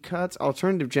years. Deep Cuts,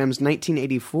 Alternative Gems,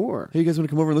 1984. Hey, you guys want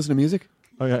to come over and listen to music?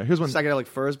 Oh yeah, here's one. Psychedelic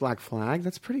Furs, Black Flag.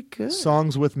 That's pretty good.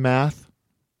 Songs with Math.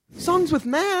 Songs with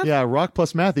Math? Yeah, rock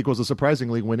plus math equals a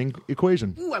surprisingly winning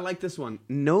equation. Ooh, I like this one.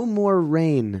 No More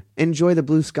Rain. Enjoy the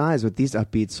blue skies with these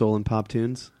upbeat soul and pop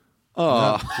tunes.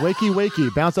 Oh. Wakey,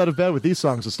 wakey. Bounce out of bed with these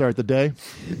songs to start the day.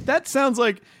 That sounds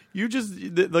like you just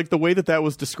like the way that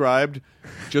was described.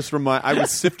 Just remind. I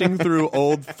was sifting through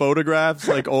old photographs,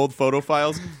 like old photo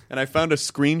files, and I found a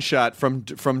screenshot from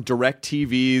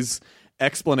DirecTV's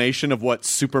explanation of what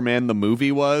Superman the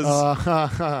movie was,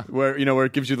 where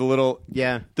it gives you the little.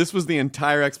 Yeah. This was the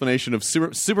entire explanation of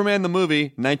Superman the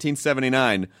movie,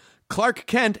 1979. Clark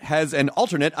Kent has an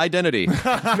alternate identity.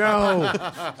 No.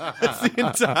 That's the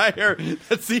entire.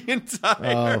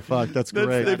 Oh, fuck. That's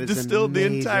great. They've distilled the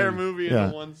entire movie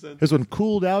into one sentence. Here's one.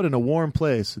 Cooled out in a warm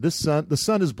place. The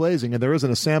sun is blazing, and there isn't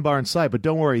a sandbar in sight. But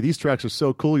don't worry, these tracks are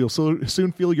so cool, you'll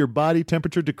soon feel your body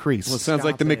temperature decrease. Well, it sounds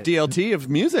like the McDLT of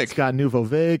music. It's got Nouveau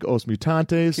Vague, Os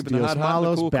Mutantes, Keeping the Dios hot, hot,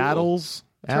 Malos, cool. Battles,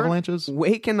 Avalanches.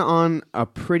 Waken on a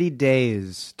Pretty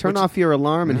Days. Turn off your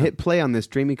alarm and hit play on this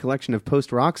dreamy collection of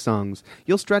post-rock songs.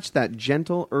 You'll stretch that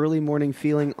gentle early morning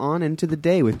feeling on into the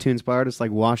day with tunes by artists like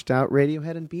Washed Out,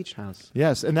 Radiohead, and Beach House.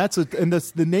 Yes, and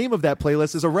the name of that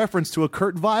playlist is a reference to a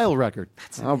Kurt Weill record.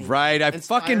 All right, I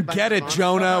fucking get it,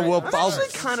 Jonah. I'm actually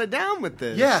kind of down with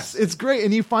this. Yes, it's great,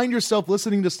 and you find yourself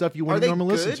listening to stuff you wouldn't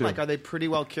normally listen to. Like, are they pretty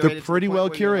well curated? They're pretty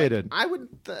well curated. I would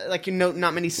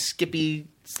not many skippy.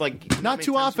 It's like not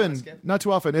too often.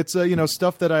 It's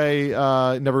stuff that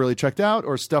I never really checked out,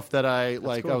 or stuff that I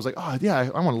like. Cool. I was like, oh yeah,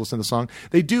 I want to listen to the song.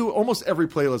 They do. Almost every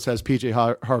playlist has PJ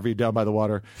Harvey, Down by the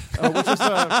Water, which is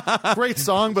a great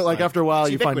song. But like after a while,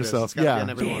 you find yourself,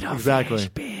 exactly.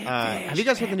 Have you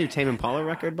guys heard the new Tame Impala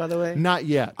record, by the way? Not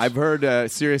yet. I've heard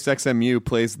Sirius XMU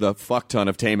plays the fuck ton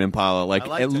of Tame Impala.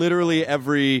 Literally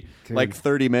every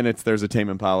 30 minutes, there's a Tame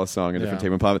Impala song, a different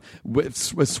Tame Impala,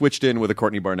 was switched in with a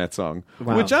Courtney Barnett song.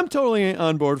 Wow. Which I'm totally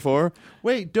on board for.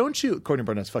 Wait, don't you? Courtney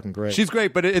Barnett's fucking great. She's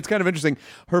great, but it's kind of interesting.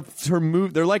 Her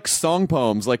move, they're like song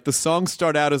poems. Like the songs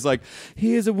start out as like,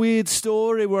 here's a weird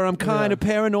story where I'm kind of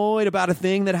paranoid about a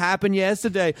thing that happened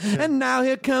yesterday, and now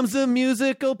here comes the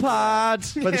musical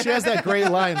part. But she has that great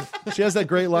line.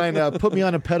 Put me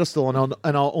on a pedestal and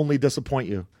I'll only disappoint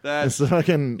you. That's a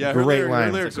fucking great line.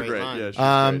 Her lyrics are great.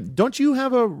 Yeah, great. Don't you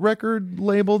have a record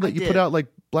label that you put out like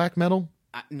black metal?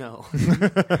 No.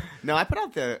 No, I put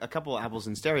out a couple Apples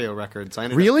in Stereo records. I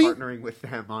ended up partnering with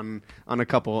them on a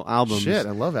couple albums. Shit,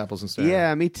 I love Apples in Stereo.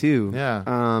 Yeah, me too. Yeah.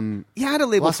 I had a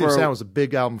label Velocity of Sound was a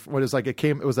big album.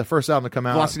 It was the first album to come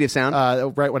out. Velocity of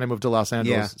Sound? Right when I moved to Los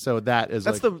Angeles. Yeah. So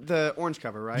that's the orange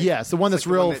cover, right? Yeah, it's the one that's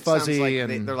real fuzzy.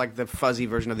 Like they're like the fuzzy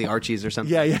version of the Archies or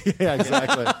something. Yeah,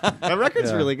 exactly. That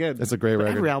record's really good. It's a great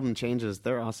record. Every album changes.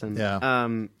 They're awesome. Yeah.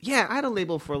 I had a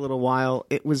label for a little while.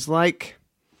 It was like,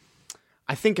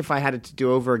 I think if I had it to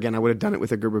do over again, I would have done it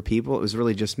with a group of people. It was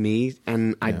really just me.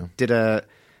 And I did the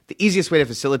easiest way to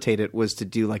facilitate it was to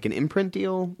do like an imprint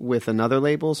deal with another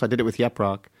label. So I did it with Yep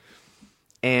Rock.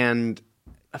 And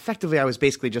effectively, I was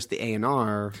basically just the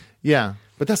A&R. Yeah,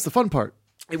 but that's the fun part.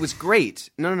 It was great.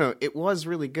 No. It was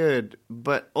really good.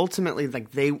 But ultimately,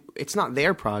 it's not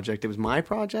their project. It was my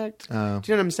project. Do you know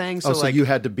what I'm saying? So you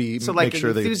had to make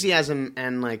sure enthusiasm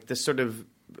and like the sort of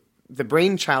the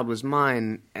brainchild was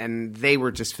mine, and they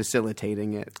were just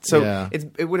facilitating it. So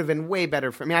it would have been way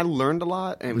better for me. I learned a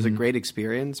lot, and it was a great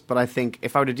experience. But I think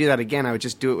if I were to do that again, I would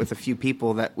just do it with a few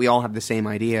people that we all have the same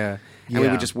idea, and we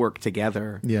would just work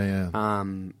together. Yeah.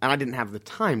 And I didn't have the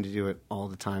time to do it all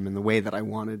the time in the way that I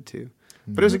wanted to.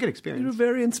 But it was a good experience. You're a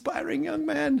very inspiring young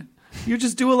man. You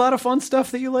just do a lot of fun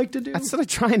stuff that you like to do. That's what I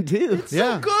try and do. It's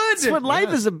so good. It's what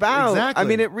life is about. Exactly. I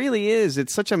mean, it really is.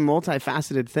 It's such a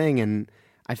multifaceted thing, and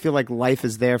I feel like life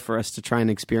is there for us to try and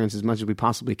experience as much as we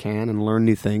possibly can and learn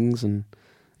new things, and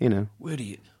when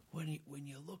you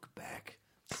look back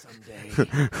someday,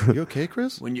 you okay,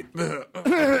 Chris? When you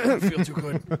I feel too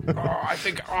good. I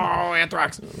think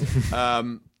Anthrax.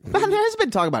 There has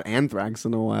been talk about Anthrax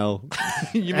in a while.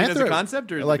 You mean as a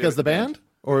concept, or like as the band?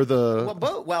 Or the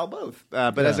both.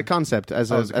 But as a concept, as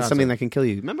something that can kill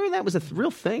you. Remember that was a real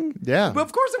thing? Yeah. But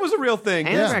of course it was a real thing.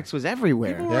 Anthrax was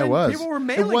everywhere. It was. People were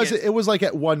mailing it. It was like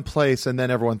at one place, and then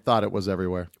everyone thought it was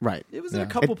everywhere. Right. It was in a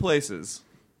couple places.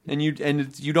 And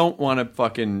you don't want to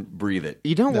fucking breathe it.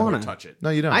 You don't want to touch it. No,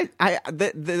 you don't.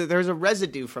 There's a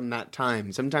residue from that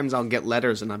time. Sometimes I'll get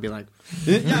letters and I'll be like,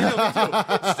 Yeah, I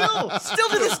know, me too. still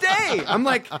to this day. I'm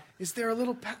like, is there a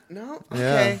little no?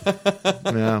 Okay.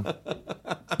 Yeah.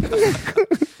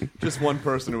 Just one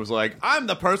person who was like, I'm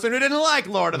the person who didn't like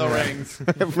Lord of the Rings.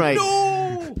 Right.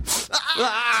 No!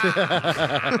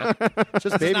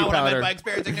 Just baby Not what I meant powder. by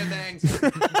experiencing new things.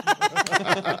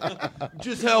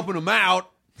 Just helping them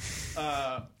out.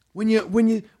 When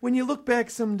you look back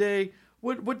someday,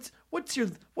 what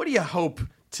do you hope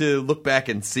to look back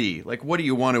and see? Like, what do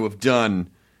you want to have done?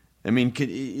 I mean,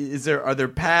 are there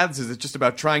paths? Is it just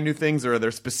about trying new things, or are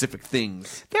there specific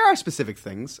things? There are specific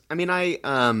things. I mean,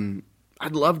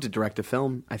 I'd love to direct a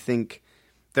film. I think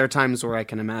there are times where I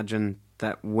can imagine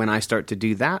that when I start to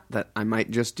do that I might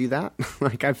just do that.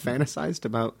 Like I've fantasized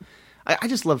about. I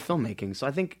just love filmmaking, so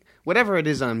I think whatever it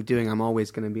is I'm doing, I'm always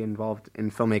going to be involved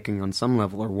in filmmaking on some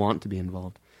level or want to be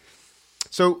involved.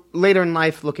 So later in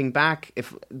life, looking back,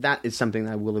 if that is something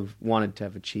that I will have wanted to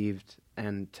have achieved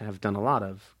and to have done a lot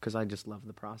of, because I just love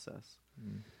the process.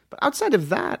 But outside of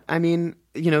that, I mean,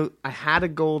 I had a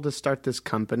goal to start this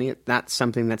company. That's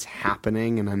something that's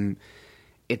happening, and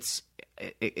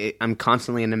I'm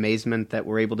constantly in amazement that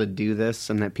we're able to do this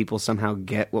and that people somehow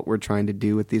get what we're trying to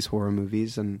do with these horror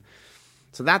movies. And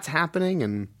so that's happening,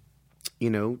 and,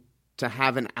 to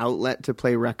have an outlet to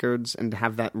play records and to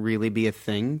have that really be a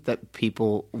thing that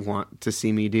people want to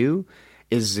see me do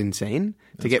is insane.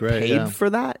 To get paid for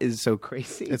that is so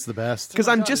crazy. It's the best. Because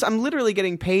I'm literally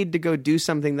getting paid to go do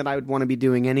something that I would want to be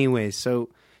doing anyway. So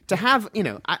to have,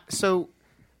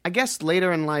 I guess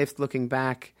later in life, looking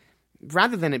back,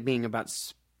 rather than it being about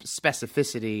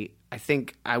specificity, I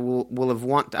think I would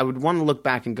want to look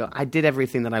back and go, I did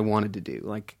everything that I wanted to do.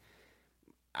 Like,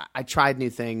 I tried new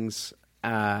things.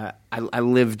 I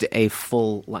lived a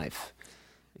full life.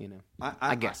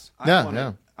 I guess.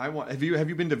 Have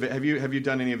you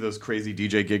done any of those crazy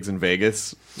DJ gigs in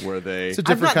Vegas where they? It's a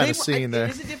different kind of scene there.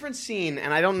 It is a different scene,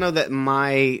 and I don't know that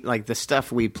the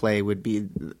stuff we play would be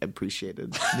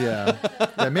appreciated. Yeah,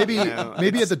 maybe at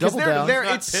the Double Down.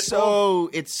 It's so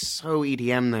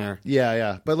EDM there.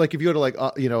 Yeah. But like if you go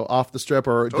to Off the Strip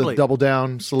or Totally. the Double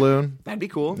Down Saloon, That'd be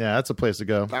cool. yeah, that's a place to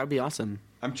go. That would be awesome.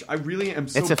 I really am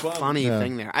so It's a bummed. funny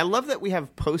thing there. I love that we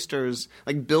have posters,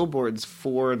 like billboards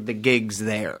for the gigs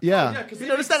there. Yeah. You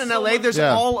notice that in LA? There's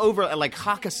all over, like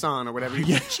Hakkasan or whatever.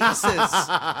 Jesus.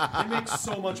 They make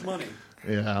so much money.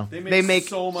 Yeah. They make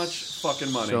so much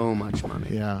fucking money. So much money.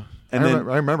 Yeah. And I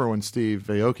remember when Steve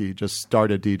Aoki just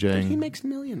started DJing. He makes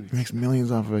millions. He makes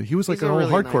millions off of it. He was like He's an a old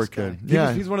really hardcore nice guy.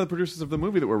 kid. He's one of the producers of the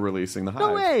movie that we're releasing, The Hive.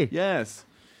 No way. Yes.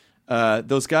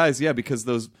 Those guys, because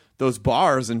those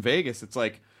bars in Vegas, it's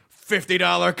like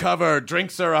 $50 cover,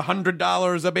 drinks are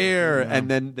 $100 a beer, and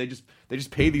then they just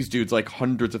pay these dudes like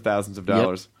hundreds of thousands of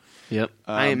dollars. Yep.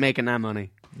 I ain't making that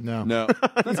money. No.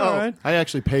 That's all right. I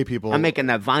actually pay people. I'm making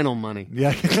that vinyl money.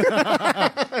 Yeah.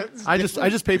 I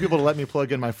just pay people to let me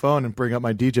plug in my phone and bring up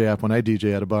my DJ app when I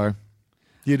DJ at a bar.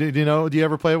 Do you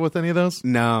ever play with any of those?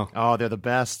 No. Oh, they're the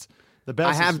best. The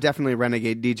best. I have definitely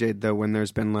Renegade DJ'd though when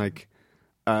there's been like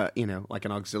like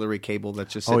an auxiliary cable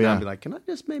that's just sitting there and be like, can I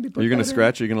just maybe put Are you going to that in?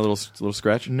 scratch? Are you going to little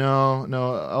scratch?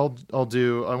 No. I'll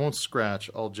do. I won't scratch.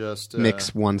 I'll just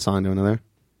Mix one song to another.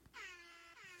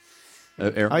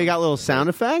 Air? Oh, you got little sound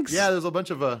effects? Yeah, there's a bunch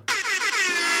of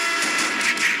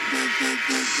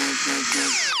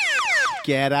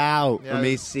Get out. Yeah, Let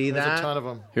me see there's that. a ton of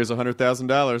them. Here's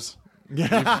 $100,000.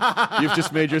 You've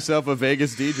just made yourself a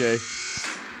Vegas DJ.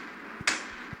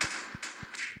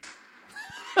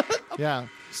 Yeah.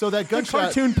 So that gunshot,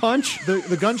 Cartoon punch.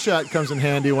 the gunshot comes in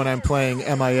handy when I'm playing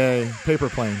MIA Paper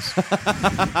Planes.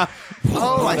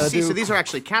 Oh, I see. do- So these are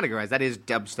actually categorized. That is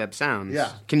dubstep sounds.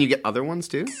 Yeah. Can you get other ones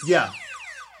too? Yeah.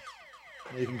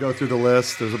 You can go through the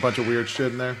list. There's a bunch of weird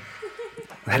shit in there.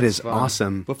 That is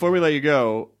awesome. Before we let you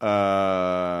go,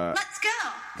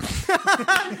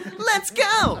 Let's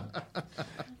go.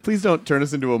 please don't turn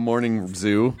us into a morning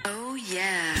zoo. Oh,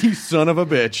 yeah. You son of a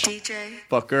bitch. DJ.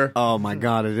 Fucker. Oh my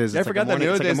God, it is. I It's forgot like that the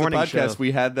other days a of the morning podcast show.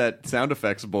 we had that sound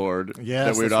effects board Yes,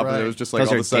 that we would that's often. right. It was just like Those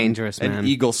all are of a sudden dangerous, an man.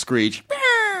 eagle screech.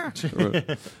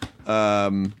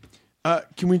 Can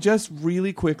we just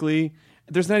really quickly?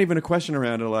 There's not even a question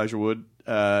around it, Elijah Wood.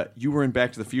 You were in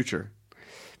Back to the Future.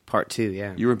 Part 2,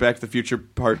 yeah. You were in Back to the Future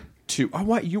Part 2. Oh,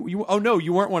 what? You? Oh no,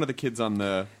 you weren't one of the kids on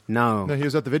the. No. No, he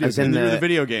was at the video I was game. in You were the the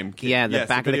video game kid. Yeah, the Yes,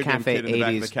 back of the video game cafe kid in the back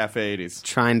of 80s. the cafe 80s.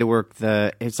 trying to work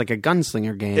it's like a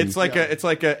gunslinger game. It's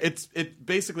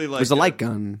basically like There's a light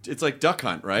gun. It's like Duck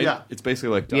Hunt, right? Yeah. It's basically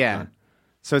like Duck Yeah. Hunt.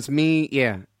 So it's me,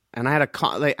 yeah. And I had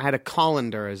a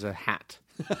colander as a hat.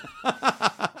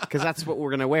 Because that's what we're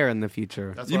going to wear in the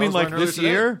future. That's You what I mean was like wearing earlier this today.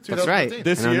 year? That's right. 2015.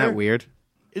 This Isn't year? that weird?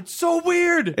 It's so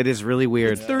weird. It is really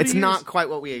weird. It's 30 It's years. not quite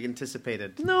what we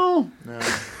anticipated No,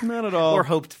 not at all. or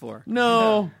hoped for.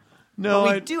 No, But we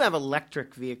I do have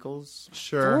electric vehicles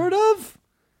Sure. sort of.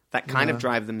 that kind of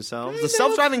drive themselves. The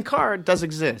self-driving car does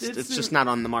exist. It's just not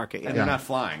on the market yet. And they're not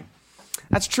flying.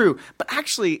 That's true. But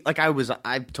actually, like I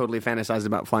totally fantasized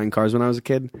about flying cars when I was a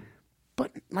kid. But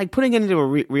like putting it into a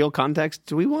real context,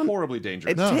 do we want? Horribly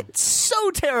dangerous. It's so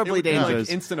terribly It would be dangerous.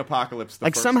 like instant apocalypse. the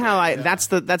Like first somehow day.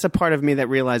 that's a part of me that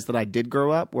realized that I did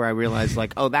grow up, where I realized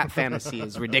like, oh, that fantasy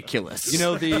is ridiculous. You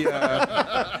know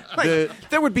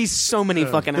There would be so many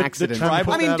fucking accidents.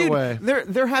 tribal- I mean, that dude, away.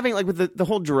 they're having like with the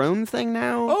whole drone thing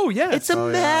now. Oh, yes. it's a Oh,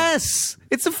 yeah. mess.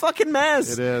 It's a fucking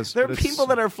mess. It is, There are but it's- people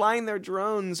that are flying their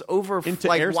drones over Into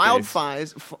like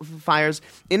airspace. fires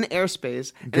in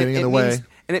airspace, Getting in the means, way.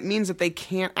 and it means that they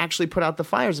can't actually put out the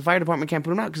fires. The fire department can't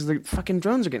put them out because the fucking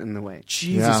drones are getting in the way.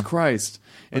 Jesus Yeah. Christ.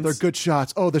 But they're good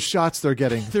shots. Oh, the shots they're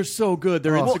getting. They're so good.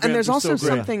 Their Well, Instagrams and there's are also so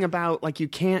great. something about like you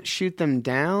can't shoot them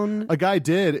down. A guy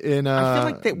did in I feel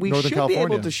like that we Northern should California.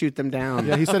 be able to shoot them down.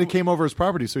 Yeah, he said he came over his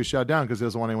property, so he shot down because he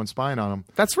doesn't want anyone spying on him.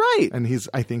 That's right. And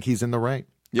I think he's in the right.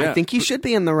 Yeah. I think he should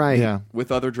be in the right. Yeah, With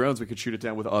other drones, we could shoot it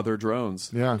down with other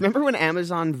drones. yeah. Remember when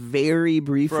Amazon very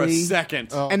briefly For a second.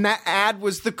 and that ad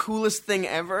was the coolest thing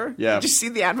ever? Yeah. Did you see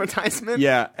the advertisement?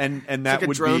 Yeah, and It's that like a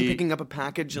would drone be. picking up a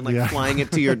package and like Yeah. flying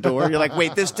it to your door. You're like,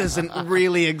 wait, this doesn't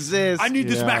really exist. I need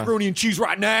this Yeah. macaroni and cheese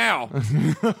right now.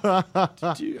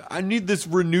 Dude, I need this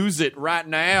Renews It right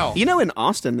now. You know, in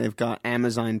Austin, they've got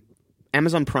Amazon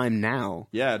Prime Now.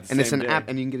 Yeah, the and it's same an day. app,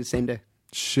 and you can get it same day.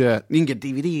 Shit. You can get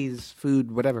DVDs,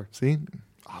 food, whatever. See,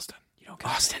 Austin.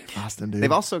 Austin. Dude.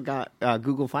 They've also got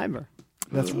Google Fiber.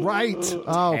 That's right.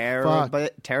 Oh, fuck.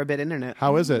 Terabit internet.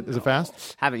 How is it? Is it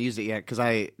fast? Haven't used it yet because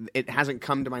it hasn't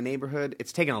come to my neighborhood.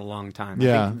 It's taken a long time.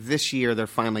 Yeah. I think this year they're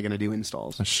finally going to do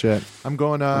installs. Oh, shit. I'm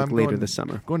going later this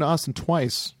summer. Going to Austin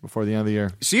twice before the end of the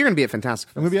year. So you're going to be at Fantastic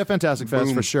Fest. I'm going to be at Fantastic Fest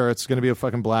Boom. for sure. It's going to be a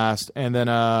fucking blast. And then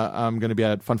I'm going to be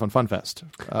at Fun Fest.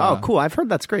 Oh, cool. I've heard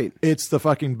that's great. It's the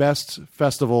fucking best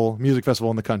music festival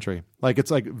in the country. Like,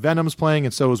 it's like Venom's playing,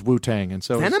 and so is Wu-Tang. And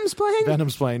so Venom's playing?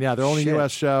 Venom's playing, yeah. Their only Shit.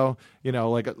 U.S. show. You know,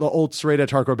 like the old straight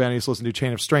edge hardcore band I used to listen to,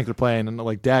 Chain of Strength, are playing, and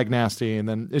like Dag Nasty. And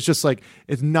then it's just like,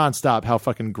 it's nonstop how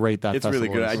fucking great that It's festival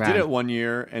really good. is. I did it one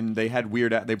year, and they had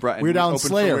Weird Al. They brought Weird Al and opened for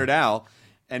Slayer. Weird Al,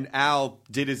 and Al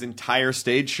did his entire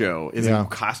stage show, his Yeah.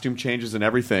 costume changes and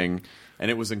everything, and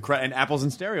it was incredible. And Apples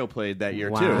and Stereo played that year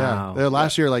too. Wow. Yeah.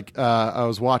 Last year, like I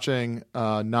was watching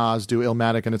Nas do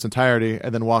Illmatic in its entirety,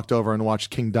 and then walked over and watched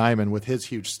King Diamond with his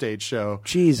huge stage show.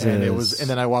 Jesus. And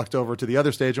then I walked over to the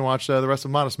other stage and watched the rest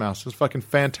of Modest Mouse. It was fucking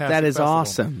fantastic. That is festival.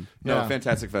 awesome. No, Yeah.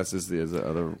 Fantastic Fest is the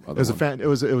other. It was a fun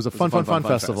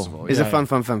festival. It's Yeah, a fun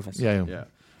festival. Yeah.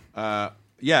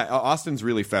 Yeah. Austin's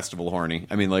really festival horny.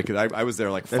 I mean, like I was there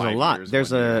like There's 5 a lot. years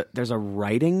There's one year. a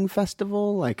writing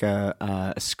festival, like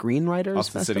a screenwriters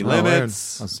Austin City festival.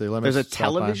 Limits. I'll say Limits. There's a South by.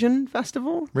 television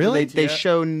festival. Really? They Yeah.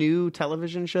 show new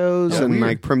television shows Oh, and weird.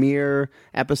 like premiere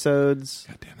episodes.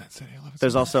 God damn that city! I love it.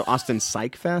 There's also Austin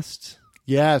Psych Fest.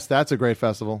 Yes, that's a great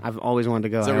festival. I've always wanted to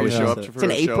go. Is that I where you always show missed up it. for It's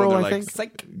in a show, April, they're I like, think.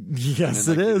 "Psych." Yes,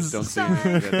 And, it like, you is. just don't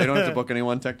see. They don't have to book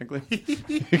anyone technically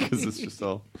because it's just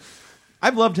all.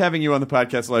 I've loved having you on the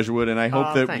podcast, Elijah Wood, and I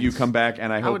hope that thanks. you come back,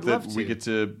 and I hope would that love we to. get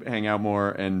to hang out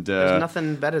more. And There's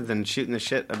nothing better than shooting the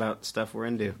shit about stuff we're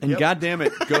into. and goddamn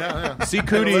it, go see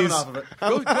Cooties.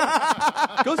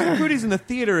 Go see Cooties in the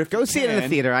theater. If Go you see it in the can.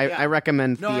 theater. I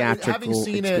recommend No, I mean, theatrical having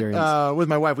seen experience. it with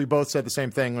my wife, we both said the same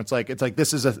thing. It's like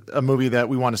this is a movie that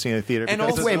we want to see in the theater And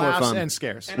because also it's way more laughs fun. and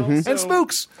scares And also- and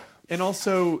spooks. And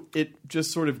also, it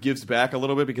just sort of gives back a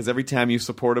little bit because every time you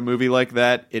support a movie like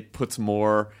that, it puts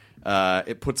more.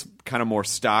 It puts kind of more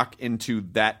stock into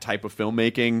that type of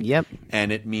filmmaking. Yep.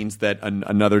 And it means that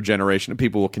another generation of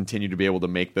people will continue to be able to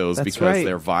make those That's because right.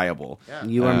 they're viable.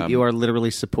 You are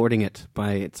literally supporting it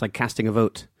by it's like casting a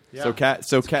vote. So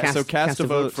cast a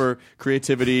vote for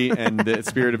creativity and the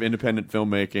spirit of independent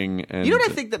filmmaking. And You know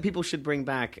what I think that people should bring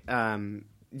back? Do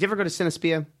you ever go to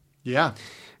Cinespia? Yeah.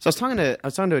 So I was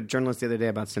talking to a journalist the other day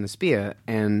about Cinespia,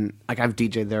 and like I've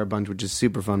DJ'd there a bunch, which is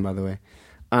super fun, by the way.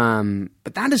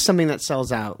 But that is something that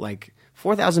sells out. Like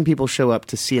 4,000 people show up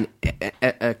to see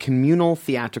a communal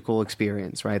theatrical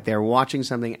experience. Right? They're watching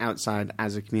something outside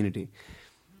as a community.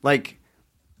 Like,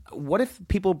 what if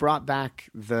people brought back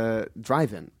the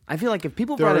drive-in? I feel like if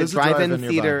people There brought a is a drive-in drive-in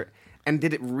theater nearby. and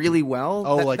did it really well,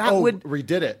 that would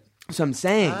redid it. So I'm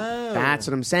saying that's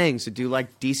what I'm saying. So do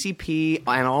like DCP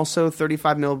and also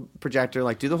 35 mil projector,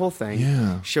 like do the whole thing.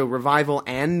 Yeah. Show revival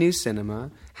and new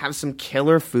cinema. have some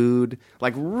killer food,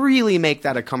 like really make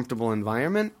that a comfortable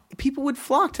environment, people would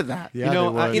flock to that. Yeah, they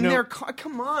would. In their car.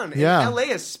 Come on, Yeah. in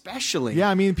LA especially. Yeah,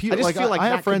 I mean, people, I just feel like I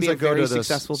that have friends could be a that go very to the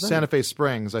successful thing. Santa Fe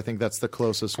Springs. I think that's the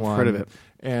closest one. heard of it.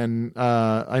 And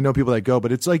I know people that go,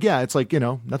 but it's like,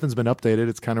 nothing's been updated.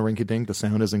 It's kind of rinky-dink. The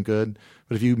sound isn't good.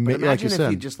 But if you But like you imagine said,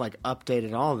 if you just like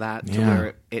updated all that to Yeah.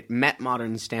 where it met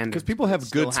modern standards. Because people have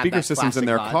Still good speaker that systems in classic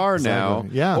their vibe. car now.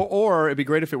 Exactly. Yeah. Or it'd be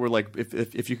great if it were like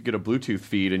if you could get a Bluetooth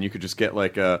feed and you could just get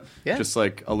like just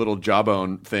like a little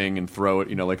Jawbone thing and throw it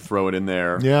in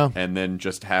there. Yeah. And then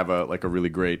just have a really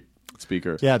great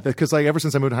speaker. yeah, because like ever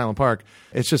since I moved to Highland Park,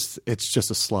 it's just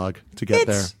a slug to get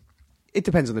there. It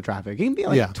depends on the traffic. It can be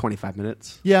like Yeah. 25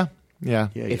 minutes. Yeah.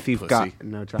 If you've got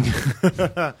no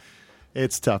traffic.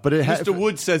 It's tough, but it Mr.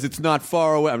 Wood says it's not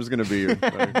far away. I'm just going to be here.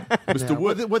 Mr.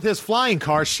 Wood. with his flying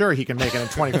car, sure he can make it in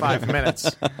 25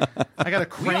 minutes. I got to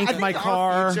crank my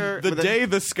car. The day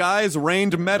the skies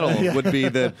rained metal would be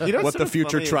what what's the so future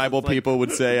funny is, tribal like- people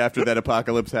would say after that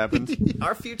apocalypse happened.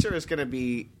 Our future is going to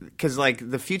be because, like,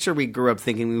 the future we grew up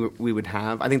thinking we would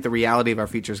have. I think the reality of our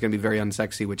future is going to be very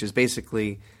unsexy, which is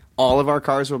basically all of our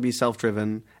cars will be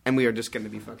self-driven, and we are just going to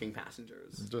be fucking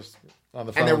passengers. Just on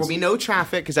the And there will phones. be no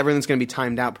traffic because everything's going to be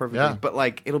timed out perfectly. Yeah. But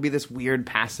like, it'll be this weird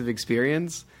passive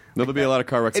experience. No, there'll be a lot of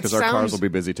car wrecks It because our cars sounds- will be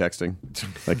busy texting,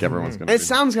 like everyone's going to. It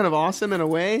sounds kind of awesome in a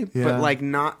way, Yeah. but like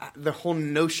not the whole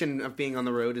notion of being on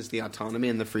the road is the autonomy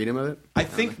and the freedom of it. I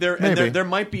think Maybe. there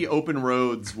might be open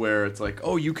roads where it's like,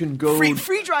 oh, you can go Free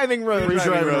driving roads. Free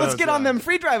driving Let's roads, get on them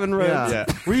free driving roads. Yeah.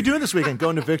 What are you doing this weekend?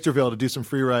 Going to Victorville to do some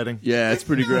free riding. Yeah, it's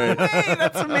pretty great. Hey,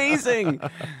 that's amazing.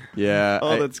 Yeah.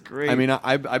 Oh, that's great. I mean,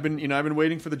 I've been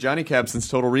waiting for the Johnny Cab since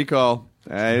Total Recall.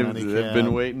 I've Johnny Cab.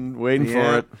 been waiting for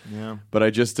Yeah. it. Yeah. But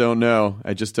I just don't know.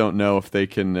 I just don't know if they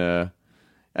can.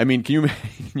 I mean, can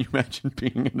you imagine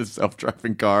being in a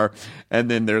self-driving car and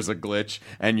then there's a glitch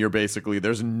and you're basically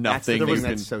there's nothing That's the you thing can.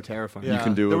 that's so terrifying. You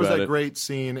can do There was about that it. great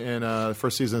scene in the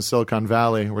first season of Silicon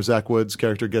Valley where Zach Wood's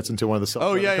character gets into one of the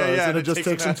self-driving cars and it just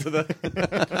takes him to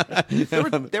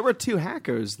the. There were two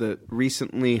hackers that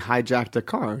recently hijacked a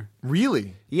car.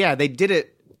 Really? Yeah, they did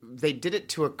it. They did it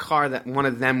to a car that one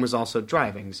of them was also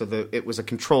driving, so it was a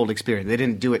controlled experience. They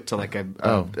didn't do it to like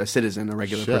a citizen, a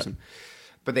regular Shit. person.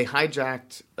 But they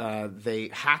hijacked, they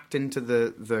hacked into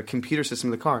the computer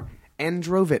system of the car and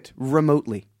drove it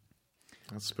remotely.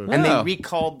 That's spooky. And Wow. they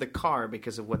recalled the car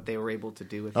because of what they were able to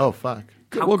do with it. Oh, fuck.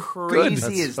 How Well, crazy good.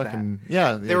 That's is fucking- that?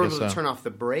 yeah, They I were guess able to so. turn off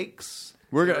the brakes.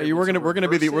 We're gonna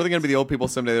be the old people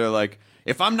someday. They're like,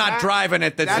 if I'm not driving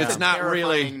it, That's it's a not terrifying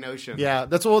really. notion. Yeah,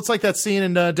 it's like that scene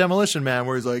in Demolition Man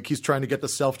where he's trying to get the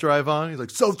self-drive on. He's like,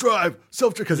 self-drive,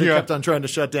 because he kept on trying to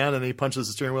shut down and he punches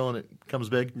the steering wheel and it comes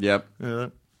big. Yep, Yeah.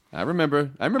 I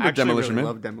rember Actually, Demolition really Man.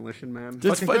 love Demolition Man.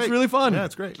 It's really fun. Yeah,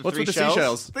 it's great. What's with the Three shells?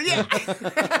 seashells? But yeah.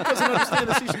 Doesn't understand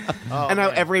the seashell. Oh, And now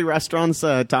man. every restaurant's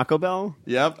Taco Bell.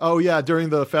 Yep. Oh yeah, during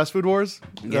the fast food wars,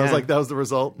 Yeah. that was the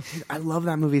result. I love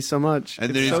that movie so much. And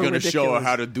It's then he's so going to show her ridiculous.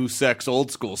 how to do sex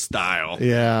old school style.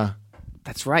 Yeah,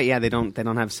 That's right. Yeah, they don't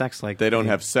have sex like They don't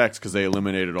have sex because they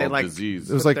eliminated They all like disease.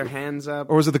 It was put like- their hands up.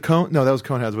 or was it the cone? No, that was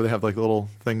Coneheads where they have like little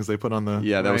things they put on the.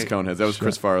 Yeah, that was Right. Coneheads. That was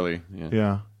Chris Farley. Yeah.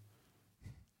 Yeah.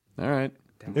 All right.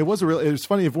 It was It was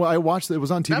funny. If I watched it was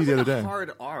on TV that was the like other a day.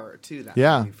 hard R too. That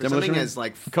Yeah. movie. For Demolition something Man? as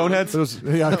like Coneheads? It was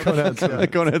Coneheads. Yeah.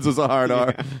 Coneheads was a hard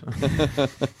R.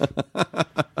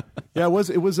 Yeah,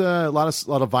 it was a lot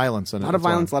of violence in it. A lot of as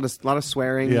well. violence, a lot of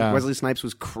swearing. Yeah. Wesley Snipes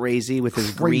was crazy with his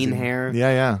Crazy. green hair.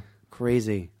 Yeah,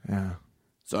 Crazy. yeah.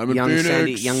 Simon Young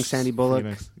Phoenix. Sandy Bullock.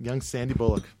 Phoenix. Young Sandy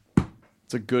Bullock.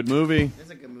 It's a good movie. It's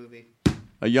a good movie.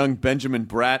 A young Benjamin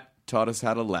Bratt taught us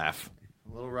how to laugh.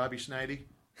 Little Robbie Schneidy.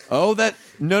 Oh,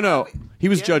 no. He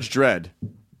was Judge Dredd.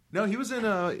 No, he was in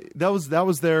that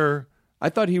was their. I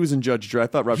thought he was in Judge Dredd. I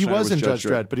thought Rob He Schneider was in Judge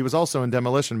Dredd, but he was also in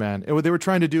Demolition Man. They were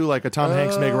trying to do like a Tom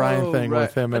Hanks, Meg Ryan thing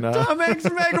with him and Tom Hanks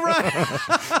and Meg Ryan.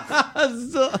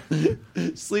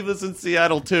 Sleepless in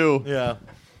Seattle too. yeah.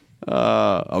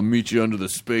 I'll meet you under the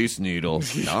Space Needle.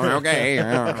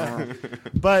 Okay.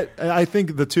 But I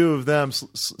think the two of them,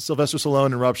 Sylvester Stallone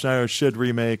and Rob Schneider, should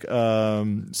remake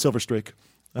Silver Streak.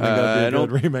 I think that'd be a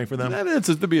good remake for them.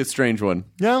 That'd be a strange one.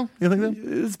 Yeah, you think so?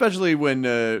 Especially when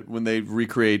they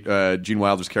recreate Gene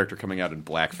Wilder's character coming out in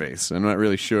blackface. I'm not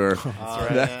really sure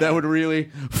that would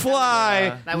really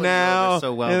fly That would go now. over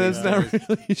so well and these it's not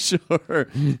really sure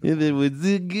if it would.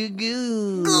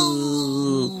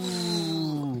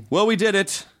 Well, we did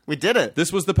it. We did it.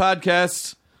 This was the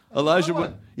podcast.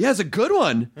 Elijah, yeah, it's a good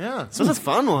one. Yeah. This was a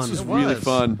fun one. This was really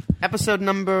fun. Episode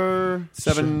number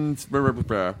 7.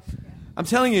 I'm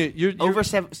telling you, you're over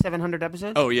 700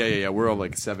 episodes. Oh yeah. We're all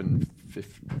like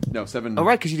 750. No, 7. Oh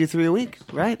right, because you do 3 a week,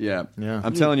 right? Yeah. Yeah.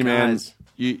 I'm telling you, man. guys.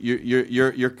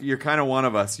 You're kind of one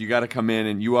of us. You got to come in,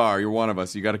 and you're one of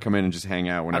us. You got to come in and just hang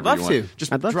out whenever I'd love you want. to.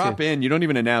 Just I'd love drop to. in. You don't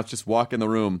even announce. Just walk in the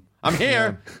room. I'm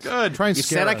here. Good. Try and You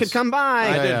scare said I us. could come by.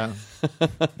 Yeah.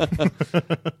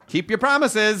 Keep your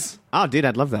promises. Oh, dude,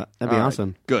 I'd love that. That'd be All right.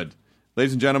 awesome. Good.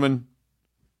 Ladies and gentlemen.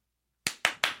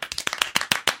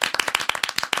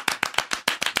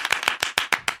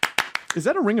 Is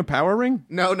that a Ring of Power ring?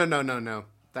 No.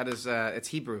 That is, it's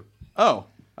Hebrew. Oh,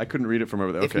 I couldn't read it from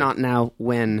over there. If Okay. not now,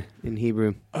 when in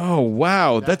Hebrew. Oh,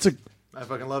 wow. That's a I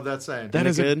fucking love that saying. that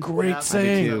is a good? great Yeah, I do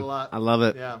saying. too. A lot. I love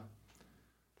it. Yeah.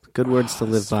 Good words to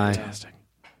live by. Fantastic.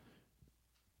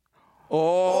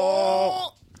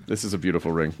 Oh, this is a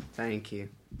beautiful ring. Thank you.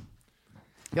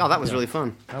 Y'all, that was really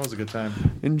fun. That was a good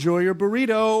time. Enjoy your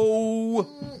burrito.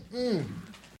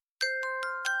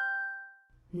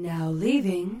 Now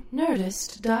leaving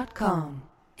Nerdist.com.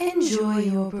 Enjoy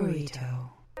your burrito.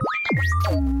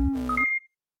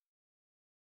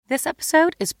 This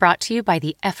episode is brought to you by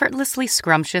the effortlessly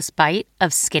scrumptious bite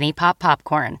of Skinny Pop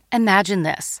Popcorn. Imagine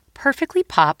this: perfectly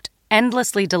popped,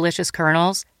 endlessly delicious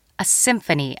kernels, a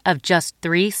symphony of just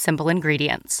 3 simple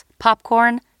ingredients: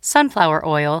 popcorn, sunflower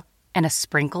oil, and a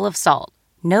sprinkle of salt.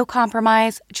 No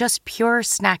compromise, just pure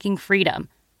snacking freedom.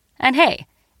 And hey,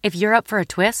 if you're up for a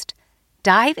twist,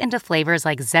 dive into flavors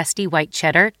like zesty white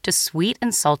cheddar to sweet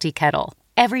and salty kettle.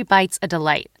 Every bite's a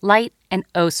delight, light and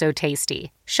oh so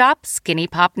tasty. Shop Skinny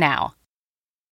Pop now.